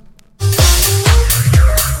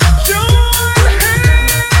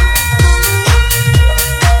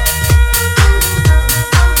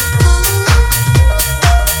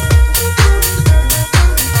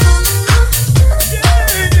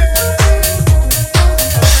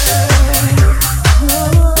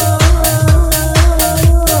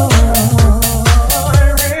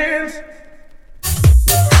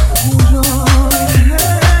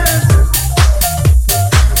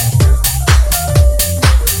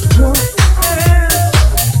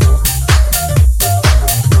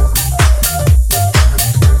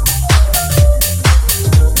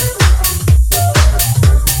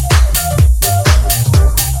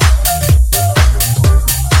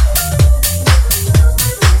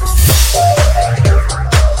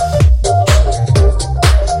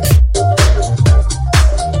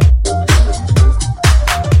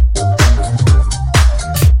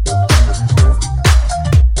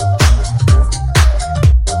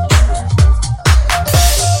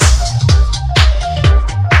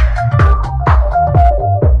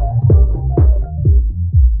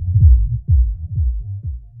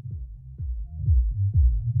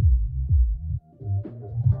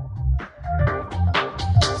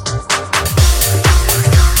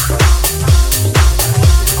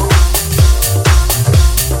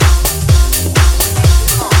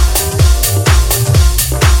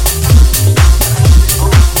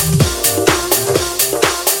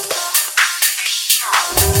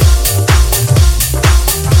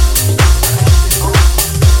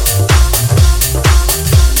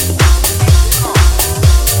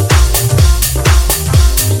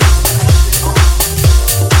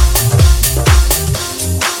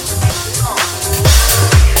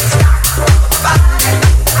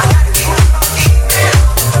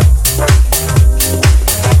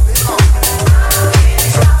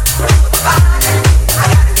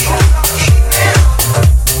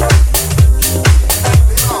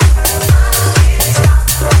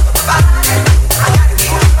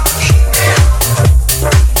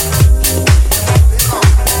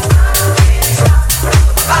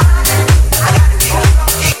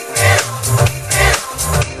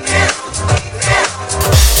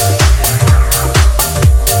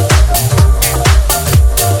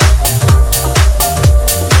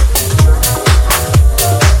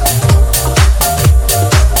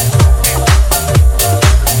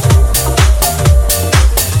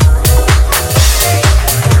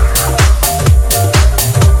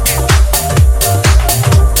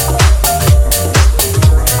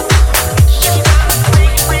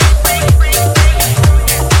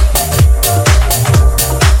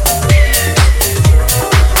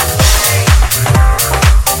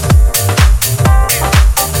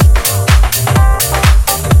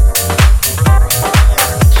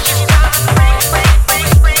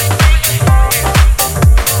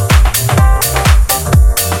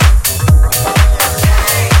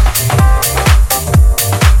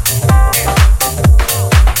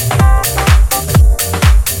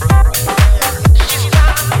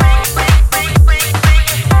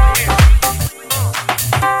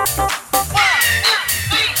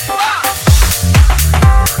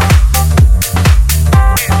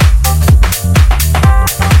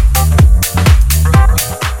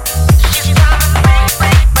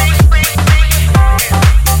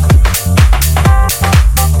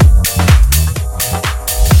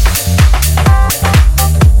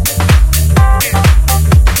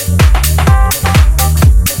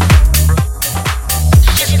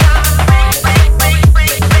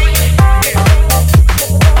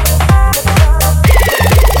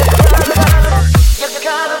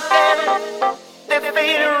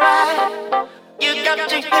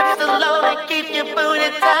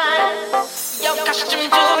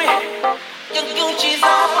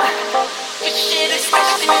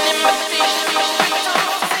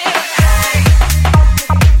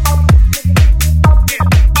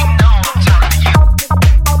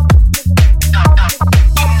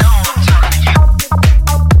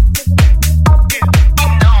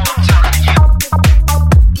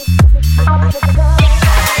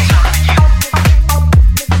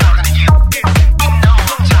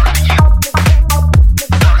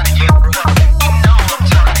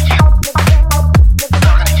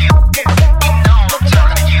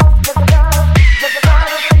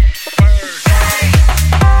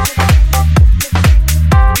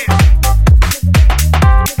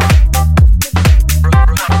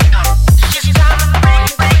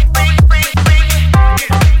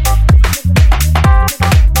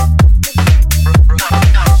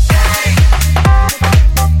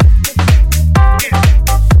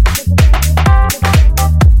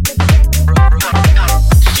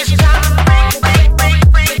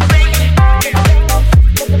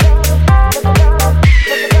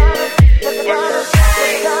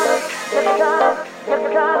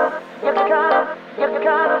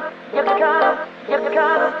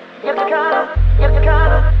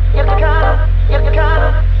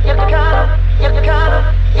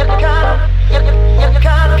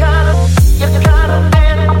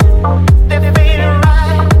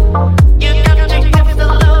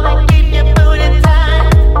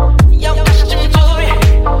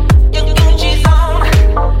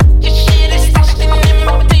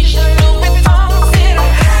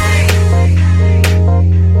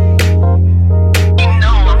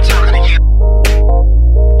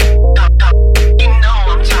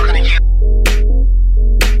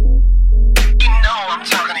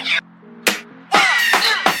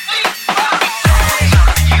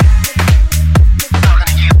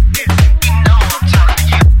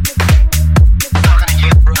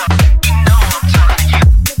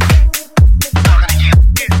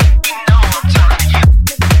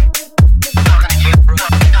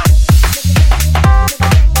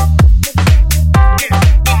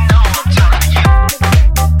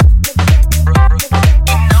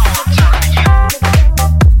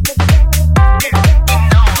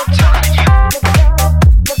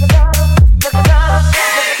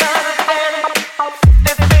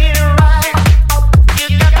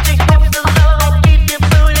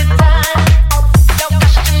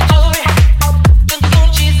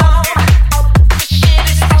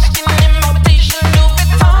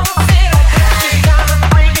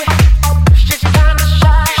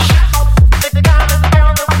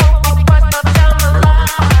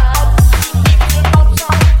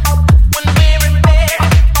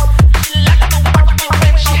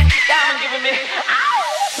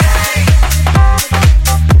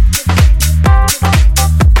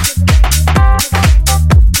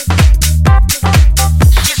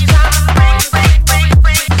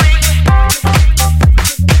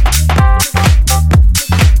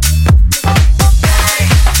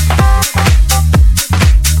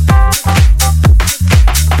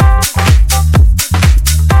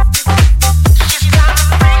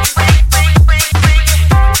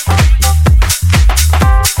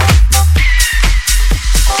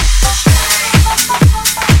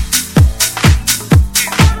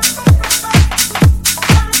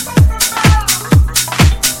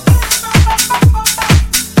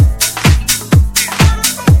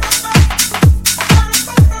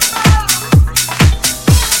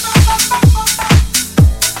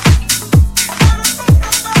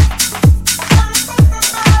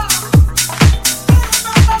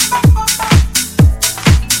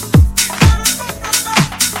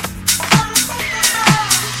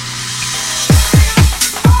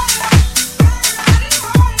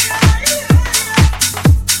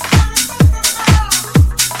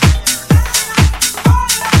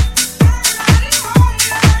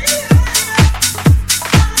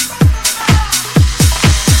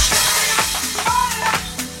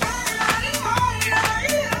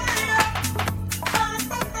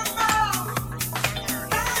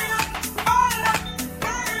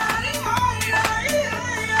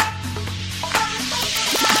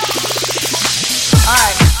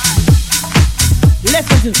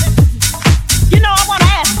 listen to me. You know, I want to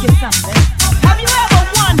ask you something. Have you ever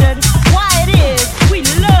wondered why it is we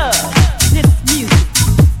love this music?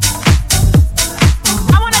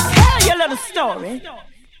 I want to tell you a little story.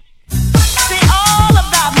 See, all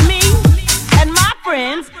about me and my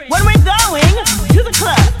friends when we're going to the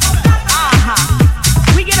club.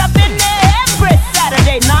 We get up in there every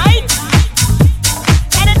Saturday night,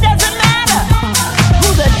 and it doesn't matter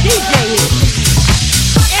who the DJ is.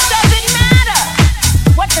 It doesn't matter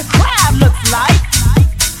what the crowd looks like.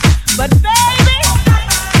 But baby,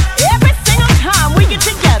 every single time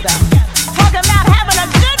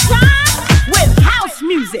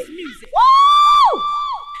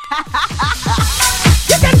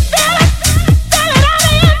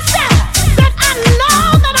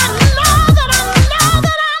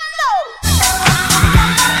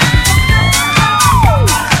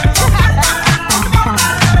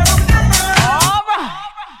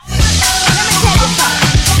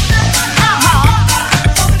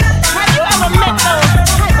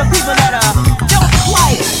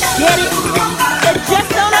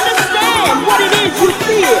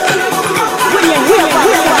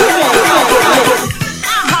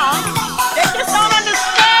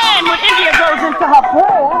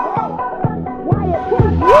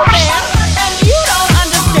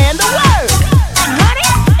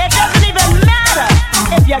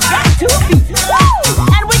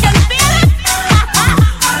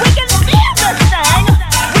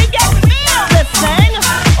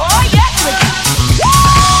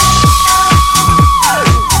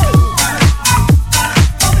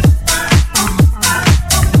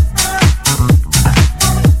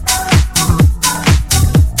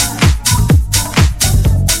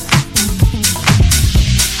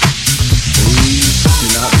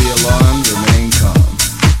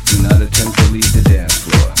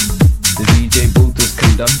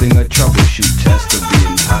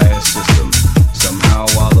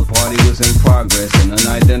progress, an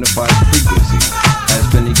unidentified frequency has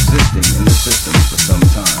been existing in the system for some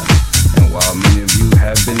time. And while many of you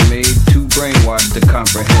have been made too brainwashed to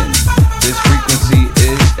comprehend, this frequency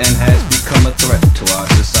is and has become a threat to our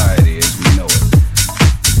society as we know it.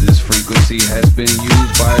 This frequency has been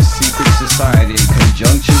used by a secret society in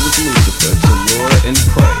conjunction with Lucifer to lure and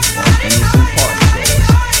prey on innocent partygoers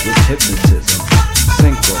with hypnotism,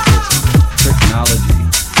 synchronism, technology,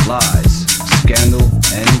 lies, scandal,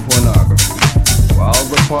 and pornography. While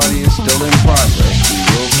the party is still in progress, we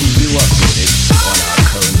will keep you updated on our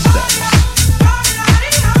current status.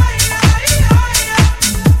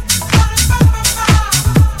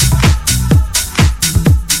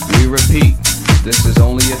 We repeat, this is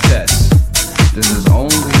only a test. This is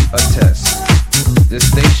only a test. This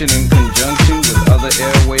station, in conjunction with other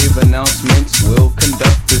airwave announcements, will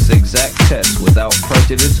conduct this exact test without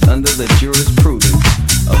prejudice under the jurisprudence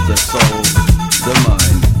of the soul, the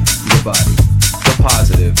mind, the body, the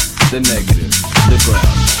positive, the negative, the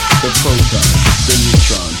ground, the proton, the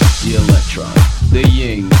neutron, the electron, the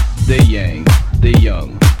yin, the yang, the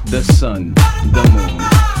young, the sun, the moon,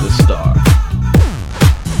 the star.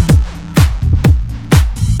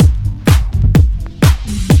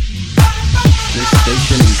 This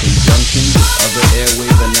station, in conjunction with other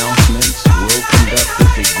airwave announcements, will conduct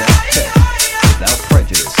this exact test without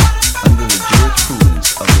prejudice under the jurisprudence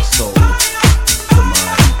of the soul, the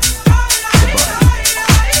mind, the body,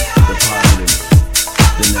 the positive,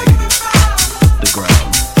 the negative, the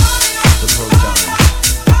ground, the proton,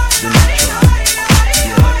 the neutron, the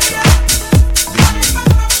electron, the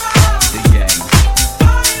yin, the yang,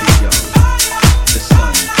 the young, the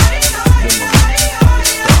sun, the moon, the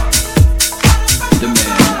star, the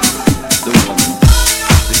man, the woman,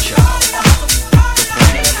 the child, the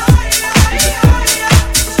planet, the defendant,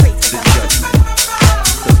 the judgment,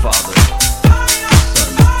 the Father, the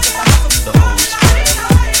Son, the Holy Spirit,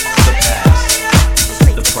 the past,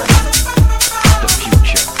 the present, the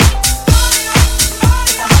future.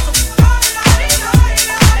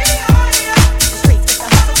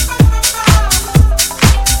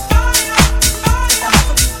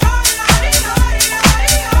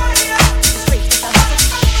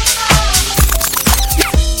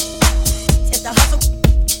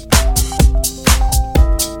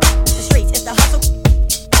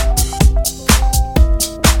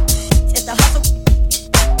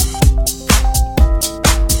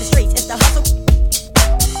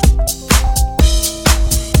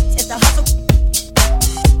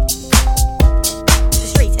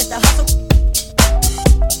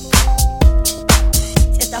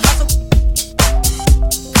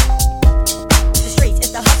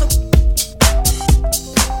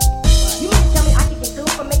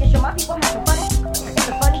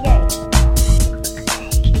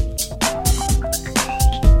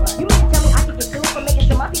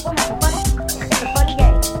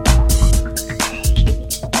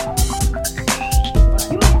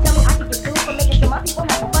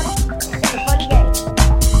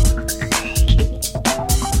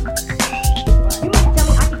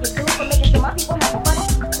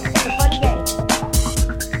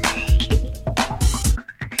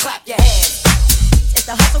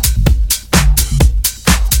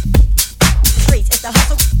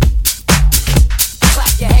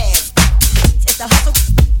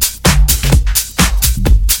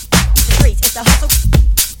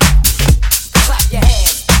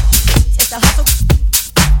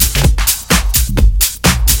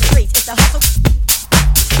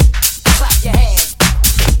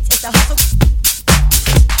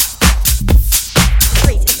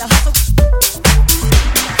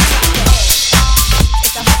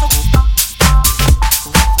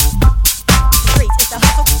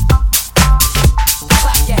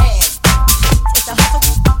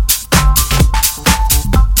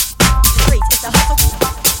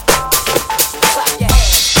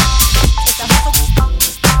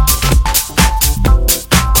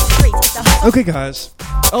 Okay guys,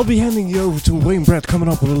 I'll be handing you over to Wayne Brett coming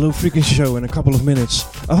up with a low frequency show in a couple of minutes.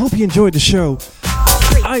 I hope you enjoyed the show.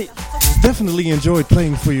 I definitely enjoyed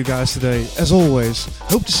playing for you guys today, as always.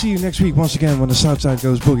 Hope to see you next week once again when the Southside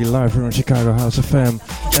Goes Boogie live here on Chicago House FM.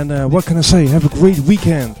 And what can I say? Have a great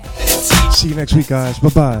weekend. See you next week guys. Bye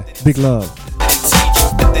bye. Big love.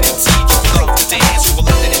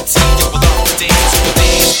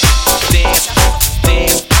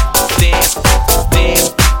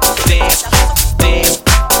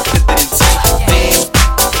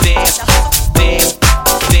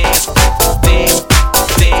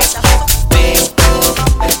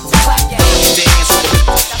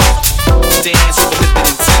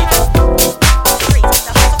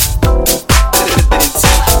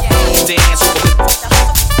 Dance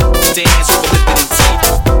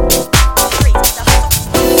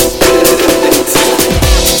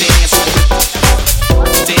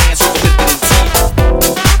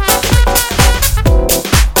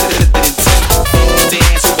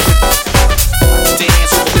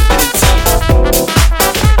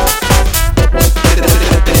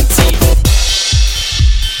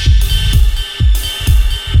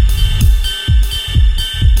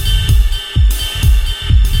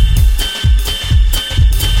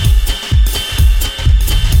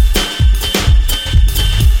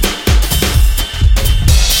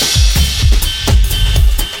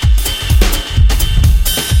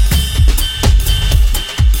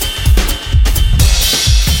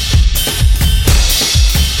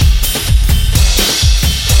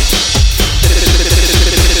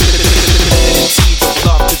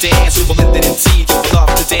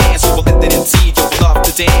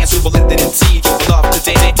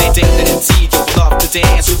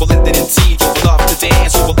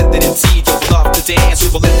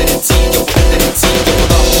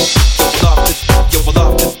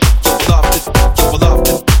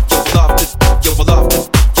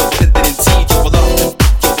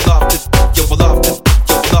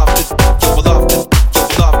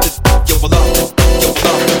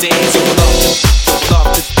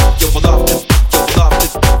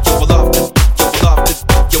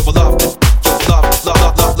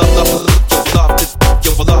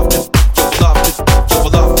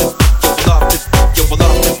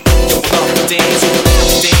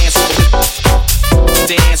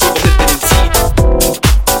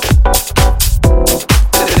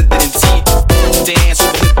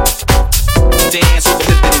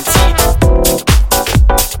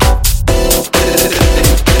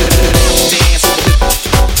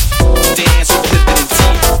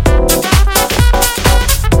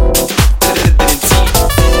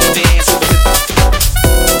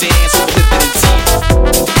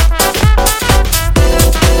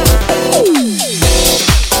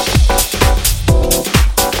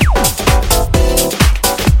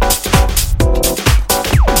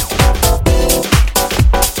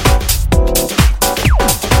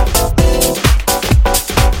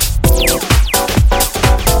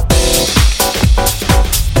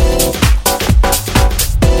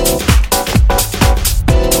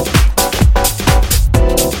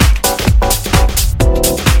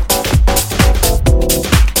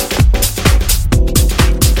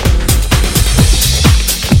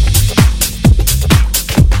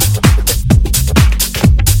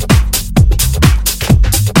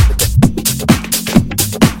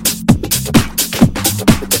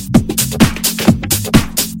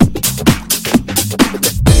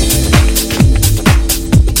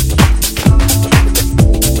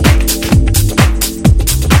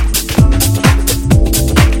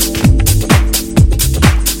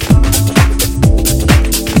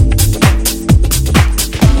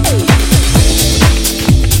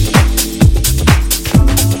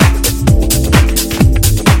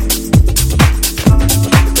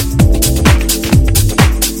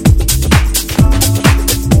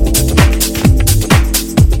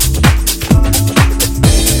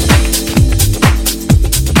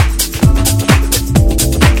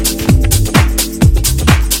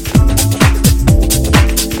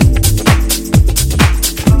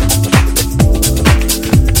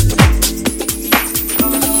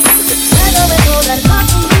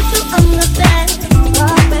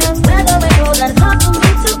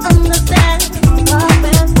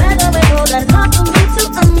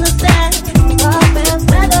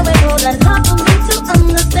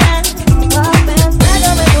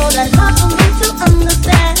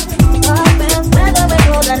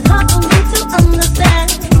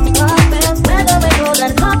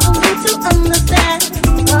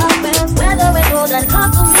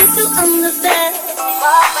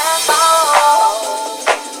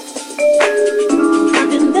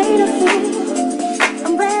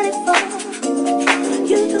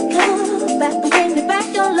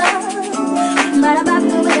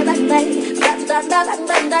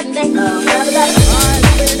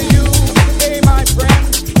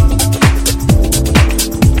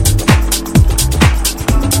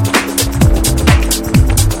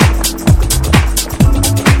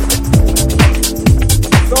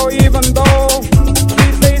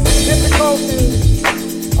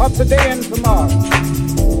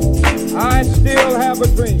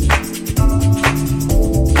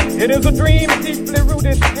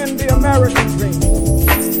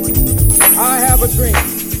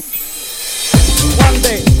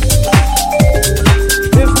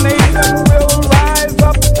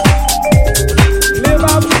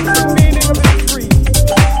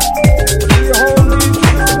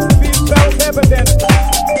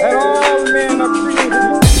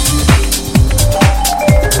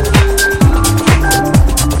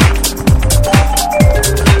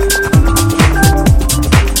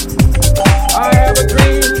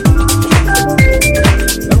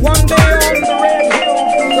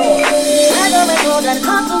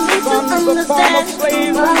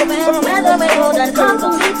and hard for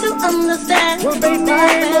me to understand. Whether it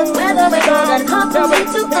goes and hard for me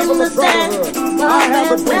to understand.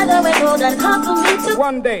 Whether it goes and hard for me to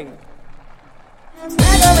one day.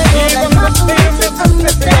 Whether it goes and hard for me to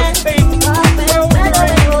understand. Whether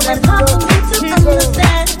it goes and hard for me to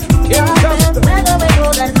understand. Whether it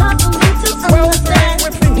goes and hard for me to understand.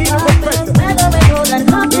 Whether it goes and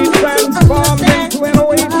hard for me to understand. Into an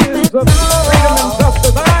oasis of freedom and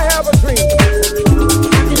justice. I have a dream.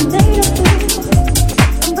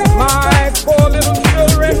 My four little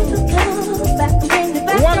children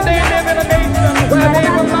one day live in a nation where they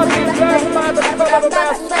will not be judged by the color of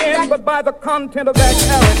their skin, but by the content of their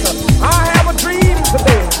character. I have a dream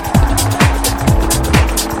today.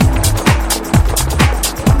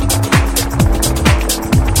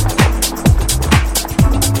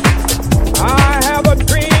 I have a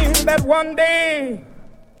dream that one day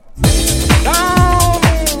down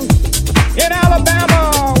in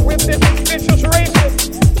Alabama with its vicious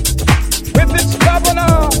racist, with its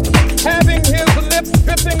governor having his lips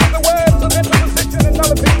dripping with the words of interposition and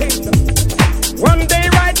nullification. One day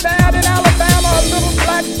right there in Alabama, little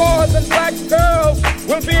black boys and black girls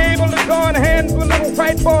will be able to join hands with little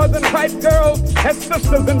white boys and white girls as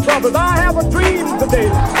sisters and brothers. I have a dream today.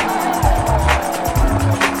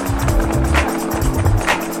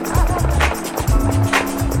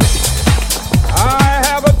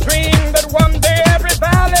 One day every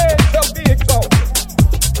valley shall be exalted.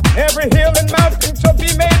 Every hill and mountain shall be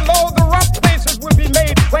made low. The rough places will be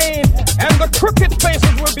made plain, and the crooked places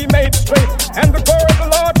will be made straight. And the glory of the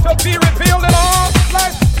Lord shall be revealed, and all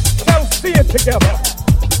flesh shall see it together.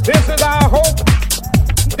 This is our hope.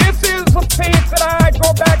 This is the faith that I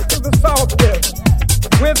go back to the South with.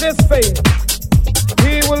 With this faith,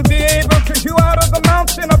 we will be able to hew out of the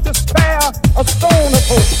mountain of despair a stone of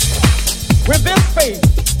hope. With this faith,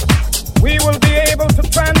 we will be able to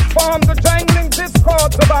transform the jangling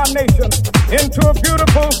discords of our nation into a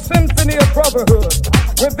beautiful symphony of brotherhood.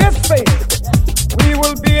 With this faith, we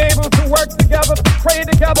will be able to work together, to pray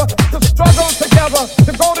together, to struggle together,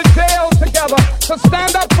 to go to jail together, to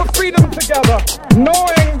stand up for freedom together,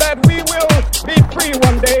 knowing that we will be free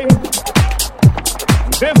one day.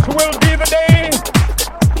 This will be the day.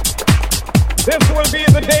 This will be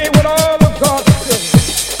the day when all of God's children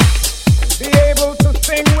be able to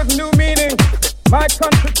sing with new meaning, my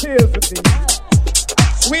country tears of thee.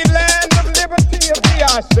 Sweet land of liberty of thee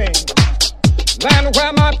I sing. Land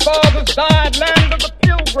where my fathers died, land of the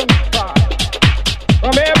pilgrims cried.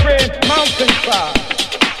 From every mountainside,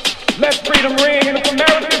 let freedom ring. And if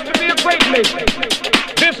America is to be a great nation,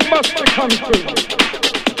 this must become true.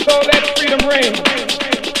 So let freedom ring.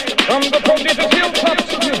 From the prodigious hilltops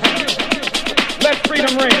of New York, let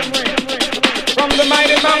freedom ring. From the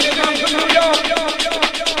mighty mountains of New York,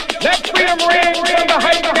 let freedom ring from the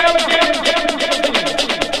heights of Allegheny.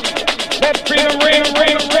 Let freedom ring from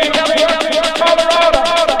Colorado.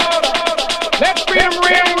 Let freedom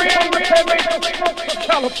ring from the coast of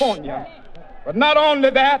California. But not only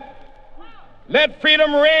that, let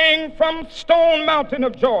freedom ring from Stone Mountain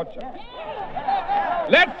of Georgia.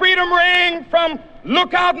 Let freedom ring from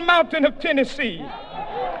Lookout Mountain of Tennessee.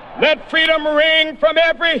 Let freedom ring from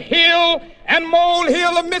every hill and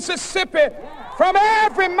molehill of Mississippi, from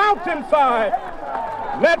every mountainside.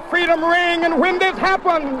 Let freedom ring, and when this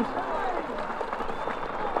happens,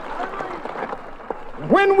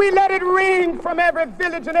 when we let it ring from every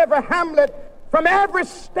village and every hamlet, from every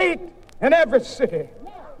state and every city,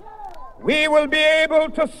 we will be able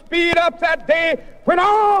to speed up that day when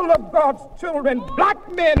all of God's children, black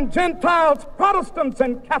men, Gentiles, Protestants,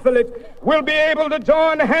 and Catholics, will be able to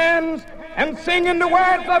join hands and sing in the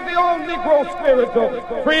words of the old Negro spiritual,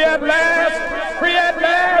 free at last, free at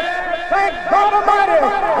last. Thank God Almighty,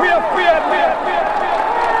 we are free at last.